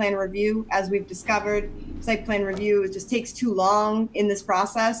site plan review. As we've discovered, site plan review, it just takes too long in this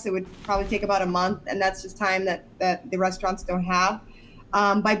process. It would probably take about a month, and that's just time that the restaurants don't have.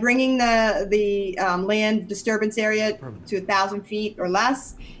 By bringing the land disturbance area to 1,000 feet or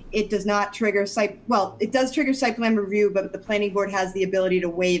less, it does not trigger it does trigger site plan review, but the planning board has the ability to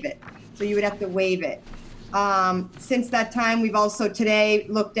waive it. So you would have to waive it. Since that time, we've also today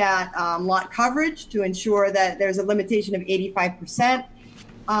looked at lot coverage to ensure that there's a limitation of 85%.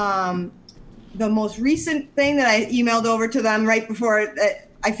 The most recent thing that I emailed over to them right before,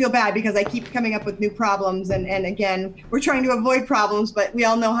 I feel bad because I keep coming up with new problems, and again, we're trying to avoid problems, but we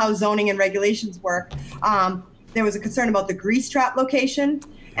all know how zoning and regulations work. There was a concern about the grease trap location,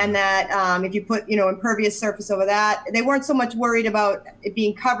 and that if you put, impervious surface over that, they weren't so much worried about it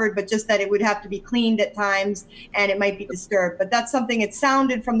being covered, but just that it would have to be cleaned at times and it might be disturbed. But that's something, it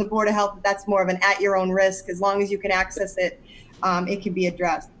sounded from the Board of Health that that's more of an at your own risk. As long as you can access it, it can be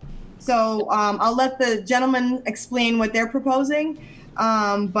addressed. So I'll let the gentleman explain what they're proposing.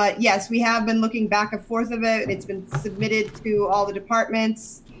 But yes, we have been looking back and forth of it. It's been submitted to all the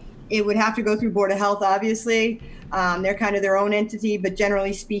departments. It would have to go through Board of Health, obviously. They're kind of their own entity, but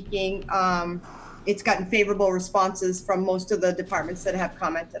generally speaking, it's gotten favorable responses from most of the departments that have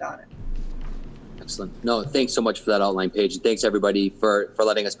commented on it. Excellent. No, thanks so much for that outline, Paige. And thanks everybody for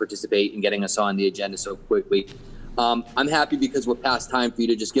letting us participate and getting us on the agenda so quickly. I'm happy because we're past time for you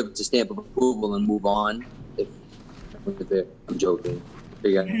to just give us a stamp of approval and move on. I'm joking.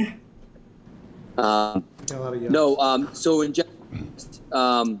 So in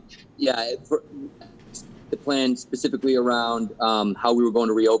general, the plan specifically around how we were going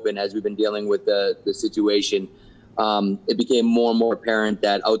to reopen as we've been dealing with the situation, it became more and more apparent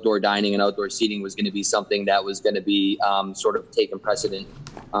that outdoor dining and outdoor seating was going to be something that was going to be sort of taken precedent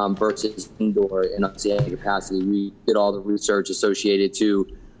versus indoor in a capacity. We did all the research associated to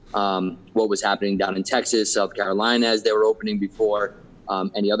what was happening down in Texas, South Carolina, as they were opening before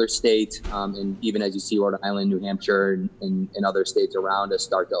any other state, and even as you see Rhode Island, New Hampshire, and other states around us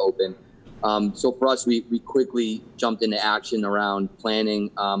start to open. So for us, we quickly jumped into action around planning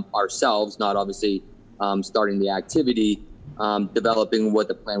ourselves, not obviously starting the activity, developing what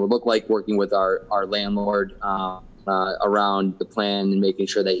the plan would look like, working with our landlord around the plan and making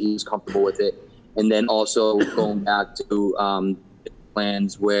sure that he's comfortable with it. And then also going back to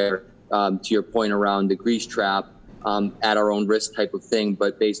plans where, to your point around the grease trap, at our own risk type of thing,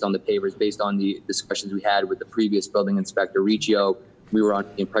 but based on the pavers, based on the discussions we had with the previous building inspector, Riccio, we were on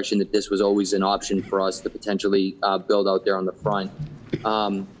the impression that this was always an option for us to potentially build out there on the front.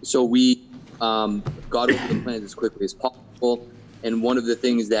 So we got over the plans as quickly as possible. possible. And one of the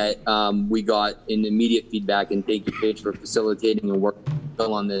things that we got in immediate feedback, and thank you, Paige, for facilitating and working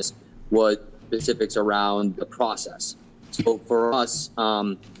on this, was specifics around the process. So for us,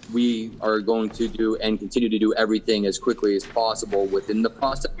 we are going to do and continue to do everything as quickly as possible within the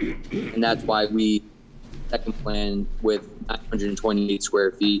process. And that's why we second plan with 928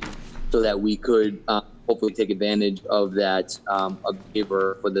 square feet so that we could hopefully take advantage of that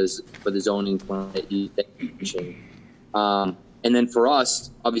waiver for the zoning plan that you mentioned. And then for us,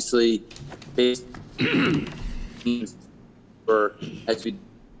 obviously, based for, as we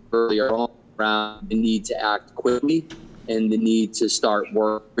earlier on, around the need to act quickly and the need to start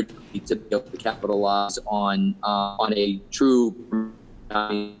work quickly to be able to capitalize on a true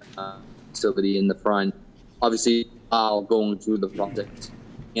facility in the front. Obviously, while going through the process,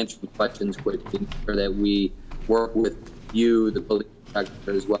 answering questions quickly, ensure that we work with you, the building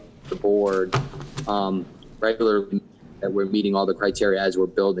inspector, as well as the board, regularly, that we're meeting all the criteria as we're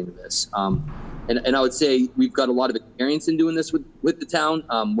building this. And I would say we've got a lot of experience in doing this with the town.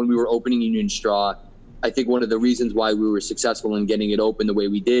 When we were opening Union Straw, I think one of the reasons why we were successful in getting it open the way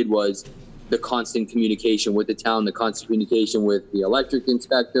we did was the constant communication with the town, the constant communication with the electric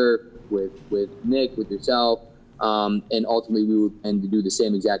inspector, with Nick, with yourself, and ultimately we would plan to do the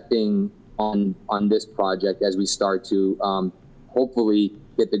same exact thing on this project as we start to hopefully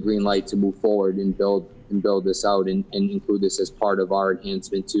get the green light to move forward and build this out and include this as part of our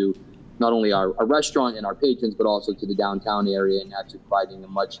enhancement to not only our restaurant and our patrons, but also to the downtown area, and actually providing a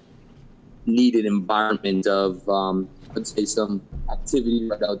much needed environment of, let's say, some activity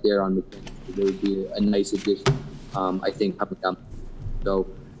right out there on the campus. There would be a nice addition, I think, coming down.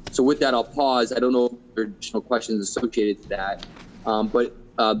 So with that, I'll pause. I don't know if there are additional questions associated to that, but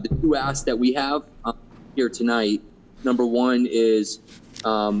the two asks that we have here tonight, number one is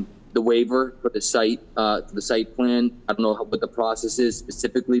the waiver for the site plan. I don't know what the process is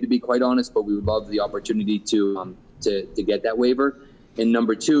specifically, to be quite honest, but we would love the opportunity to get that waiver. And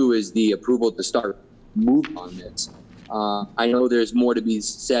number two is the approval to start move on this. I know there's more to be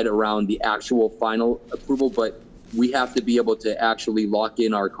said around the actual final approval, but we have to be able to actually lock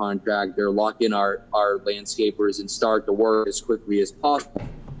in our contractor, lock in our landscapers, and start the work as quickly as possible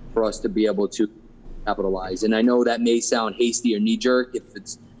for us to be able to capitalize. And I know that may sound hasty or knee-jerk if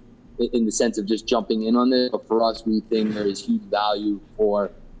it's in the sense of just jumping in on this, but for us, we think there is huge value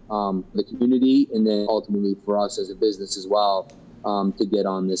for the community, and then ultimately for us as a business as well, to get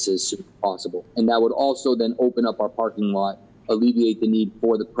on this as soon as possible. And that would also then open up our parking lot, alleviate the need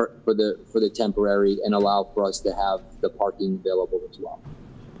for the temporary, and allow for us to have the parking available as well.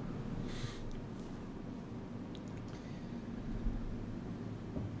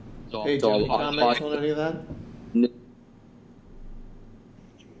 Hey, do you have any comments on any of that?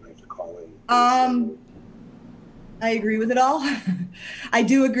 I agree with it all. I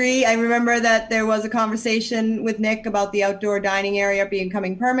do agree. I remember that there was a conversation with Nick about the outdoor dining area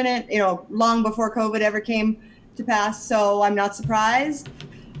becoming permanent, long before COVID ever came to pass. So I'm not surprised.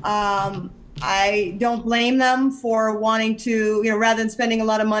 I don't blame them for wanting to, rather than spending a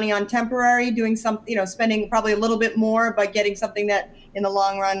lot of money on temporary, doing some, spending probably a little bit more, but getting something that in the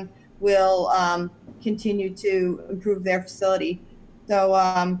long run will continue to improve their facility. So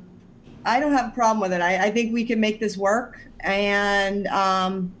I don't have a problem with it. I think we can make this work. And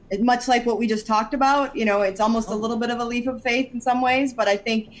much like what we just talked about, it's almost a little bit of a leap of faith in some ways. But I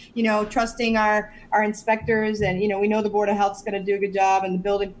think, trusting our inspectors, and, we know the Board of Health is going to do a good job, and the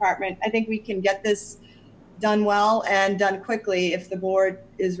building department, I think we can get this done well and done quickly if the board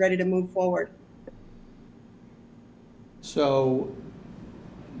is ready to move forward. So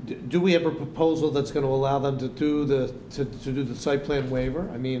do we have a proposal that's going to allow them to do the site plan waiver?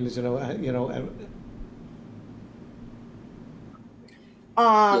 I mean,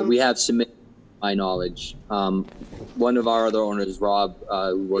 yeah, we have submitted, my knowledge. One of our other owners, Rob,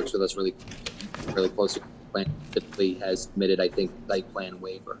 who works with us really closely, typically has submitted, I think, site plan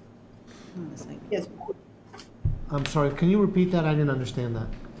waiver. Yes. I'm sorry, can you repeat that? I didn't understand that.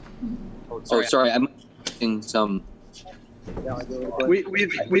 Oh, sorry, I'm getting some. We have Rob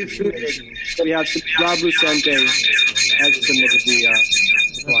Lucente has submitted the.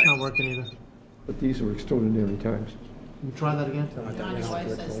 That's not working either. But these are extraordinary times. Can you try that again? John, your wife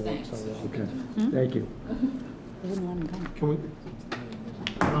says thanks. Okay, thank you. Can we?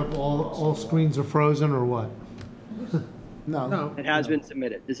 All screens are frozen or what? No. It has been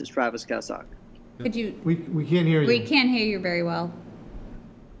submitted. This is Travis Kassak. Could you? We can't hear you. We can't hear you very well.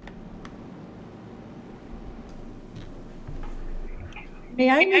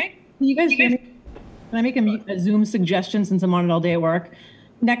 Can you guys hear me? Can I make a Zoom suggestion since I'm on it all day at work?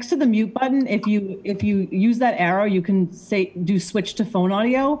 next to the mute button, if you use that arrow, you can do switch to phone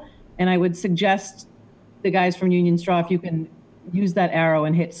audio. And I would suggest the guys from Union Straw, if you can use that arrow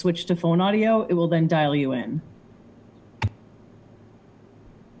and hit switch to phone audio, it will then dial you in.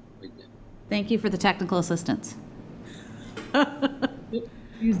 Thank you for the technical assistance.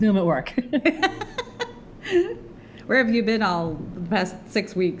 Use Zoom at work. Where have you been all the past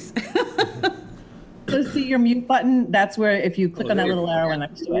 6 weeks? So see your mute button, that's where if you click on that little arrow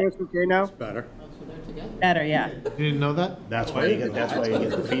next to it. Okay now? Better. Better, yeah. You didn't know that? That's why you get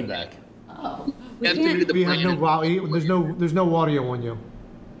the feedback. We can't, We have no, there's no audio on you.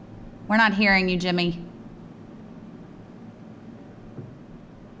 we're not hearing you, Jimmy.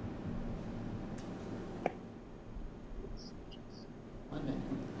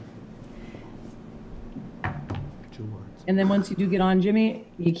 And then once you do get on, Jimmy,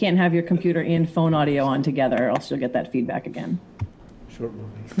 you can't have your computer and phone audio on together, or else you'll get that feedback again. Short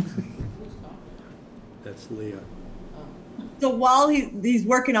movie. That's Leah. So while he's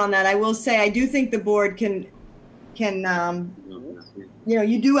working on that, I will say I do think the board can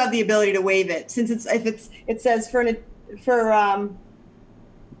you do have the ability to waive it, since it says an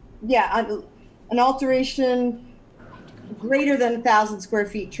alteration greater than 1,000 square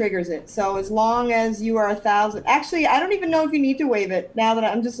feet triggers it. So as long as you are 1,000, actually, I don't even know if you need to waive it now that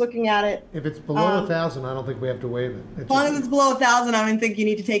I'm just looking at it. If it's below 1,000, I don't think we have to waive it. As long as it's below 1,000, I don't think you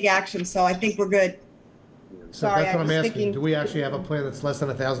need to take action. So I think we're good. So Sorry, that's what I I'm was asking. thinking- Do we actually have a plan that's less than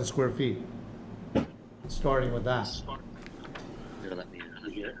 1,000 square feet? Starting with that.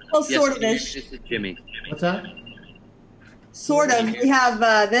 Well, sort of ish. This is Jimmy. What's that? Sort of. We have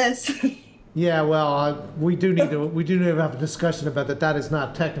this. Yeah, well, we do need to have a discussion about that. That is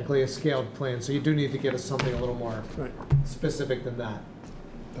not technically a scaled plan, so you do need to get us something a little more specific than that.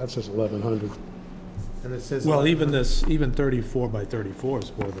 That says 1,100. And it says. Well, even 34 by 34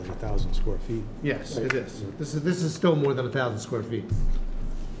 is more than 1,000 square feet. Yes, it is. This is still more than 1,000 square feet.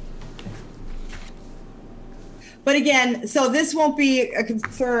 But again, so this won't be a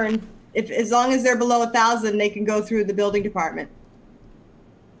concern if, as long as they're below 1,000, they can go through the building department.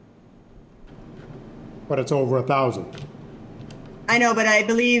 But it's over 1,000. I know, but I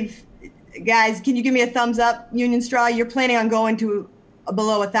believe, guys, can you give me a thumbs up, Union Straw? You're planning on going to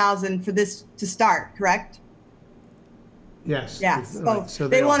below 1,000 for this to start, correct? Yes. Yeah. So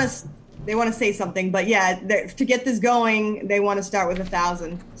they want to say something, but yeah, to get this going, they want to start with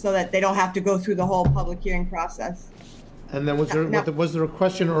 1,000 so that they don't have to go through the whole public hearing process. And then was there a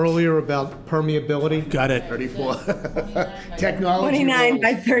question earlier about permeability? Got it. 34. Technology. 29 rules.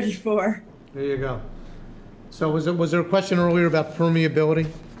 by 34. There you go. So was there a question earlier about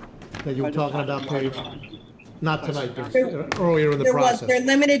permeability that you were talking about, Paige? Not tonight, but earlier in the process. They're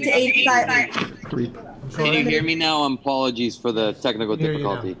limited to 85. Can you hear me now? Apologies for the technical Hear you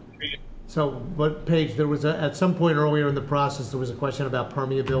difficulty. So, but Paige, there was at some point earlier in the process, there was a question about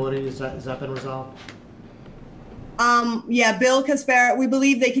permeability. Has that been resolved? Yeah, Bill Caspera, we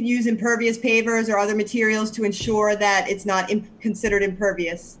believe they can use impervious pavers or other materials to ensure that it's not considered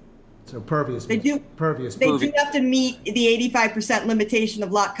impervious. So pervious. They do. Pervious. They do have to meet the 85% limitation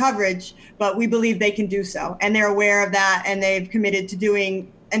of lot coverage, but we believe they can do so, and they're aware of that, and they've committed to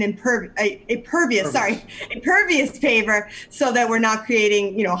doing an impervious paver, so that we're not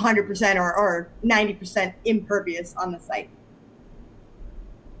creating 100% or 90% impervious on the site.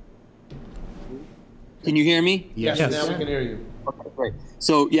 Can you hear me? Yes. Now we can hear you. Okay, great.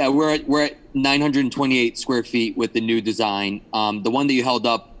 So yeah, we're at 928 square feet with the new design. The one that you held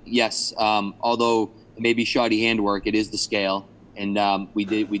up, yes, although it may be shoddy handwork, it is the scale, and we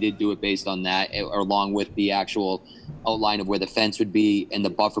did do it based on that, along with the actual outline of where the fence would be and the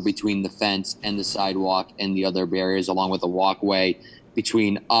buffer between the fence and the sidewalk and the other barriers, along with a walkway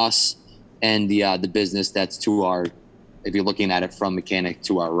between us and the business that's to our, if you're looking at it from Mechanic,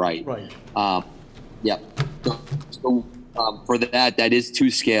 to our right. Right. Yep. So for that is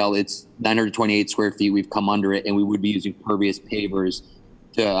to scale. It's 928 square feet. We've come under it, and we would be using pervious pavers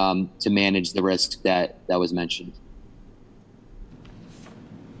to manage the risk that was mentioned.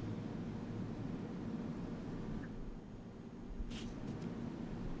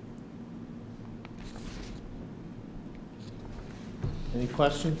 Any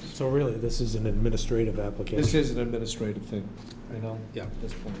questions? So really, this is an administrative application? This is an administrative thing, Yeah. at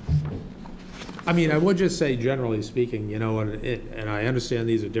this point. I mean, I would just say, generally speaking, and I understand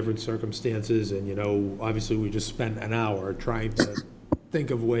these are different circumstances, and, obviously we just spent an hour trying to think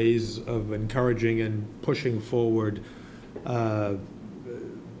of ways of encouraging and pushing forward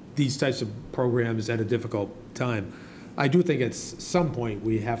these types of programs at a difficult time. I do think at some point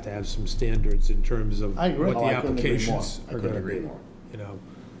we have to have some standards in terms of what the applications are going to be.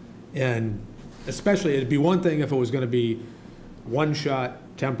 And especially, it'd be one thing if it was gonna be one shot,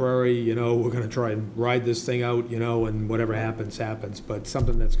 temporary, you know, we're gonna try and ride this thing out, you know, and whatever happens, happens. But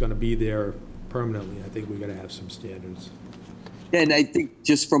something that's gonna be there permanently, I think we gotta have some standards. And I think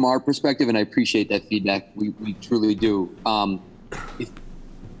just from our perspective, and I appreciate that feedback, we truly do. If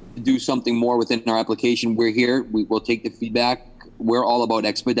to do something more within our application, we're here, we'll take the feedback. We're all about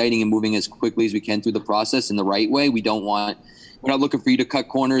expediting and moving as quickly as we can through the process in the right way. We're not looking for you to cut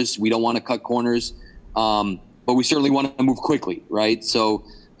corners. We don't want to cut corners, but we certainly want to move quickly, right? So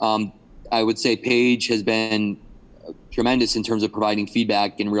I would say Paige has been tremendous in terms of providing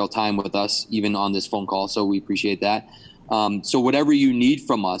feedback in real time with us, even on this phone call. So we appreciate that. So whatever you need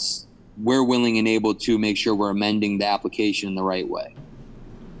from us, we're willing and able to make sure we're amending the application in the right way.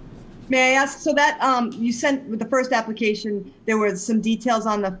 May I ask, so that you sent with the first application, there was some details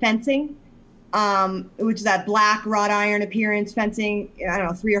on the fencing, which is that black wrought iron appearance fencing, I don't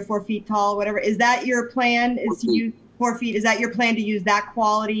know, 3 or 4 feet tall, whatever. Is that your plan, is to use 4 feet? Is that your plan to use that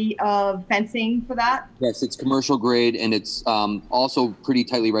quality of fencing for that? Yes, it's commercial grade, and it's also pretty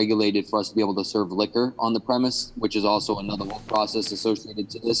tightly regulated for us to be able to serve liquor on the premise, which is also another whole process associated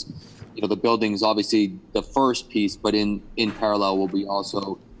to this. You know, the building is obviously the first piece, but in parallel, we'll be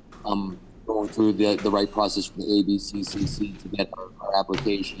also going through the right process for the ABCCC to get our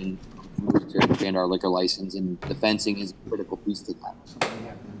application to expand our liquor license, and the fencing is a critical piece to that.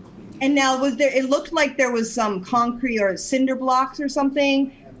 And now, it looked like there was some concrete or cinder blocks or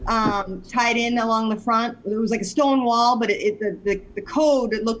something tied in along the front. It was like a stone wall, but the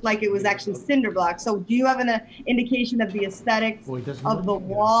code, it looked like it was actually cinder blocks. So do you have an indication of the aesthetics of the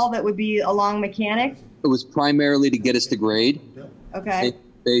wall that would be along Mechanic? It was primarily to get us to grade. Okay.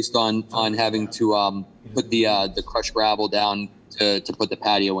 Based on having to put the crushed gravel down to put the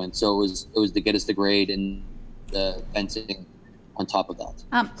patio in. So it was to get us to grade and the fencing on top of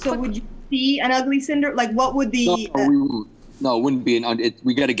that. So would you see an ugly cinder? Like what would the... No, it wouldn't be.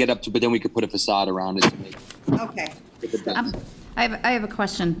 We got to get up to, but then we could put a facade around it to make okay. I have a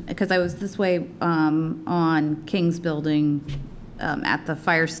question, because I was this way on King's Building at the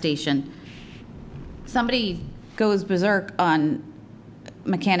fire station. Somebody goes berserk on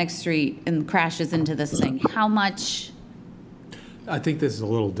Mechanic Street and crashes into this thing. How much? I think this is a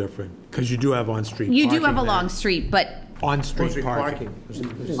little different, because you do have on-street parking. You do have a there. long street, but... On-street parking.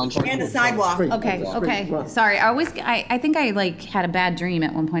 And a sidewalk. Okay. Sorry, I think I like had a bad dream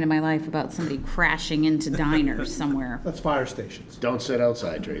at one point in my life about somebody crashing into diners somewhere. That's fire stations. Don't sit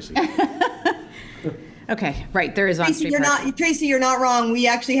outside, Tracy. Okay, right, there is on-street parking. Tracy, you're not wrong. We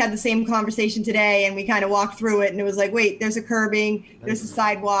actually had the same conversation today, and we kind of walked through it, and it was like, wait, there's a curbing, there's a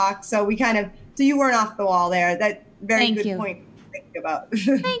sidewalk, so you weren't off the wall there. That very good point to think about.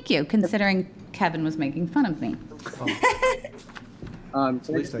 Thank you, considering Kevin was making fun of me. Can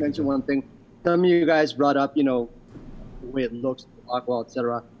I just mention one thing? Some of you guys brought up, the way it looks, the block wall,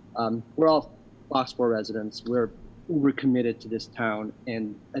 etc. We're all Foxborough residents. We're committed to this town,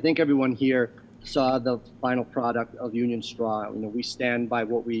 and I think everyone here saw the final product of Union Straw. We stand by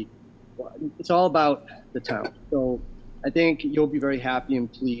it's all about the town. So I think you'll be very happy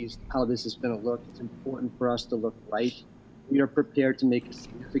and pleased how this is going to look. It's important for us to look right. We are prepared to make a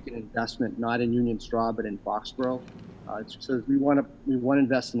significant investment, not in Union Straw, but in Foxborough. So we want to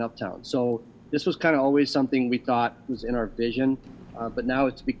invest in Uptown. So this was kind of always something we thought was in our vision, but now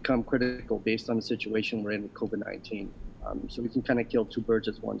it's become critical based on the situation we're in with COVID-19. So we can kind of kill 2 birds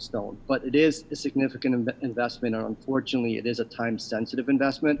with 1 stone. But it is a significant investment, and unfortunately, it is a time-sensitive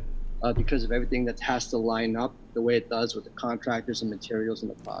investment because of everything that has to line up the way it does with the contractors and materials in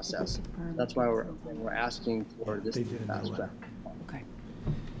the process. That's why we're asking for this aspect. Okay.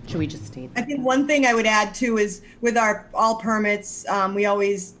 Should we just state that? I think one thing I would add too is with all permits, we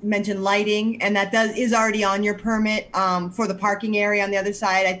always mention lighting, and that is already on your permit for the parking area on the other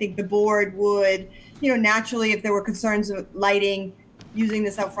side. I think the board would, naturally, if there were concerns with lighting, using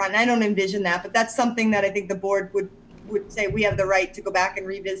this out front, and I don't envision that, but that's something that I think the board would say we have the right to go back and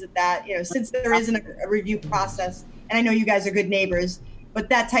revisit that, since there isn't a review process, and I know you guys are good neighbors, but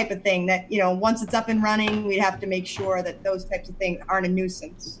that type of thing that, once it's up and running, we'd have to make sure that those types of things aren't a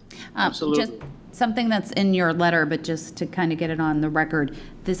nuisance. Absolutely. Just something that's in your letter, but just to kind of get it on the record,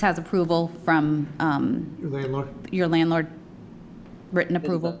 this has approval from your landlord, written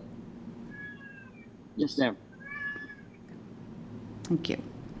approval? Yes, ma'am. Thank you.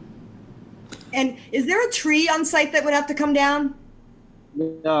 And is there a tree on site that would have to come down?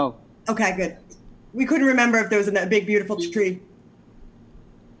 No. Okay, good. We couldn't remember if there was a big, beautiful tree.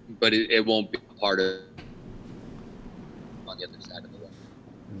 But it won't be part of on the other side of the way.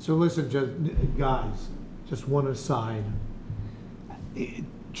 So listen, guys, just one aside.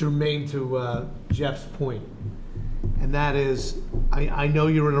 germane to Jeff's point. And that is, I know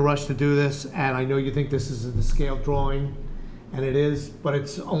you're in a rush to do this, and I know you think this is the scale drawing, and it is, but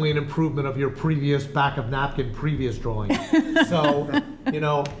it's only an improvement of your previous back of napkin previous drawing. So,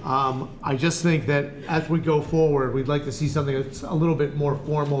 I just think that as we go forward, we'd like to see something that's a little bit more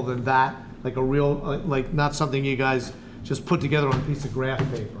formal than that, like a real, like not something you guys just put together on a piece of graph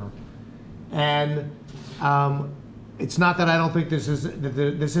paper. And it's not that I don't think this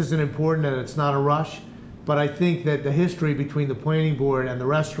isn't important and it's not a rush, but I think that the history between the planning board and the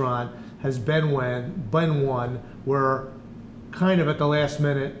restaurant has been one where kind of at the last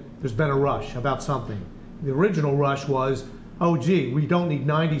minute there's been a rush about something. The original rush was, oh gee, we don't need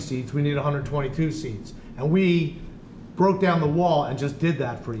 90 seats, we need 122 seats. And we broke down the wall and just did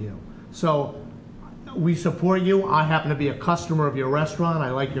that for you. So we support you. I happen to be a customer of your restaurant.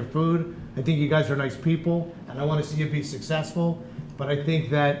 I like your food. I think you guys are nice people, and I want to see you be successful. But I think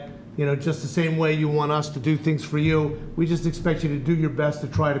that, just the same way you want us to do things for you, we just expect you to do your best to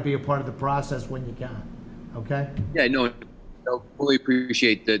try to be a part of the process when you can. Okay? Yeah, no, fully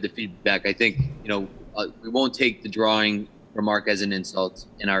appreciate the feedback. I think, we won't take the drawing remark as an insult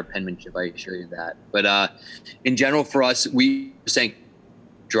in our penmanship, I assure you that. But in general, for us, we were saying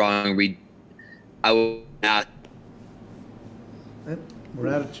drawing, I will ask. We're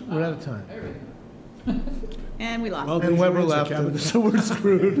out of time. And we lost. Well, And Weber left, so we're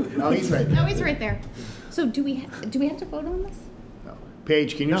screwed. No, he's right there. No, he's right there. So do we have to vote on this?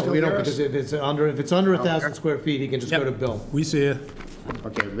 Paige, can you No, still we hear don't, us? because if it's under 1,000 square feet, he can just go to Bill. We see you.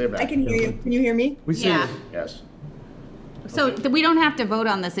 Okay, they're back. I can hear you. Can you hear me? We see Yeah. you. Yes. So we don't have to vote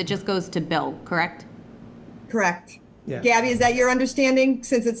on this, it just goes to Bill, correct? Correct. Yeah. Gabby, is that your understanding,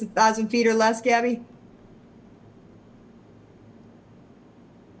 since it's 1,000 feet or less, Gabby?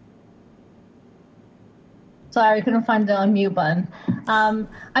 Sorry, I couldn't find the unmute button.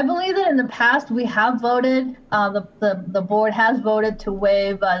 I believe that in the past we have voted, the board has voted to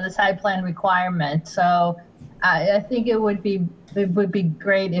waive the site plan requirement. So I think it would be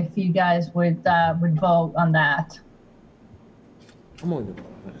great if you guys would vote on that. I'm only going to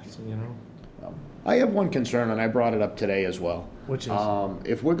vote on that, I have one concern, and I brought it up today as well. Which is?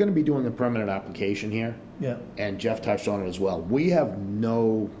 If we're going to be doing a permanent application here, Yeah. and Jeff touched on it as well, we have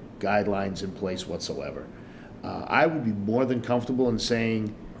no guidelines in place whatsoever. I would be more than comfortable in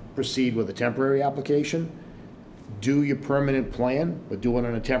saying proceed with a temporary application, do your permanent plan, but do it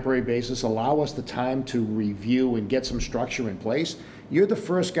on a temporary basis, allow us the time to review and get some structure in place. You're the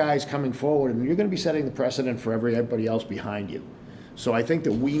first guys coming forward, and you're going to be setting the precedent for everybody else behind you. So I think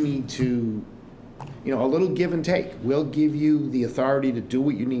that we need to, a little give and take. We'll give you the authority to do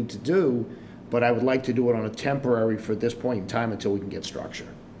what you need to do, but I would like to do it on a temporary for this point in time until we can get structure.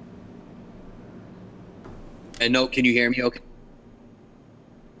 And no, can you hear me okay?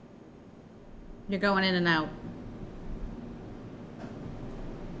 You're going in and out.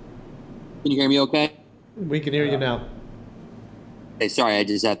 Can you hear me okay? We can hear you now. Hey, sorry, I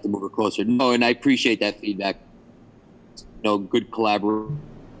just have to move it closer. No, and I appreciate that feedback. Good collaboration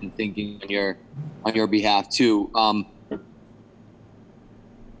and thinking on your behalf too.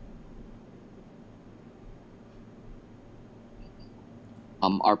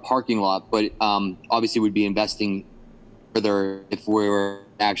 Our parking lot, but obviously we'd be investing further if we were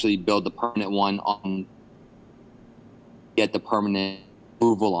to actually build the permanent one on, get the permanent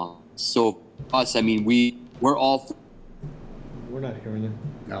approval on. So for us, we're all. We're not hearing you.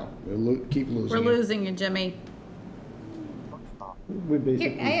 No, we'll keep losing. We're losing you, Jimmy. We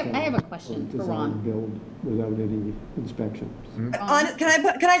basically Here, I have a question for design Ron. and build without any inspections.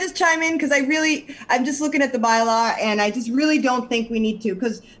 Can I just chime in? Because I'm just looking at the bylaw, and I just really don't think we need to,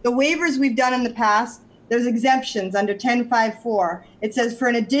 because the waivers we've done in the past, there's exemptions under 10.5.4. It says for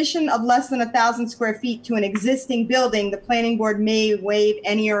an addition of less than 1,000 square feet to an existing building, the planning board may waive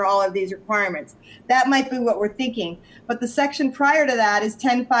any or all of these requirements. That might be what we're thinking. But the section prior to that is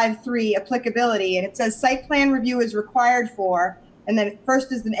 10.5.3 applicability, and it says site plan review is required for, and then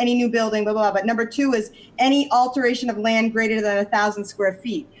first is any new building, blah, blah, blah. But number 2 is any alteration of land greater than 1,000 square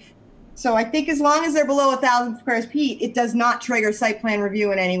feet. So I think as long as they're below 1,000 square feet, it does not trigger site plan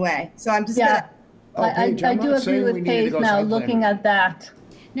review in any way. So I'm just Yeah. Paige, I I'm do not agree saying we with need to Paige go now, site plan looking review. at that.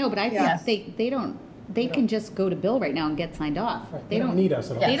 No, but I think they can just go to Bill right now and get signed off. They don't need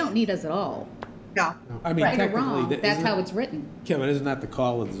us at all. They don't need us at all. No. I mean, Right or technically, wrong, that's isn't how it- it's written. Kevin, isn't that the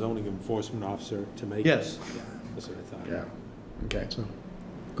call of the zoning enforcement officer to make? Yes. Yeah, that's what I thought. Yeah. Okay. So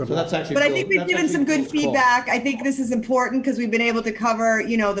that's actually. But I Bill- think we've that's given some actually good Bill's call. feedback. I think this is important because we've been able to cover,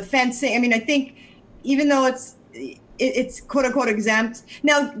 the fencing. I think even though it's quote unquote exempt.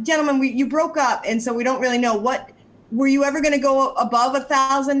 Now, gentlemen, you broke up, and so we don't really know were you ever going to go above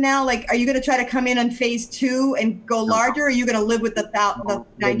 1,000 now? Like, are you going to try to come in on phase 2 and go larger, or are you going to live with the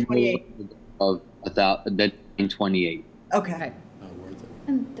 928? Of 928. Okay.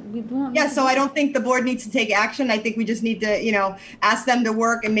 And we won't. Yeah, so I don't think the board needs to take action. I think we just need to, you know, ask them to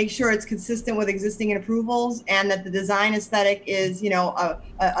work and make sure it's consistent with existing approvals, and that the design aesthetic is, you know,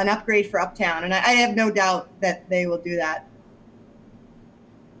 an upgrade for Uptown. And I have no doubt that they will do that.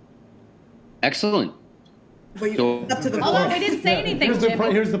 Excellent. But it's up to the board. Hold on, we didn't say anything, Jim.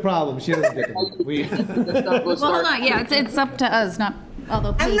 Here's the problem. She doesn't get it. Well, hold on, yeah, it's up to us, not,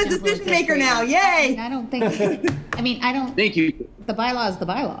 although. I'm the decision maker now, yay! I don't think, I don't. Thank you. The bylaw is the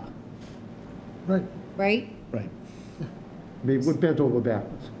bylaw, Right. right? Right. I mean, we're bent over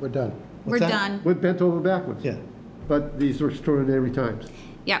backwards. We're done. We're that? done. We're bent over backwards. Yeah. But these are extraordinary times.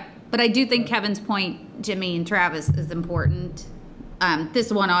 Yeah, but I do think Kevin's point, Jimmy and Travis, is important.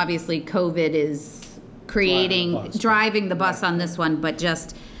 This one, obviously, COVID is driving the bus on this one, but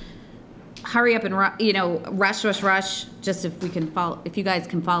just hurry up and, rush, just if we can follow, if you guys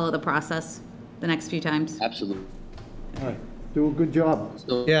can follow the process the next few times. Absolutely. All right. Do a good job.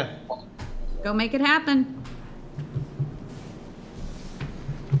 Yeah. Go make it happen.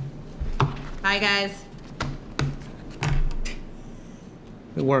 Bye, guys.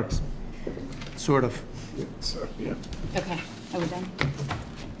 It works. Sort of. Yeah. Okay, are we done?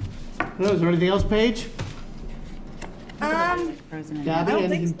 Is there anything else, Paige? Frozen. Gabby,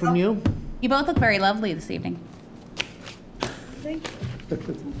 anything from you? You both look very lovely this evening. Thank you.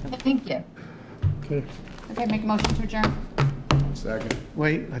 Thank you. Okay. Okay, make a motion to adjourn. Second.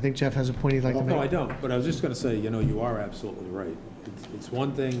 Wait, I think Jeff has a point he'd like to make. No, I don't, but I was just gonna say, you are absolutely right. It's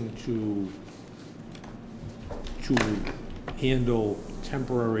one thing to handle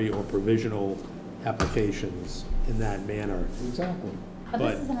temporary or provisional applications in that manner. Exactly. But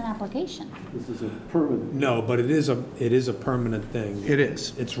this isn't an application. This is a permanent. No, but it is a permanent thing. It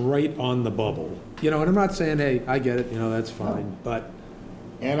is. It's right on the bubble. And I'm not saying, hey, I get it, that's fine, but.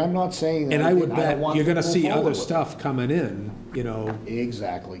 And I'm not saying that. And I would don't bet want you're gonna to move see forward other with it. stuff coming in,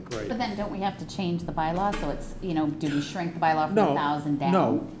 Exactly. Great. But then don't we have to change the bylaw? So it's, do we shrink the bylaw from No, 1,000 down?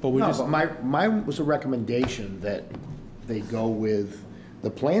 no, but we No, just, but mine was a recommendation that they go with the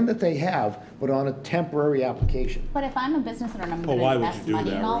plan that they have, but on a temporary application. But if I'm a business owner and I'm Well, gonna why would invest you do money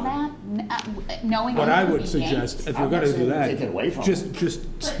that, and all Ron? that, knowing. what I'm I gonna would be suggest, yanked, if you're I'm gonna not do saying that, take it away from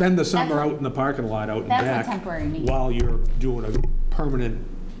just spend the summer out in the parking lot out and That's what back. temporary means. While you're doing a permanent,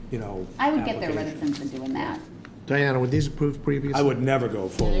 I would get their application. reticence in doing that. Diana, were these approved previously? I would never go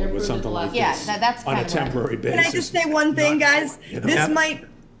forward with something like Yeah, this that's on kind a of what I- temporary basis. Can I just say one thing, Not- guys? This Yep. might,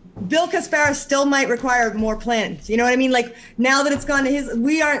 Bill Caspara still might require more plans. You know what I mean? Like, now that it's gone to his,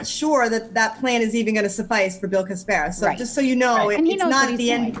 we aren't sure that that plan is even going to suffice for Bill Caspara. So Right. just so you know, Right. And he it's knows not what at the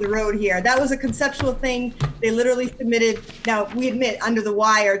he's end doing. of the road here. That was a conceptual thing. They literally submitted, now we admit, under the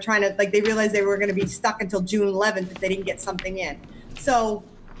wire, trying to, like, they realized they were going to be stuck until June 11th if they didn't get something in. So,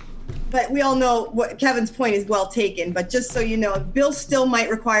 but we all know what Kevin's point is well taken, but just so you know, Bill still might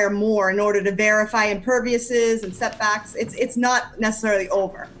require more in order to verify imperviouses and setbacks. It's not necessarily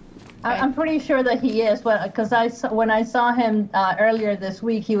over. I'm pretty sure that he is, because when I saw him earlier this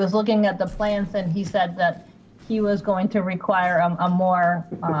week, he was looking at the plans and he said that he was going to require a more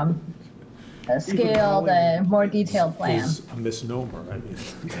scaled, more detailed plan. Is a misnomer, I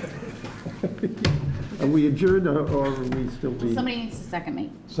mean. Are we adjourned or are we still being? Somebody needs to second me.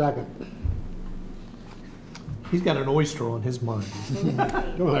 Second. He's got an oyster on his mind.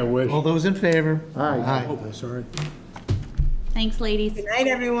 Don't I wish? All those in favor? Aye. Oh, sorry. Thanks, ladies. Good night,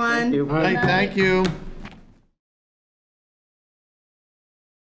 everyone. Thank you. All right, thank you.